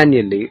location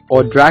manually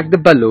or drag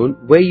the balloon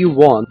where you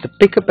want the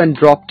pickup and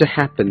drop to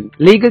happen.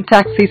 Legal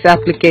Taxis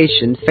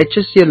application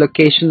fetches your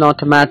location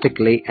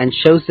automatically and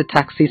shows the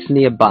taxis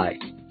nearby.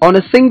 On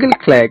a single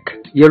click,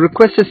 your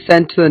request is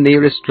sent to the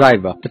nearest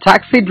driver. The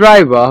taxi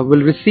driver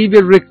will receive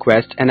your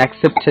request and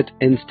accept it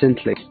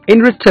instantly. In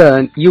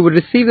return, you will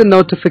receive a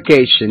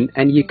notification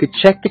and you could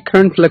check the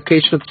current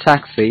location of the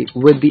taxi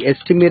with the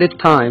estimated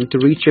time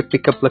to reach your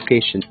pickup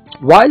location.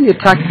 While your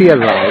taxi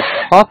arrives,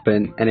 hop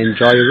in and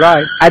enjoy your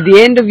ride. At the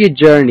end of your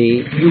journey,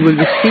 you will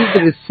receive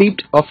the receipt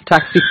of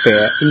taxi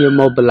fare in your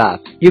mobile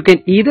app. You can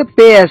either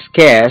pay as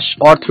cash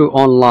or through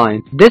online.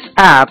 This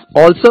app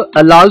also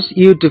allows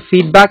you to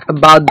feedback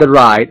about the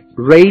ride,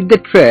 rate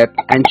the trip,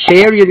 and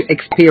share your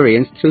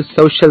experience through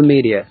social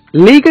media.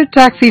 Legal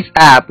Taxis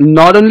app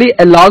not only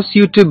allows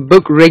you to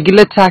book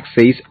regular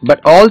taxis, but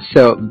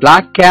also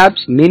black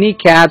cabs, mini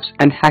cabs,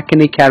 and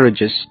hackney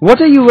carriages. What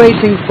are you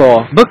waiting for?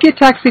 Book your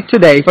taxi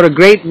today for a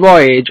great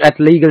voyage at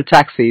Legal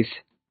Taxis.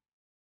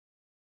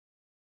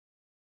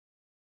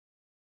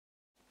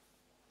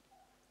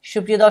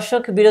 সুপ্রিয়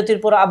দর্শক, বিরতির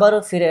পর আবারও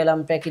ফিরে এলাম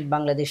প্রেক্ষিত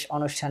বাংলাদেশ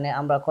অনুষ্ঠানে।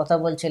 আমরা কথা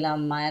বলছিলাম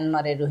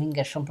মায়ানমারের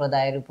রোহিঙ্গা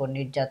সম্প্রদায়ের উপর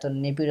নির্যাতন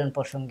নিপীড়ন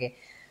প্রসঙ্গে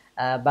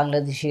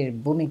বাংলাদেশের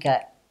ভূমিকা।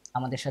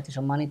 আমাদের সাথে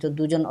সম্মানিত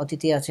দুজন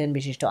অতিথি আছেন,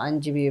 বিশিষ্ট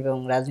আইনজীবী এবং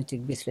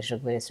রাজনৈতিক বিশ্লেষক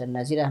রয়েছেন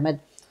নাজির আহমেদ,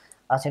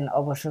 আছেন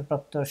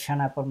অবসরপ্রাপ্ত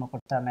সেনা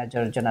কর্মকর্তা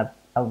মেজর জনাব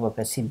আবু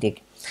বকর সিদ্দিক।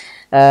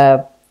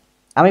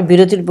 আমি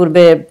বিরতির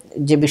পূর্বে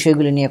যে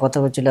বিষয়গুলি নিয়ে কথা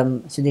বলছিলাম,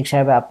 সিদ্দিক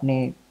সাহেব আপনি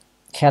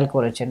খেয়াল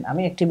করেছেন,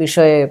 আমি একটি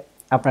বিষয়ে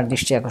আপনার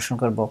দৃষ্টি আকর্ষণ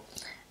করব।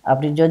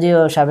 আপনি যদিও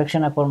সাবেক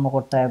সেনা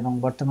কর্মকর্তা এবং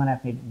বর্তমানে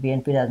আপনি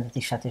বিএনপি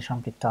রাজনীতির সাথে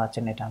সম্পৃক্ত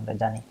আছেন, এটা আমরা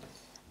জানি।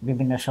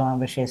 বিভিন্ন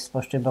সমাবেশে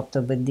স্পষ্ট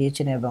বক্তব্য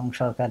দিয়েছেন এবং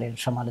সরকারের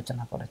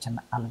সমালোচনা করেছেন,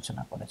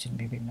 আলোচনা করেছেন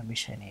বিভিন্ন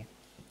বিষয় নিয়ে।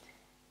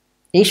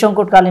 এই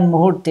সংকটকালীন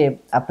মুহূর্তে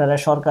আপনারা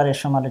সরকারের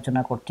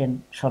সমালোচনা করতেন,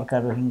 সরকার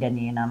রোহিঙ্গা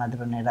নিয়ে নানা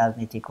ধরনের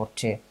রাজনীতি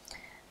করছে,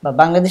 বা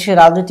বাংলাদেশের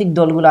রাজনৈতিক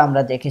দলগুলো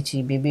আমরা দেখেছি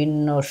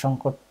বিভিন্ন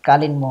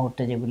সংকটকালীন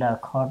মুহূর্তে যেগুলো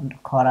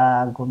খরা,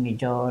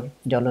 ঘূর্ণিঝড়,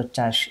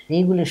 জলোচ্ছ্বাস,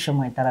 এইগুলির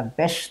সময় তারা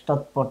বেশ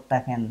তৎপর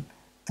থাকেন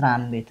ত্রাণ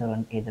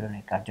বিতরণ এই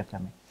ধরনের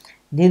কার্যক্রমে।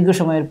 দীর্ঘ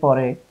সময়ের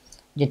পরে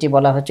যেটি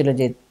বলা হচ্ছিল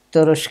যে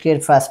তুরস্কের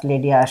ফার্স্ট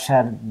লেডি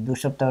আসার 2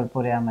 সপ্তাহ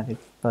পরে আমাদের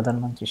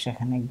প্রধানমন্ত্রী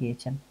সেখানে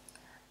গিয়েছেন।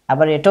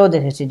 আবার এটাও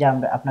দেখেছি যে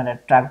আপনারা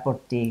ট্রাক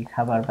ভর্তি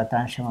খাবার বা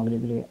ত্রাণ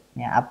সামগ্রীগুলি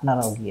নিয়ে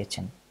আপনারাও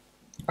গিয়েছেন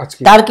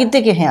টার্কি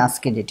থেকে। হ্যাঁ,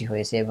 আজকে যেটি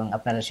হয়েছে, এবং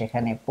আপনারা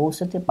সেখানে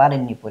পৌঁছতে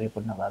পারেননি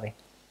পরিপূর্ণভাবে।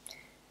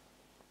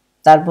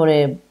 তারপরে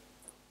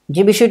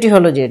যে বিষয়টি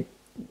হলো যে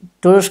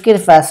তুরস্কের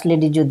ফার্স্ট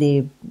লেডি যদি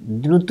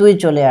দ্রুতই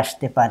চলে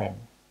আসতে পারেন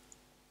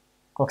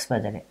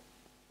কক্সবাজারে,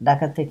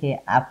 ঢাকা থেকে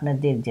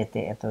আপনাদের যেতে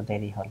এত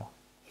দেরি হলো।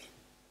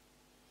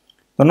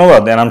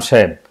 ধন্যবাদ এনাম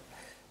সাহেব।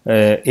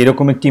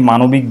 এরকম একটি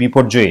মানবিক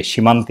বিপর্যয়ে,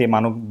 সীমান্তে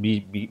মানব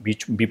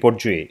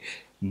বিপর্যয়ে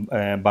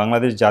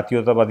বাংলাদেশ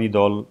জাতীয়তাবাদী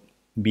দল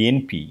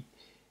বিএনপি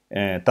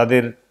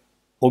তাদের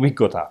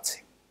অভিজ্ঞতা আছে।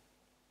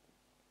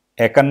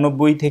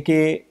 91 থেকে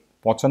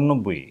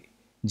 95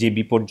 যে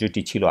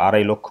বিপর্যয়টি ছিল,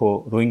 2.5 লক্ষ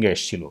রোহিঙ্গা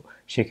এসেছিল,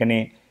 সেখানে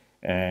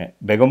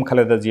বেগম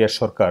খালেদা জিয়ার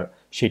সরকার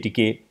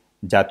সেটিকে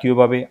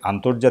জাতীয়ভাবে,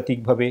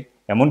 আন্তর্জাতিকভাবে,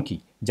 এমনকি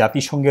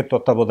জাতিসংঘের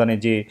তত্ত্বাবধানে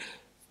যে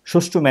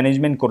সুষ্ঠু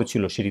ম্যানেজমেন্ট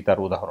করেছিল সেটি তার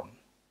উদাহরণ।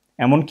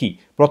 এমনকি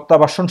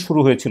প্রত্যাবাসন শুরু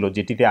হয়েছিল,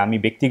 যেটিতে আমি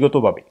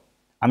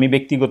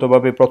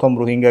ব্যক্তিগতভাবে প্রথম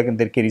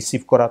রোহিঙ্গাদেরকে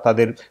রিসিভ করা,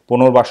 তাদের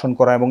পুনর্বাসন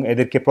করা এবং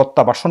এদেরকে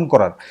প্রত্যাবাসন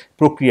করার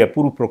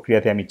পুরো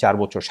প্রক্রিয়াতে আমি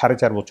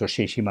 4.5 বছর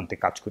সেই সীমান্তে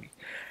কাজ করি।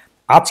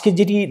 আজকে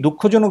যেটি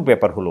দুঃখজনক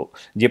ব্যাপার হলো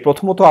যে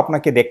প্রথমত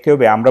আপনাকে দেখতে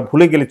হবে, আমরা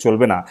ভুলে গেলে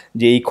চলবে না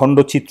যে এই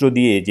খণ্ডচিত্র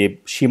দিয়ে যে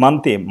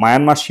সীমান্তে,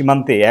 মায়ানমার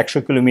সীমান্তে 100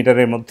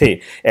 কিলোমিটারের মধ্যে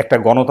একটা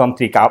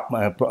গণতান্ত্রিক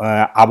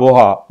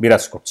আবহাওয়া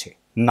বিরাজ করছে,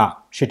 না,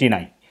 সেটি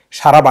নাই।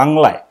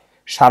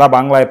 সারা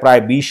বাংলায়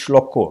প্রায় 20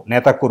 লক্ষ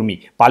নেতাকর্মী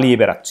পালিয়ে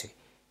বেড়াচ্ছে।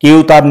 কেউ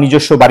তার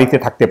নিজস্ব বাড়িতে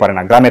থাকতে পারে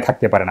না, গ্রামে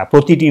থাকতে পারে না।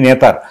 প্রতিটি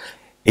নেতার,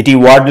 এটি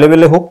ওয়ার্ড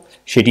লেভেলে হোক,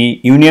 সেটি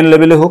ইউনিয়ন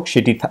লেভেলে হোক,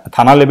 সেটি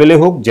থানা লেভেলে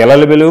হোক, জেলা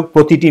লেভেলে হোক,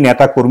 প্রতিটি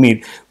নেতা কর্মীর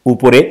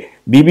উপরে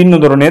বিভিন্ন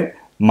ধরনের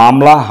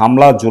মামলা,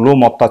 হামলা, জুলুম,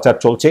 অত্যাচার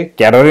চলছে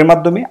ক্যাডারের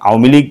মাধ্যমে,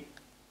 আওয়ামী লীগ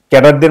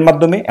ক্যাডারদের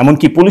মাধ্যমে,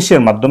 এমনকি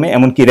পুলিশের মাধ্যমে,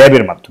 এমনকি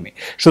র্যাবের মাধ্যমে।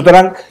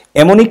 সুতরাং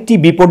এমন একটি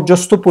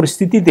বিপর্যস্ত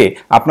পরিস্থিতিতে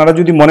আপনারা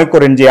যদি মনে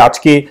করেন যে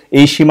আজকে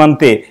এই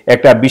সীমান্তে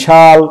একটা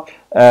বিশাল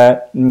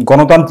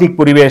গণতান্ত্রিক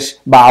পরিবেশ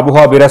বা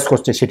আবহাওয়া বিরাজ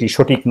করছে, সেটি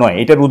সঠিক নয়।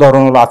 এটার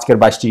উদাহরণ হলো আজকের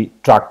 22টি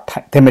ট্রাক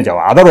থেমে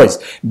যাওয়া। আদারওয়াইজ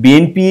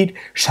বিএনপির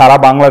সারা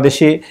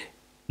বাংলাদেশে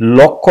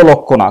লক্ষ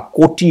লক্ষ না,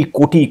 কোটি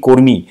কোটি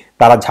কর্মী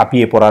তারা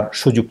ঝাঁপিয়ে পড়ার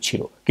সুযোগ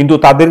ছিল, কিন্তু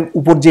তাদের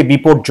উপর যে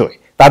বিপর্যয়,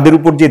 তাদের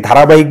উপর যে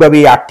ধারাবাহিকভাবে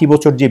এই 8টি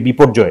বছর যে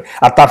বিপর্যয়,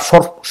 আর তার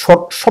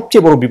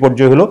সবচেয়ে বড়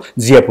বিপর্যয় হলো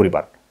জিয়া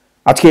পরিবার।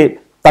 আজকে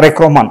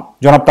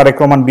জনাব তারেক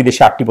রহমান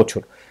বিদেশে 8টি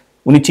বছর,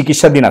 উনি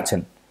চিকিৎসাধীন আছেন।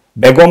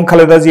 বেগম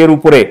খালেদা জিয়ার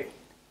উপরে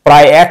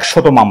প্রায়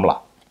 100 মামলা।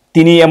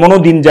 তিনি এমনও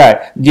দিন যায়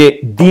যে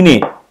দিনে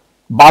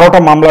 12টা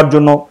মামলার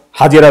জন্য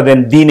হাজিরা দেন,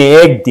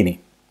 একদিনে।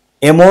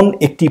 এমন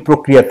একটি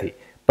প্রক্রিয়াতে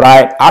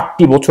প্রায়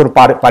 8টি বছর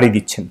পাড়ি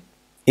দিচ্ছেন।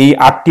 এই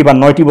 8টি বা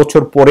 9টি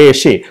বছর পরে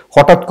এসে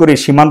হঠাৎ করে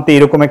সীমান্তে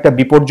এরকম একটা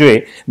বিপর্যয়ে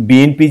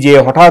বিএনপি যে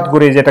হঠাৎ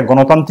করে যেটা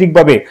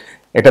গণতান্ত্রিকভাবে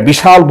একটা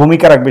বিশাল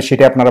ভূমিকা রাখবে,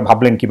 সেটা আপনারা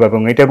ভাবলেন কিভাবে?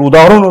 এবং এটার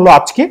উদাহরণ হলো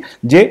আজকে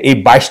যে এই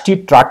 22টি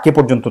ট্রাককে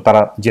পর্যন্ত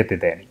তারা যেতে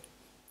দেয়নি।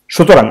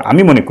 সুতরাং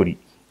আমি মনে করি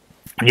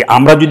যে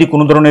আমরা যদি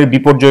কোনো ধরনের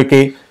বিপর্যয়কে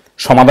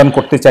সমাধান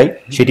করতে চাই,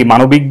 সেটি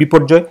মানবিক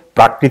বিপর্যয়,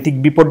 প্রাকৃতিক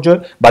বিপর্যয়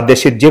বা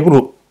দেশের যেগুলো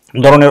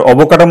ধরনের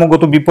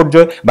অবকাঠামোগত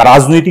বিপর্যয় বা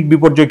রাজনৈতিক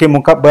বিপর্যয়কে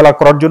মোকাবেলা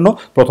করার জন্য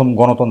প্রথম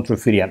গণতন্ত্র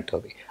ফিরিয়ে আনতে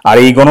হবে। আর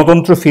এই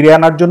গণতন্ত্র ফিরিয়ে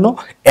আনার জন্য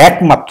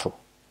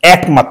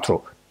একমাত্র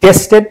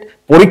টেস্টেড,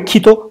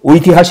 পরীক্ষিত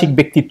ঐতিহাসিক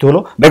ব্যক্তিত্ব হলো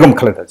বেগম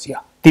খালেদা জিয়া।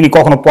 তিনি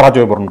কখনো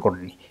পরাজয় বরণ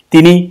করেননি।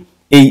 তিনি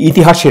এই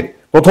ইতিহাসের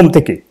প্রথম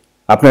থেকে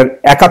আপনার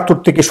 71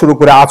 থেকে শুরু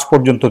করে আজ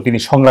পর্যন্ত তিনি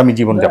সংগ্রামী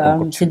জীবনযাপন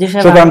করছেন।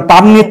 সুতরাং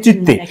তার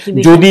নেতৃত্বে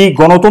যদি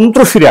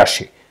গণতন্ত্র ফিরে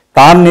আসে,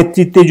 তার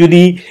নেতৃত্বে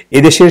যদি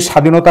এদেশের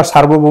স্বাধীনতা,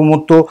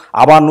 সার্বভৌমত্ব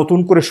আবার নতুন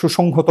করে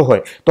সুসংহত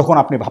হয়, তখন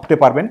আপনি ভাবতে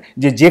পারবেন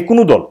যে যে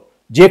কোনো দল,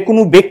 যে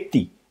কোনো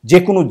ব্যক্তি, যে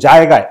কোনো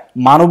জায়গায়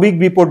মানবিক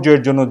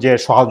বিপর্যয়ের জন্য যে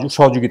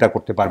সহযোগিতা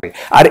করতে পারবে।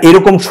 আর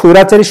এরকম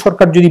স্বৈরাচারী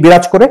সরকার যদি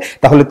বিরাজ করে,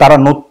 তাহলে তারা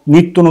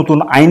নিত্য নতুন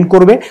আইন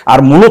করবে আর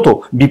মূলত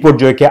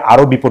বিপর্যয়কে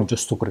আরো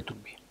বিপর্যস্ত করে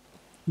তুলবে।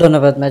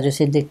 ধন্যবাদ মেজর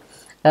সিদ্দিক।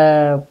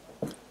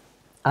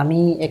 আমি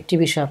একটি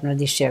বিষয় আপনার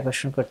দৃষ্টি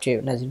আকর্ষণ করছি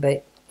নাজির ভাই।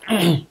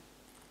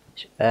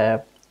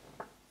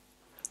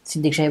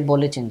 সিদ্দিক সাহেব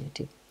বলেছেন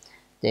যেটি,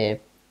 যে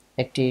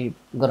একটি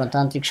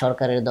গণতান্ত্রিক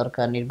সরকারের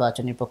দরকার,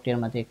 নির্বাচনী প্রক্রিয়ার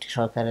মধ্যে একটি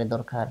সরকারের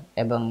দরকার,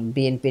 এবং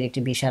বিএনপির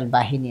একটি বিশাল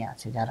বাহিনী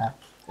আছে যারা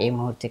এই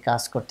মুহূর্তে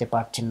কাজ করতে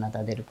পারছেন না,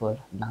 তাদের উপর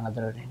নানা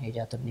ধরনের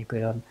নির্যাতন,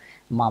 নিপীড়ন,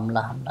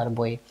 মামলা হামলার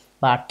বই,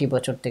 বা 8টি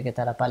বছর থেকে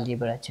তারা পালিয়ে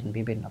বেড়াচ্ছেন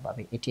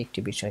বিভিন্নভাবে। এটি একটি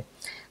বিষয়।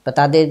 বা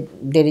তাদের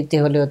দেরিতে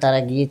হলেও তারা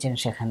গিয়েছেন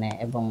সেখানে,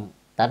 এবং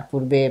তার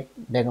পূর্বে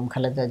বেগম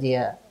খালেদা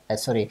জিয়া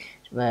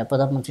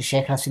প্রধানমন্ত্রী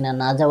শেখ হাসিনা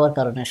না যাওয়ার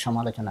কারণে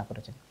সমালোচনা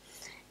করেছেন।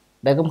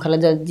 বেগম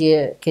খালেদা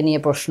জিয়াকে নিয়ে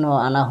প্রশ্ন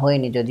আনা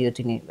হয়নি, যদিও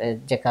তিনি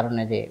যে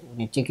কারণে যে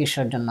উনি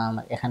চিকিৎসার জন্য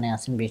এখানে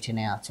আছেন,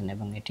 ব্রিটেনে আছেন,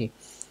 এবং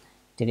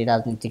তিনি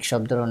রাজনৈতিক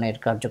সব ধরনের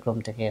কার্যক্রম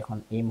থেকে এখন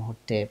এই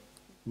মুহূর্তে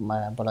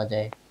বলা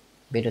যায়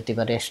বিরতি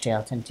বা রেস্টে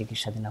আছেন,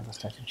 চিকিৎসাধীন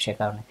অবস্থা আছেন। সে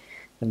কারণে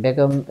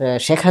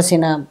শেখ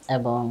হাসিনা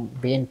এবং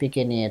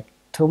বিএনপিকে নিয়ে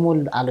তুমুল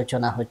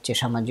আলোচনা হচ্ছে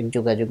সামাজিক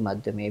যোগাযোগ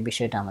মাধ্যমে। এই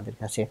বিষয়টা আমাদের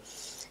কাছে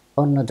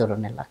অন্য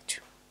ধরনের লাগছে।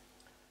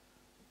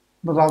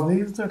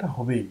 রাজনীতি তো এটা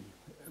হবেই,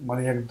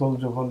 মানে এক দল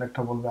যখন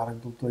একটা বলবে আরেক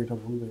দল তো এটা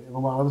বলবে, এবং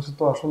বাংলাদেশে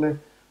তো আসলে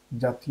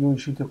জাতীয়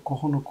ইস্যুতে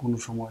কখনো কোনো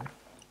সময়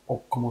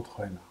ঐক্যমত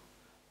হয় না।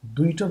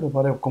 দুইটা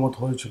ব্যাপারে ঐক্যমত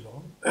হয়েছিল,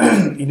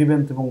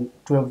 11th এবং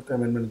 12th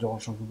অ্যামেন্ডমেন্ট যখন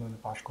সংবিধানে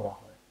পাশ করা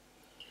হয়।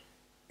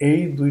 এই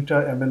দুইটা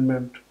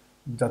অ্যামেন্ডমেন্ট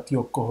জাতীয়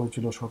ঐক্য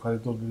হয়েছিল, সরকারি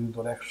দল বিরোধী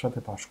দল একসাথে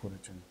পাশ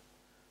করেছেন।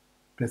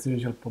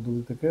 প্রেসিডেন্সিয়াল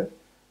পদ্ধতি থেকে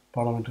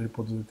পার্লামেন্টারি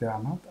পদ্ধতিতে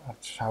আনা, আর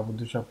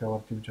শাহাবুদ্দিন সাহেবকে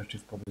আবার চিফ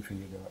জাস্টিস পদে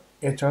ফিরিয়ে দেওয়া।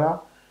 এছাড়া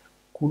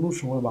কোনো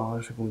সময়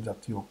বাংলাদেশে কোনো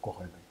জাতীয় ঐক্য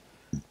হয় নাই।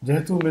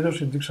 যেহেতু মেজর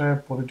সিদ্দিক সাহেব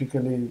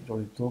পলিটিক্যালি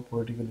জড়িত,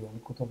 পলিটিক্যালি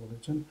অনেক কথা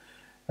বলেছেন,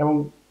 এবং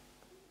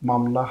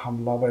মামলা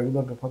হামলা বা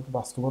এগুলোর ব্যাপার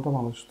বাস্তবতা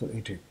মানুষ তো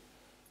এইটাই।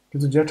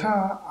 কিন্তু যেটা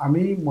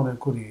আমি মনে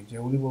করি যে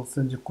উনি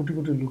বলছেন যে কোটি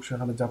কোটি লোক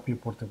সেখানে ঝাঁপিয়ে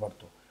পড়তে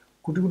পারতো,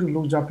 কোটি কোটি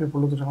লোক ঝাঁপিয়ে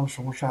পড়লে তো সেখানে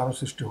সমস্যা আরও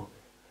সৃষ্টি হবে।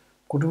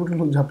 কোটি কোটি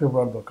লোক ঝাঁপিয়ে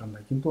পড়ার দরকার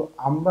নাই। কিন্তু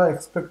আমরা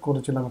এক্সপেক্ট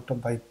করেছিলাম একটা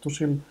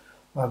দায়িত্বশীল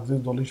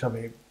রাজনৈতিক দল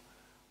হিসাবে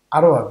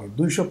আরও আগে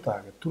 2 সপ্তাহ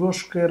আগে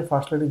তুরস্কের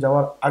ফার্স্ট লেডি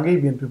যাওয়ার আগেই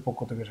বিএনপির পক্ষ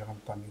থেকে সেখানে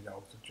তার নিয়ে যাওয়া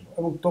উচিত ছিল,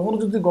 এবং তখন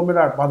যদি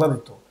গভর্নমেন্ট বাধা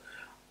দিত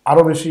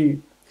আরো বেশি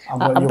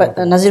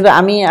নাজির ভাই,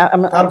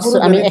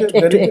 আমি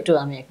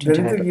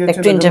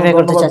একটু ইন্টারফেয়ার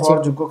করতে চাচ্ছি,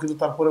 কিন্তু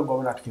তারপরে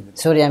গভর্নমেন্ট আটকে দিল।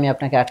 সরি, আমি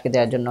আপনাকে আটকে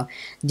দেওয়ার জন্য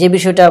যে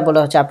বিষয়টা বলা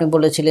হচ্ছে, আপনি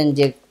বলেছিলেন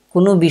যে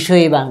কোনো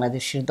বিষয়ে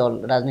বাংলাদেশের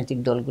রাজনৈতিক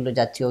দলগুলো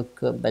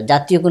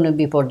জাতীয় কোনো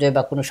বিপর্যয়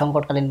বা কোনো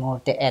সংকটকালীন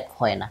মুহূর্তে এক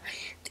হয় না।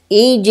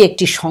 এই যে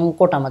একটি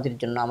সংকট আমাদের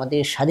জন্য, আমাদের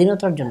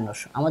স্বাধীনতার জন্য,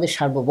 আমাদের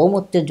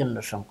সার্বভৌমত্বের জন্য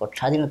সংকট,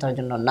 স্বাধীনতার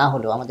জন্য না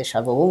হলেও আমাদের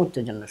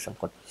সার্বভৌমত্বের জন্য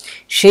সংকট,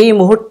 সেই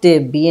মুহূর্তে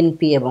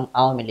বিএনপি এবং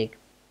আওয়ামী লীগ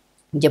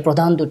যে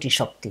প্রধান দুটি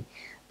শক্তি,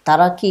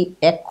 তারা কি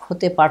এক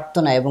হতে পারত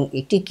না? এবং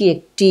এটি কি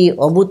একটি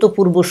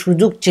অভূতপূর্ব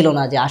সুযোগ ছিল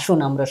না যে আসুন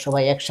আমরা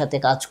সবাই একসাথে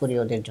কাজ করি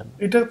ওদের জন্য?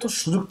 এটা তো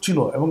সুযোগ ছিল,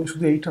 এবং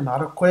শুধু এইটা না,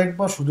 আরো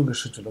কয়েকবার সুযোগ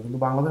এসেছিল, কিন্তু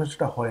বাংলাদেশে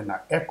সেটা হয় না।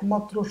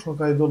 একমাত্র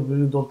সরকারি দল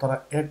বিরোধী দল তারা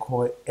এক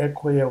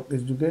হয়ে এই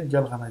যুগে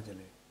জেলখানায়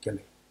গেলে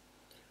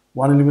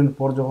 111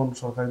 পর যখন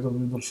সরকারি দল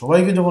বিরোধী দল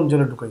সবাইকে যখন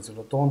জেলে ঢুকাইছিল,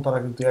 তখন তারা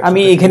কিন্তু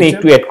আমি এখানে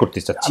একটু অ্যাড করতে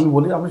চাচ্ছি, আমি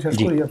বলি, আমি শেষ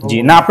করি। জি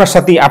না, আপনার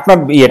সাথে আপনার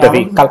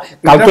ইয়েটাতেই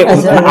কালকে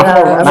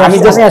আমি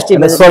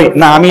সরি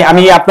না,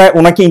 আমি আপনার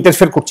ওনাকে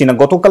ইন্টারফেয়ার করছি না।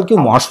 গতকালকে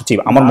মহাসচিব,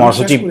 আমার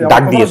মহাসচিব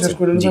ডাক দিয়েছে,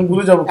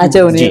 ভুলে যাব।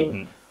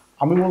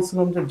 আমি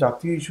বলছিলাম যে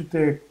জাতীয় ইস্যুতে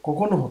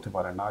কখনো হতে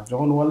পারে না।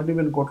 যখন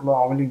 111 ঘটলো,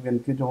 আওয়ামী লীগ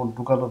বিএনপি যখন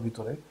ঢুকালো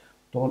ভিতরে,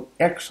 তখন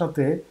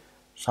একসাথে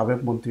সাবেক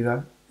মন্ত্রীরা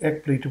এক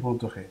প্লেটে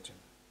পর্যন্ত খেয়েছেন,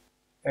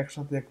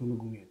 একসাথে এক রুমে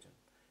ঘুমিয়েছেন,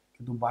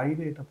 কিন্তু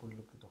বাইরে এটা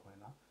পরিলক্ষিত হয়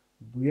না।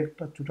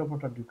 2-1টা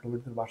ছোটাপাটা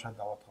ডিপ্লোমেটদের বাসায়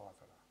দাওয়াত খাওয়া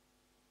ছাড়া।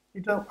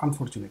 এটা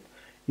আনফর্চুনেট।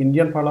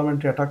 ইন্ডিয়ান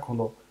পার্লামেন্টে অ্যাটাক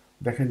হলো,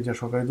 দেখেন যে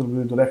সরকারি দল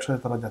বিরোধী দল একসাথে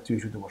তারা জাতীয়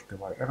ইস্যুতে বসতে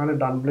পারে। এখানে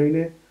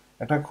ডানব্লেইনে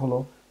অ্যাটাক হলো,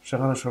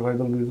 সেখানে সরকারি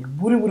দল বিরোধী দল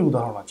বুড়ি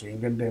উদাহরণ আছে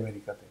ইংল্যান্ডে,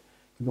 আমেরিকাতে।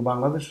 কিন্তু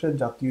বাংলাদেশের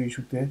জাতীয়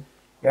ইস্যুতে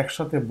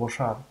একসাথে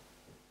বসার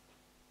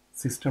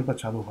সিস্টেমটা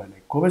চালু হয়নি।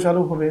 কবে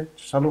চালু হবে?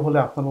 চালু হলে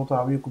আপনার মতো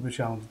আমিও খুব বেশি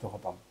আনন্দিত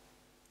হতাম,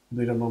 কিন্তু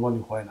এটা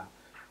নর্মালি হয় না।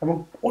 এবং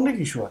অনেক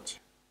ইস্যু আছে,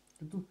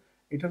 কিন্তু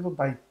এটার তো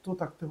দায়িত্ব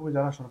থাকতে হবে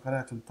যারা সরকারে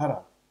আছেন তারা।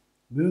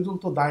 বিরোধী দল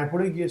তো দায়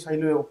পড়ে গিয়ে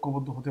চাইলে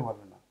ঐক্যবদ্ধ হতে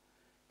পারবে না,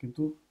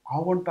 কিন্তু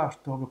আহ্বানটা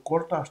আসতে হবে,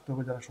 কলটা আসতে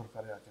হবে যারা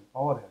সরকারে আছেন,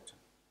 পাওয়ারে আছেন।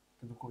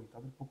 কিন্তু কই,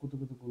 তাদের পক্ষ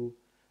থেকে তো কোনো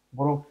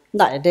বরং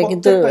না, এটা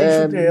কিন্তু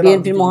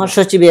বিএনপির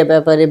মহাসচিব এ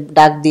ব্যাপারে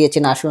ডাক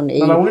দিয়েছেন, আসুন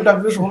এই না, উনি ডাক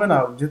দিলে হবে না,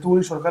 যেহেতু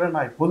উনি সরকারে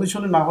নাই,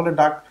 পজিশনে না হলে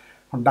ডাক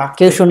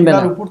কেউ শুনবে না।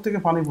 উপর থেকে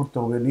পানি পড়তে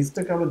হবে, নিচ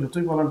থেকে আমরা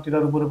যতই বলান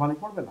টিলার উপরে পানি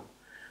পড়বে না।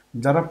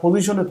 যারা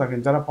পজিশনে থাকেন,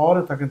 যারা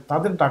পাওয়ারে থাকেন,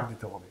 তাদের ডাক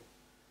দিতে হবে।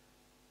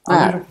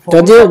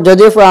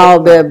 যদিও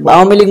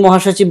আওয়ামী লীগ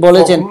মহাসচিব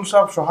বলেছেন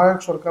সব সহায়ক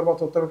সরকার বা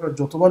তত্ত্বাবধায়ক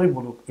যতবারই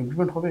বলুক,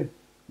 ইমপ্লিমেন্ট হবে,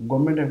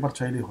 গভর্নমেন্ট একবার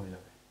চাইলেই হয়ে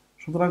যাবে।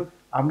 সুতরাং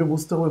আপনি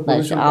বুঝতে হবে,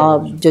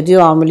 যদিও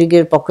আওয়ামী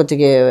লীগের পক্ষ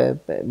থেকে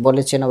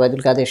বলেছেন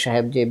ওবায়দুল কাদের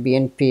সাহেব যে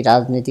বিএনপি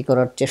রাজনীতি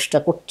করার চেষ্টা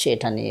করছে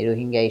এটা নিয়ে,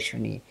 রোহিঙ্গা ইস্যু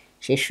নিয়ে,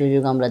 সেই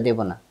সুযোগ আমরা দেব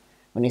না,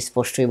 উনি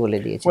স্পষ্টই বলে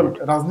দিয়েছেন।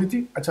 রাজনীতি,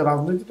 আচ্ছা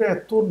রাজনীতিটা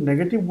এত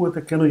নেগেটিভ ওয়েতে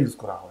কেন ইউজ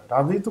করা হয়?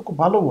 রাজনীতি তো খুব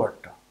ভালো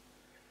ওয়ার্ডটা।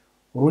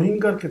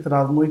 রোহিঙ্গার ক্ষেত্রে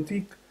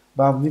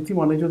রাজনীতি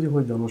মানে যদি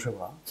হয়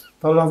জনসেবা,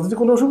 তাহলে রাজনীতি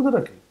কোনো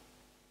অসুবিধা কি?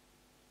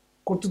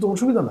 করতে তো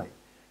অসুবিধা নাই।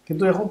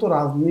 কিন্তু এখন তো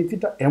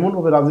রাজনীতিটা এমন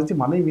হবে, রাজনীতি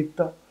মানেই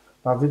মিথ্যা,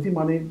 রাজনীতি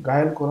মানে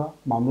গায়েন করা,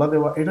 মামলা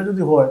দেওয়া, এটা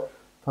যদি হয়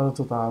তাহলে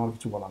তো তা আমার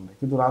কিছু বলার নেই।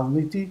 কিন্তু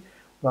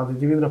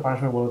রাজনীতিবিদরা প্রায়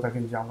সময় বলে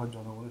থাকেন যে আমরা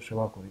জনগণের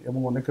সেবা করি, এবং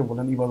অনেকে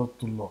বলেন ইবাদত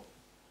তুল্য।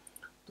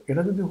 তো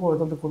এটা যদি হয়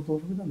তাহলে করতে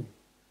অসুবিধা নেই।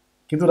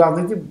 কিন্তু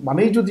রাজনীতি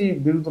মানেই যদি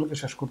বিরোধী দলকে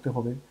শেষ করতে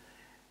হবে,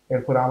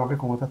 এরপরে আমাকে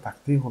ক্ষমতা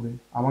থাকতেই হবে,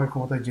 আমাকে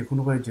ক্ষমতায় যে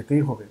কোনোভাবে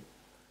যেতেই হবে,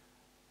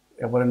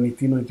 এবারে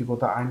নীতি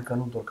নৈতিকতা আইন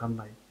কানুন দরকার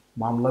নাই,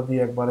 মামলা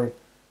দিয়ে একবারে,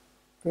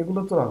 এগুলো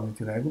তো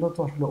রাজনীতি না, এগুলো তো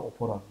আসলে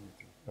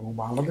অপরাজনীতি। এবং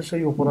বাংলাদেশে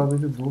এই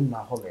অপরাজনীতি দূর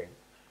না হলে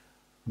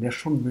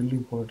নেশন বিল্ডিং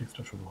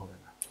পলিটিক্সটা শুরু হবে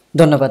না।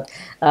 ধন্যবাদ।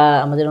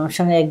 আমাদের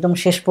অনুষ্ঠানে একদম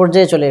শেষ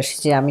পর্যায়ে চলে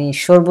এসেছি। আমি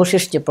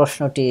সর্বশেষ যে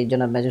প্রশ্নটি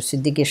জনাব মেজর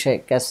সিদ্দিকের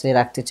কাছে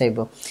রাখতে চাইব,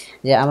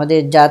 যে আমাদের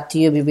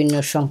জাতীয় বিভিন্ন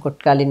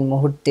সংকটকালীন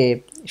মুহূর্তে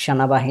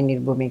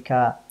সেনাবাহিনীর ভূমিকা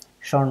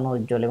স্বর্ণ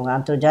উজ্জ্বল, এবং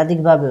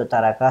আন্তর্জাতিকভাবেও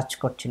তারা কাজ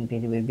করছেন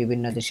পৃথিবীর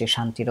বিভিন্ন দেশে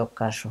শান্তি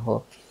রক্ষা সহ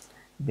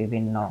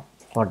বিভিন্ন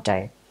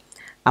পর্যায়ে।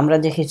 আমরা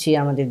দেখেছি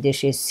আমাদের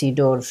দেশে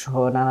সিডর সহ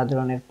নানা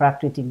ধরনের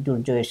প্রাকৃতিক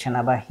দুর্যোগে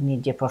সেনাবাহিনী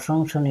যে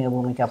প্রশংসনীয়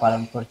ভূমিকা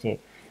পালন করছে,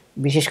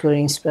 বিশেষ করে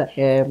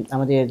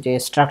আমাদের যে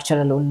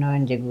স্ট্রাকচারাল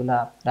উন্নয়ন, যেগুলা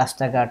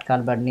রাস্তাঘাট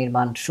কালভার্ট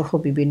নির্মাণ সহ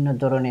বিভিন্ন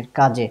ধরনের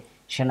কাজে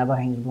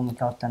সেনাবাহিনীর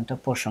ভূমিকা অত্যন্ত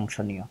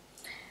প্রশংসনীয়।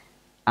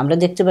 আমরা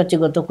দেখতে পাচ্ছি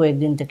গত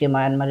কয়েকদিন থেকে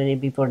মায়ানমারের এই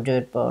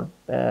বিপর্যয়ের পর,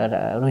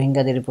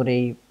 রোহিঙ্গাদের উপরে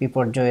এই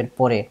বিপর্যয়ের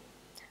পরে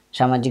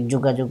সামাজিক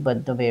যোগাযোগ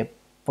মাধ্যমে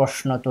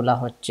প্রশ্ন তোলা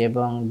হচ্ছে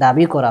এবং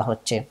দাবি করা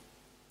হচ্ছে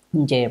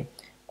যে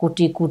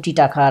কোটি কোটি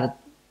টাকার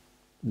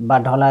বা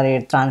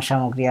ডলারের ত্রাণ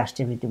সামগ্রী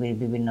আসছে পৃথিবীর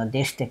বিভিন্ন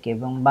দেশ থেকে,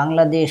 এবং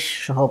বাংলাদেশ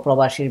সহ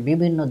প্রবাসীর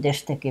বিভিন্ন দেশ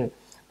থেকে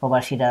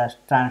প্রবাসীরা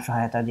ত্রাণ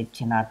সহায়তা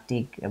দিচ্ছেন,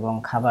 আর্থিক এবং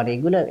খাবার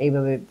এগুলো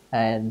এইভাবে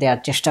দেওয়ার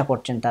চেষ্টা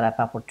করছেন তারা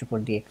কাপড়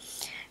চোপড় দিয়ে।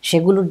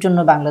 সেগুলোর জন্য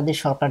বাংলাদেশ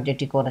সরকার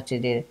যেটি করেছে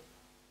যে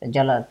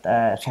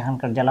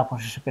সেখানকার জেলা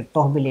প্রশাসকের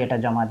তহবিলে এটা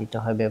জমা দিতে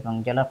হবে এবং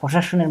জেলা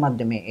প্রশাসনের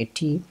মাধ্যমে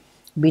এটি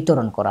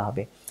বিতরণ করা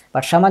হবে। বা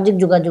সামাজিক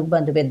যোগাযোগ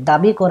মাধ্যমে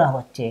দাবি করা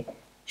হচ্ছে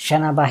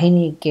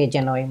সেনাবাহিনীকে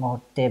যেন এই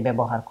মুহূর্তে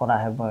ব্যবহার করা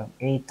হয় এবং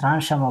এই ত্রাণ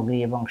সামগ্রী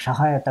এবং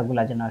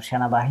সহায়তাগুলো যেন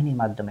সেনাবাহিনীর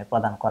মাধ্যমে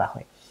প্রদান করা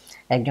হয়।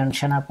 একজন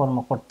সেনা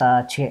কর্মকর্তা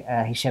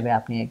হিসেবে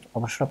আপনি,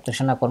 অবসরপ্রাপ্ত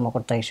সেনা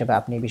কর্মকর্তা হিসেবে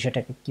আপনি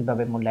বিষয়টাকে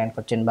কিভাবে মূল্যায়ন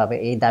করছেন বা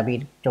এই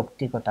দাবির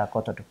যৌক্তিকতা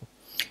কতটুকু?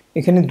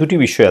 এখানে দুটি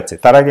বিষয় আছে।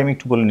 তার আগে আমি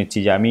একটু বলে নিচ্ছি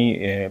যে আমি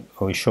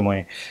ওই সময়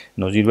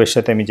নজির ভাইয়ের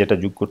সাথে আমি যেটা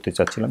যোগ করতে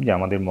চাচ্ছিলাম যে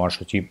আমাদের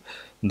মহাসচিব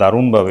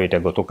দারুণভাবে এটা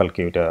গতকালকে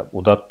এটা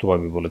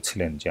উদাত্তভাবে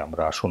বলেছিলেন যে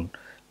আমরা আসুন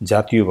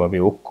জাতীয়ভাবে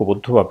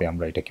ঐক্যবদ্ধভাবে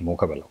আমরা এটাকে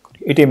মোকাবেলা করি।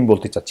 এটাই আমি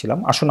বলতে চাচ্ছিলাম।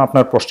 আসুন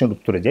আপনার প্রশ্নের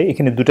উত্তরে যাই।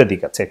 এখানে দুটা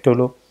দিক আছে, একটা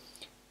হলো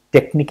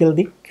টেকনিক্যাল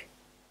দিক,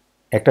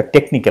 একটা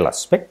টেকনিক্যাল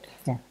অ্যাসপেক্ট,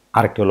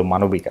 আরেকটা হলো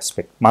মানবিক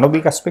অ্যাসপেক্ট।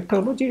 মানবিক অ্যাসপেক্টটা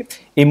হলো যে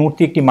এই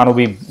মুহূর্তে একটি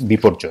মানবিক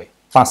বিপর্যয়,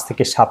 5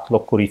 থেকে 7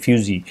 লক্ষ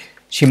রিফিউজি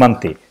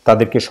সীমান্তে,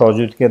 তাদেরকে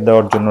সহযোগিতা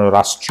দেওয়ার জন্য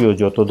রাষ্ট্রীয়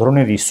যত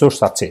ধরনের রিসোর্স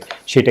আছে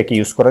সেটাকে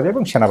ইউজ করা যায়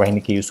এবং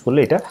সেনাবাহিনীকে ইউজ করলে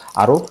এটা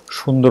আরও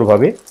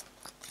সুন্দরভাবে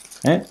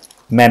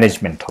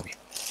ম্যানেজমেন্ট হবে।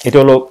 এটা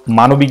হলো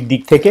মানবিক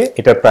দিক থেকে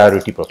এটার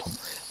প্রায়োরিটি প্রথম।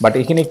 বাট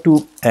এখানে একটু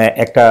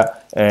একটা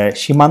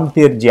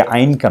সীমান্তের যে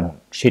আইন কানুন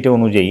সেটা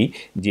অনুযায়ী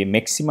যে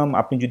ম্যাক্সিমাম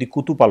আপনি যদি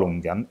কুতুপালং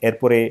যান,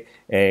 এরপরে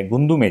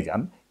গুন্দুমে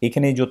যান,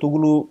 এখানে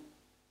যতগুলো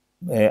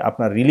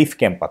আপনার রিলিফ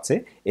ক্যাম্প আছে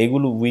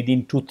এগুলো within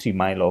 2-3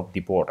 mile of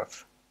the border,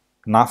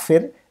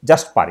 নাফের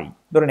just পারেই,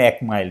 ধরেন 1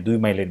 মাইল 2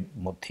 মাইলের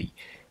মধ্যেই।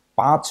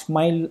 5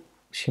 মাইল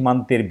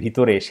সীমান্তের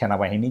ভিতরে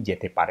সেনাবাহিনী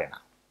যেতে পারে না।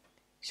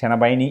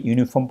 সেনাবাহিনী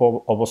ইউনিফর্ম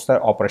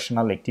অবস্থায়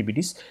অপারেশনাল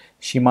অ্যাক্টিভিটিস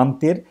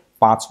সীমান্তের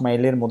 5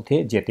 মাইলের মধ্যে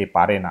যেতে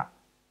পারে না,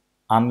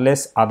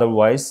 আনলেস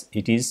আদারওয়াইজ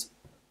ইট ইজ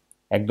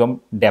একদম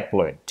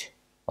ডেপ্লয়েড,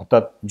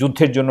 অর্থাৎ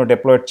যুদ্ধের জন্য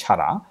ডেপ্লয়েড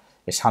ছাড়া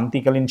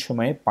শান্তিকালীন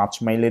সময়ে 5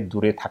 মাইলের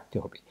দূরে থাকতে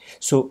হবে।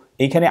 সো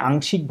এইখানে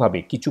আংশিকভাবে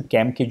কিছু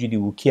ক্যাম্পকে যদি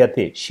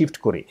উখিয়াতে শিফট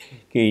করে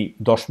এই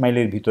 10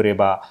 মাইলের ভিতরে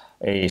বা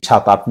এই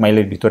 7-8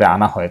 মাইলের ভিতরে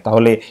আনা হয়,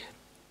 তাহলে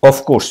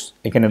অফকোর্স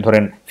এখানে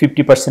ধরেন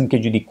 50%কে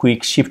যদি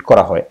কুইক শিফট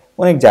করা হয়,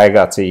 অনেক জায়গা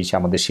আছে এই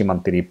আমাদের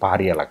সীমান্তের এই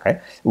পাহাড়ি এলাকায়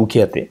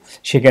উখিয়াতে,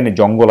 সেখানে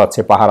জঙ্গল আছে,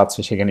 পাহাড় আছে,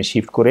 সেখানে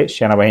শিফট করে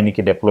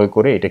সেনাবাহিনীকে ডেপ্লয়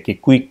করে এটাকে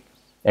কুইক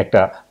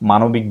একটা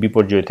মানবিক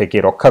বিপর্যয় থেকে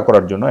রক্ষা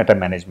করার জন্য এটা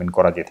ম্যানেজমেন্ট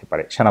করা যেতে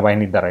পারে,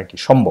 সেনাবাহিনীর দ্বারা এটি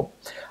সম্ভব।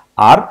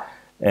 আর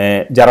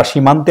যারা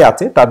সীমান্তে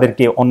আছে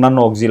তাদেরকে অন্যান্য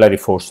অক্সিলারি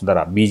ফোর্স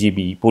দ্বারা,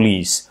 বিজিবি,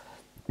 পুলিশ,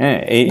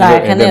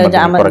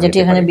 যেটি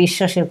এখানে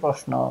বিশ্বাসের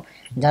প্রশ্ন,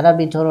 যারা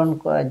বিতরণ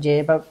যে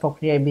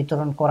প্রক্রিয়ায়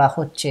বিতরণ করা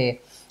হচ্ছে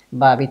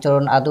বা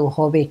বিতরণ আদৌ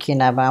হবে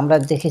কিনা, বা আমরা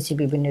দেখেছি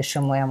বিভিন্ন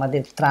সময়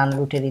আমাদের ত্রাণ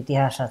লুটের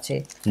ইতিহাস আছে,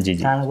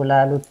 ত্রাণগুলা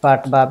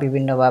লুটপাট বা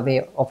বিভিন্নভাবে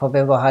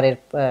অপব্যবহারের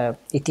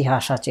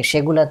ইতিহাস আছে,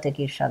 সেগুলা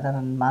থেকে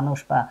সাধারণ মানুষ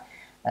বা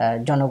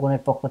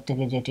জনগণের পক্ষ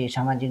থেকে যেটি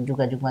সামাজিক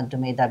যোগাযোগ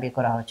মাধ্যমে দাবি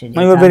করা হচ্ছে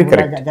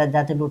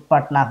যাতে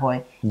লুটপাট না হয়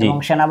এবং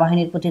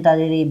সেনাবাহিনীর প্রতি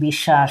তাদের এই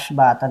বিশ্বাস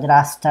বা তাদের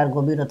আস্থার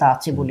গভীরতা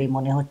আছে বলেই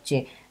মনে হচ্ছে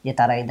যে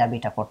তারা এই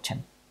দাবিটা করছেন।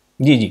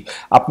 জি জি,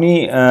 আপনি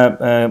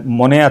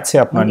মনে আছে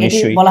আপনার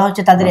নিশ্চয়ই বলা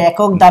হচ্ছে তাদের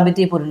একক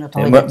দাবিতেই পরিণত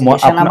হয়ে যাচ্ছে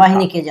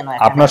সেনাবাহিনীকে যেন।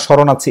 আপনার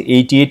স্মরণ আছে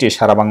 88-এ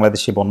সারা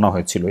বাংলাদেশে বন্যা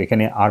হয়েছিল,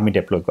 এখানে আর্মি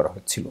ডেপ্লয় করা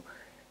হয়েছিল।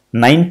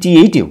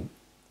 98-এও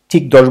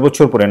ঠিক 10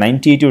 বছর পরে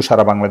 98-এও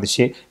সারা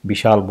বাংলাদেশে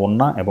বিশাল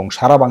বন্যা এবং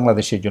সারা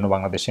বাংলাদেশের জন্য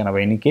বাংলাদেশ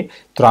সেনাবাহিনীকে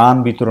ত্রাণ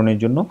বিতরণের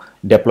জন্য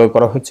ডেপ্লয়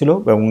করা হয়েছিল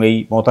এবং এই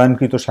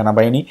মোতায়েনকৃত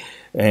সেনাবাহিনী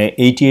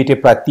 88-এ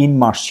প্রায় 3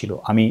 মাস ছিল।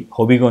 আমি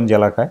হবিগঞ্জ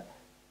এলাকায়,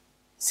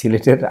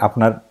 সিলেটের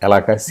আপনার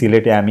এলাকায়,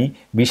 সিলেটে আমি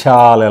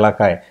বিশাল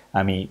এলাকায়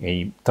আমি এই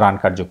ত্রাণ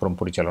কার্যক্রম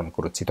পরিচালনা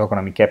করেছি, তখন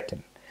আমি ক্যাপ্টেন।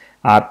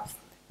 আর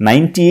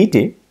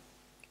 98-এ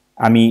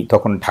আমি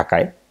তখন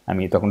ঢাকায়,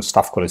 আমি তখন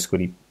স্টাফ কলেজ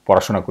করি,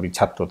 পড়াশোনা করি,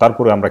 ছাত্র,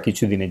 তারপরে আমরা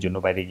কিছুদিনের জন্য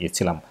বাইরে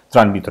গিয়েছিলাম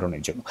ত্রাণ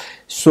বিতরণের জন্য।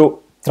 সো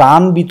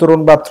ত্রাণ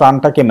বিতরণ বা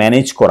ত্রাণটাকে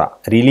ম্যানেজ করা,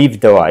 রিলিফ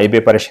দেওয়া, এ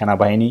ব্যাপারে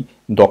সেনাবাহিনী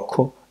দক্ষ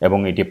এবং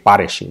এটি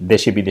পারে, সে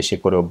দেশে বিদেশে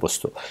করে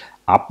অভ্যস্ত।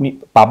 আপনি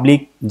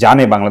পাবলিক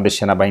জানে বাংলাদেশ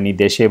সেনাবাহিনী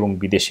দেশে এবং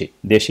বিদেশে,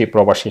 দেশে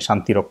প্রবাসে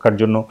শান্তি রক্ষার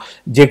জন্য,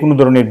 যে কোনো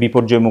ধরনের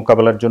বিপর্যয়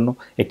মোকাবেলার জন্য,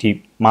 একটি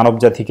মানব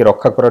জাতিকে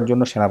রক্ষা করার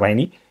জন্য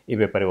সেনাবাহিনী এ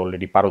ব্যাপারে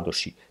অলরেডি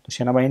পারদর্শী। তো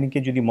সেনাবাহিনীকে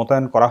যদি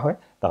মোতায়েন করা হয়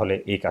তাহলে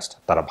এই কাজটা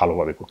তারা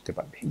ভালোভাবে করতে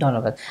পারবে।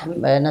 ধন্যবাদ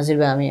নাজির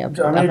ভাই। আমি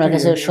আপনার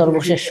কাছে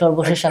সর্বশেষ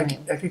আমি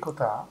একই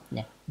কথা,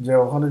 যে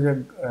ওখানে যে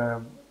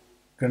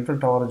গ্রেনফেল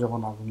টাওয়ারে যখন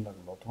আগুন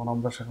লাগলো তখন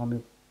আমরা সেখানে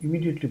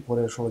ইমিডিয়েটলি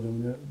পরে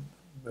সরজমিনে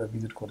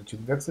ভিজিট করেছি,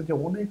 দেখছি যে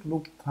অনেক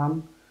লোক ত্রাণ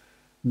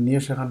নিয়ে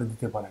সেখানে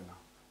দিতে পারে না,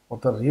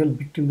 অর্থাৎ রিয়েল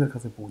ভিকটিমদের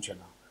কাছে পৌঁছে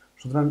না।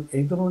 সুতরাং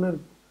এই ধরনের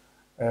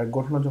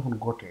ঘটনা যখন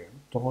ঘটে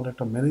তখন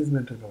একটা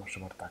ম্যানেজমেন্টের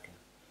ব্যাপার থাকে।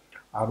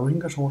 আর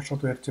রোহিঙ্গা সমস্যা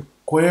তো এর চেয়ে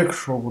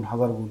কয়েকশো গুণ,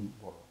 হাজার গুণ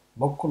বড়,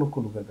 লক্ষ লক্ষ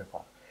লোকের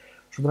ব্যাপার।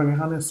 সুতরাং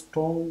এখানে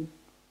স্ট্রং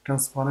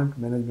ট্রান্সপারেন্ট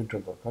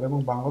ম্যানেজমেন্টের দরকার এবং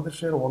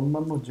বাংলাদেশের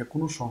অন্যান্য যে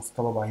কোনো সংস্থা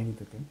বা বাহিনী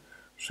থেকে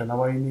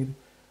সেনাবাহিনীর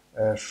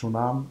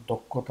সুনাম,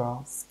 দক্ষতা,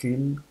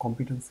 স্কিল,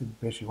 কম্পিটেন্সি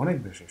বেশি, অনেক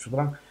বেশি।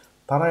 সুতরাং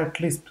তারা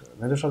অ্যাটলিস্ট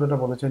মেজর সাহেব যেটা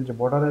বলেছেন যে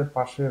বর্ডারের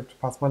পাশে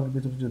 5 মাইলের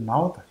ভিতরে যদি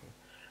নাও থাকে,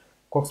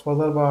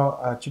 কক্সবাজার বা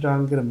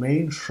চিটাগাংয়ের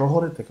মেইন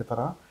শহরে থেকে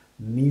তারা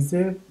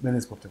নিজে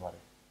ম্যানেজ করতে পারে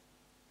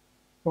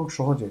এবং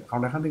সহজে।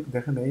 কারণ এখানে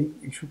দেখেন এই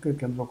ইস্যুকে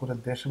কেন্দ্র করে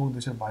দেশ এবং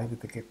দেশের বাইরে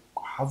থেকে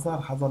হাজার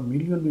হাজার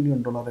মিলিয়ন মিলিয়ন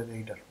ডলারের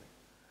এইড আসবে।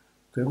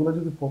 তো এগুলো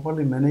যদি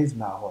প্রপারলি ম্যানেজ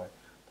না হয়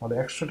তাহলে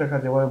 100 টাকা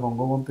যেভাবে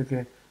বঙ্গবন্ধু থেকে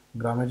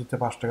গ্রামে যেতে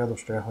 5 টাকা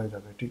 10 টাকা হয়ে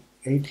যাবে, ঠিক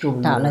এইটু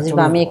না নাজির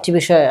ভাই, আমি একটি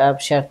বিষয়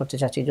শেয়ার করতে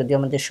চাচ্ছি, যদি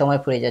আমাদের সময়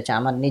পড়ে যাচ্ছে।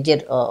 আমার নিজের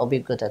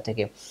অভিজ্ঞতা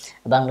থেকে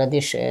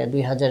বাংলাদেশ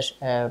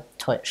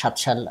 2007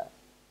 সাল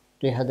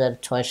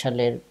 2006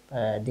 সালের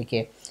দিকে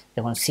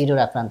যখন সিডর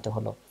আক্রান্ত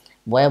হলো,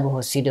 ভয়াবহ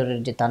সিডরের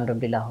যে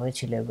তাণ্ডবলীলা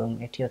হয়েছিল, এবং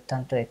এটি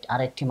অত্যন্ত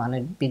আরেকটি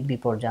মানবিক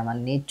বিপর্যয় আমার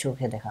নিজ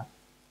চোখে দেখা।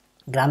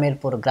 গ্রামের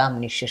পর গ্রাম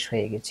নিঃশেষ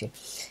হয়ে গেছে,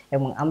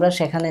 এবং আমরা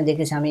সেখানে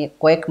দেখেছি, আমি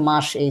কয়েক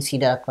মাস এই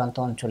সিডার আক্রান্ত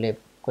অঞ্চলে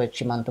কয়েক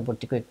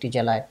সীমান্তবর্তী কয়েকটি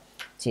জেলায়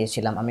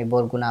চেয়েছিলাম। আমি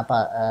বরগুনা,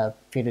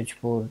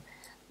 ফিরোজপুর,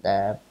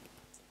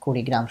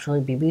 কুড়িগ্রাম সহ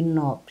বিভিন্ন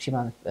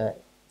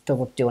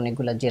সীমান্তবর্তী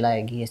অনেকগুলো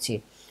জেলায় গিয়েছি,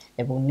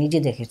 এবং নিজে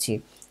দেখেছি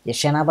যে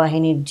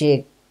সেনাবাহিনীর যে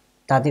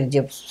তাদের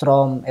যে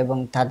শ্রম এবং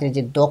তাদের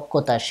যে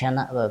দক্ষতা,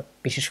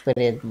 বিশেষ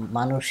করে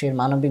মানুষের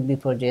মানবিক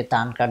বিপর্যয়ে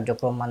ত্রাণ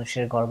কার্যক্রম,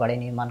 মানুষের ঘরবাড়ি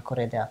নির্মাণ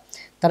করে দেওয়া,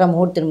 তারা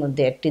মুহূর্তের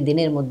মধ্যে একটি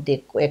দিনের মধ্যে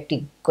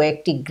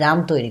কয়েকটি গ্রাম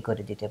তৈরি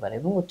করে দিতে পারে,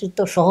 এবং অত্যন্ত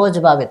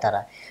সহজভাবে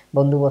তারা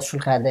বন্দোবস্ত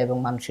কায়দা এবং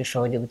মানুষের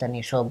সহযোগিতা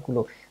নিয়ে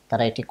সবগুলো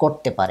তারা এটি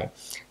করতে পারে।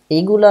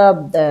 এইগুলা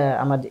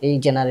আমাদের এই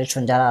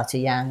জেনারেশন যারা আছে,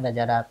 ইয়াংরা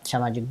যারা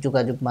সামাজিক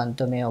যোগাযোগ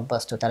মাধ্যমে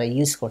অভ্যস্ত, তারা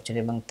ইউজ করছেন,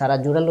 এবং তারা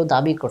জোরালো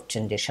দাবি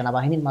করছেন যে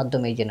সেনাবাহিনীর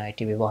মাধ্যমেই যেন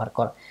এটি ব্যবহার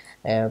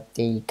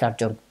এই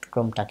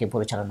কার্যক্রমটাকে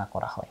পরিচালনা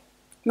করা হয়।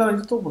 না,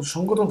 এটা তো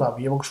সঙ্গত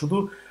দাবি, এবং শুধু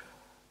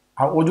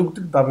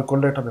অযৌক্তিক দাবি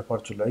করলে একটা ব্যাপার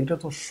ছিল। এটা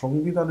তো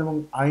সংবিধান এবং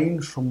আইন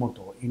সম্মত।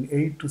 In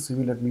aid two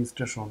civil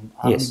administration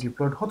army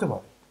diploid হতে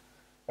পারে,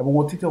 এবং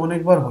অতীতে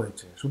অনেকবার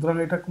হয়েছে। সুতরাং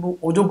এটা কোনো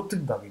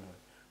অযৌক্তিক দাবি নয়।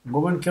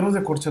 গভর্নমেন্ট কেন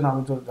যে করছে না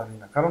আমি তো জানি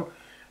না, কারণ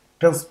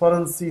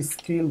ট্রান্সপারেন্সি,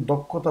 স্কিল,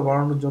 দক্ষতা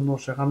বাড়ানোর জন্য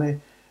সেখানে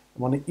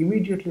মানে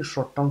ইমিডিয়েটলি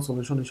শর্ট টার্ম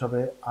সলিউশন হিসাবে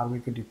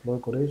আর্মিকে ডিপ্লয়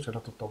করে সেটা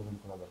তত্ত্বাবধান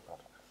করা দরকার,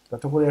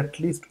 যাতে করে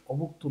অ্যাটলিস্ট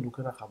অভুক্ত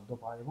লোকেরা খাদ্য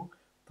পায় এবং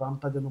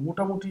ত্রাণটা যেন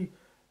মোটামুটি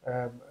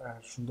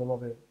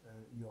সুন্দরভাবে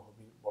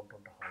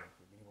বন্টনটা হয়,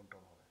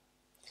 বন্টন হয়।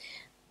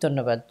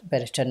 ধন্যবাদ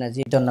ব্যারিস্টার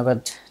নাজির, ধন্যবাদ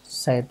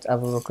সাইদ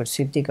আবু বকর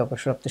সিদ্দিক,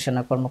 অবসরপ্রাপ্ত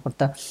সেনা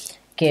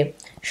কর্মকর্তাকে।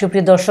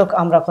 সুপ্রিয় দর্শক,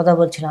 আমরা কথা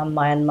বলছিলাম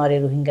মায়ানমারে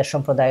রোহিঙ্গা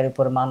সম্প্রদায়ের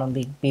উপর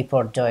মানবিক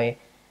বিপর্যয়,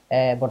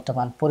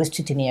 বর্তমান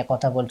পরিস্থিতি নিয়ে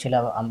কথা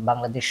বলছিলাম,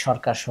 বাংলাদেশ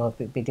সরকার সহ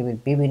পৃথিবীর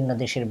বিভিন্ন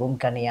দেশের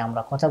ভূমিকা নিয়ে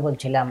আমরা কথা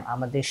বলছিলাম,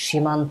 আমাদের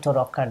সীমান্ত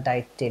রক্ষার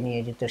দায়িত্বে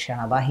নিয়োজিত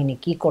সেনাবাহিনী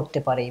কি করতে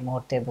পারে এই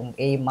মুহূর্তে, এবং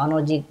এই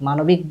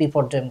মানবিক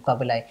বিপর্যয়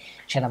মোকাবেলায়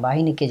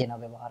সেনাবাহিনীকে যেন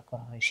ব্যবহার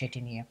করা হয় সেটি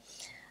নিয়ে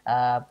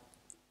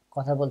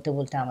কথা বলতে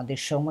বলতে আমাদের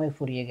সময়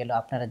ফুরিয়ে গেল।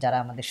 আপনারা যারা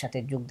আমাদের সাথে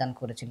যোগদান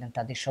করেছিলেন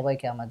তাদের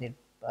সবাইকে আমাদের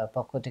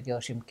পক্ষ থেকে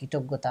অসীম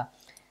কৃতজ্ঞতা,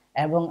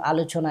 এবং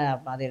আলোচনায়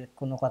আপনাদের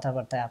কোনো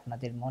কথাবার্তায়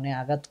আপনাদের মনে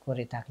আঘাত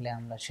করে থাকলে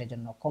আমরা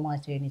সেজন্য ক্ষমা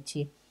চেয়ে নিচ্ছি।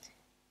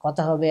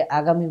 কথা হবে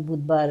আগামী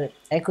বুধবার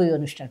একই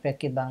অনুষ্ঠান,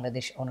 প্রেক্ষিত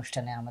বাংলাদেশ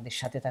অনুষ্ঠানে। আমাদের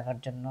সাথে থাকার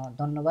জন্য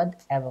ধন্যবাদ,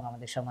 এবং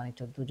আমাদের সম্মানিত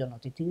দুজন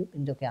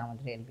অতিথিবৃন্দকে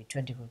আমাদের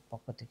LB24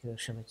 পক্ষ থেকে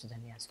শুভেচ্ছা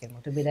জানিয়ে আজকের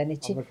মতো বিদায়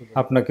নিচ্ছি।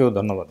 আপনাকেও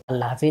ধন্যবাদ।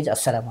 আল্লাহ হাফিজ,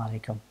 আসসালামু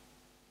আলাইকুম।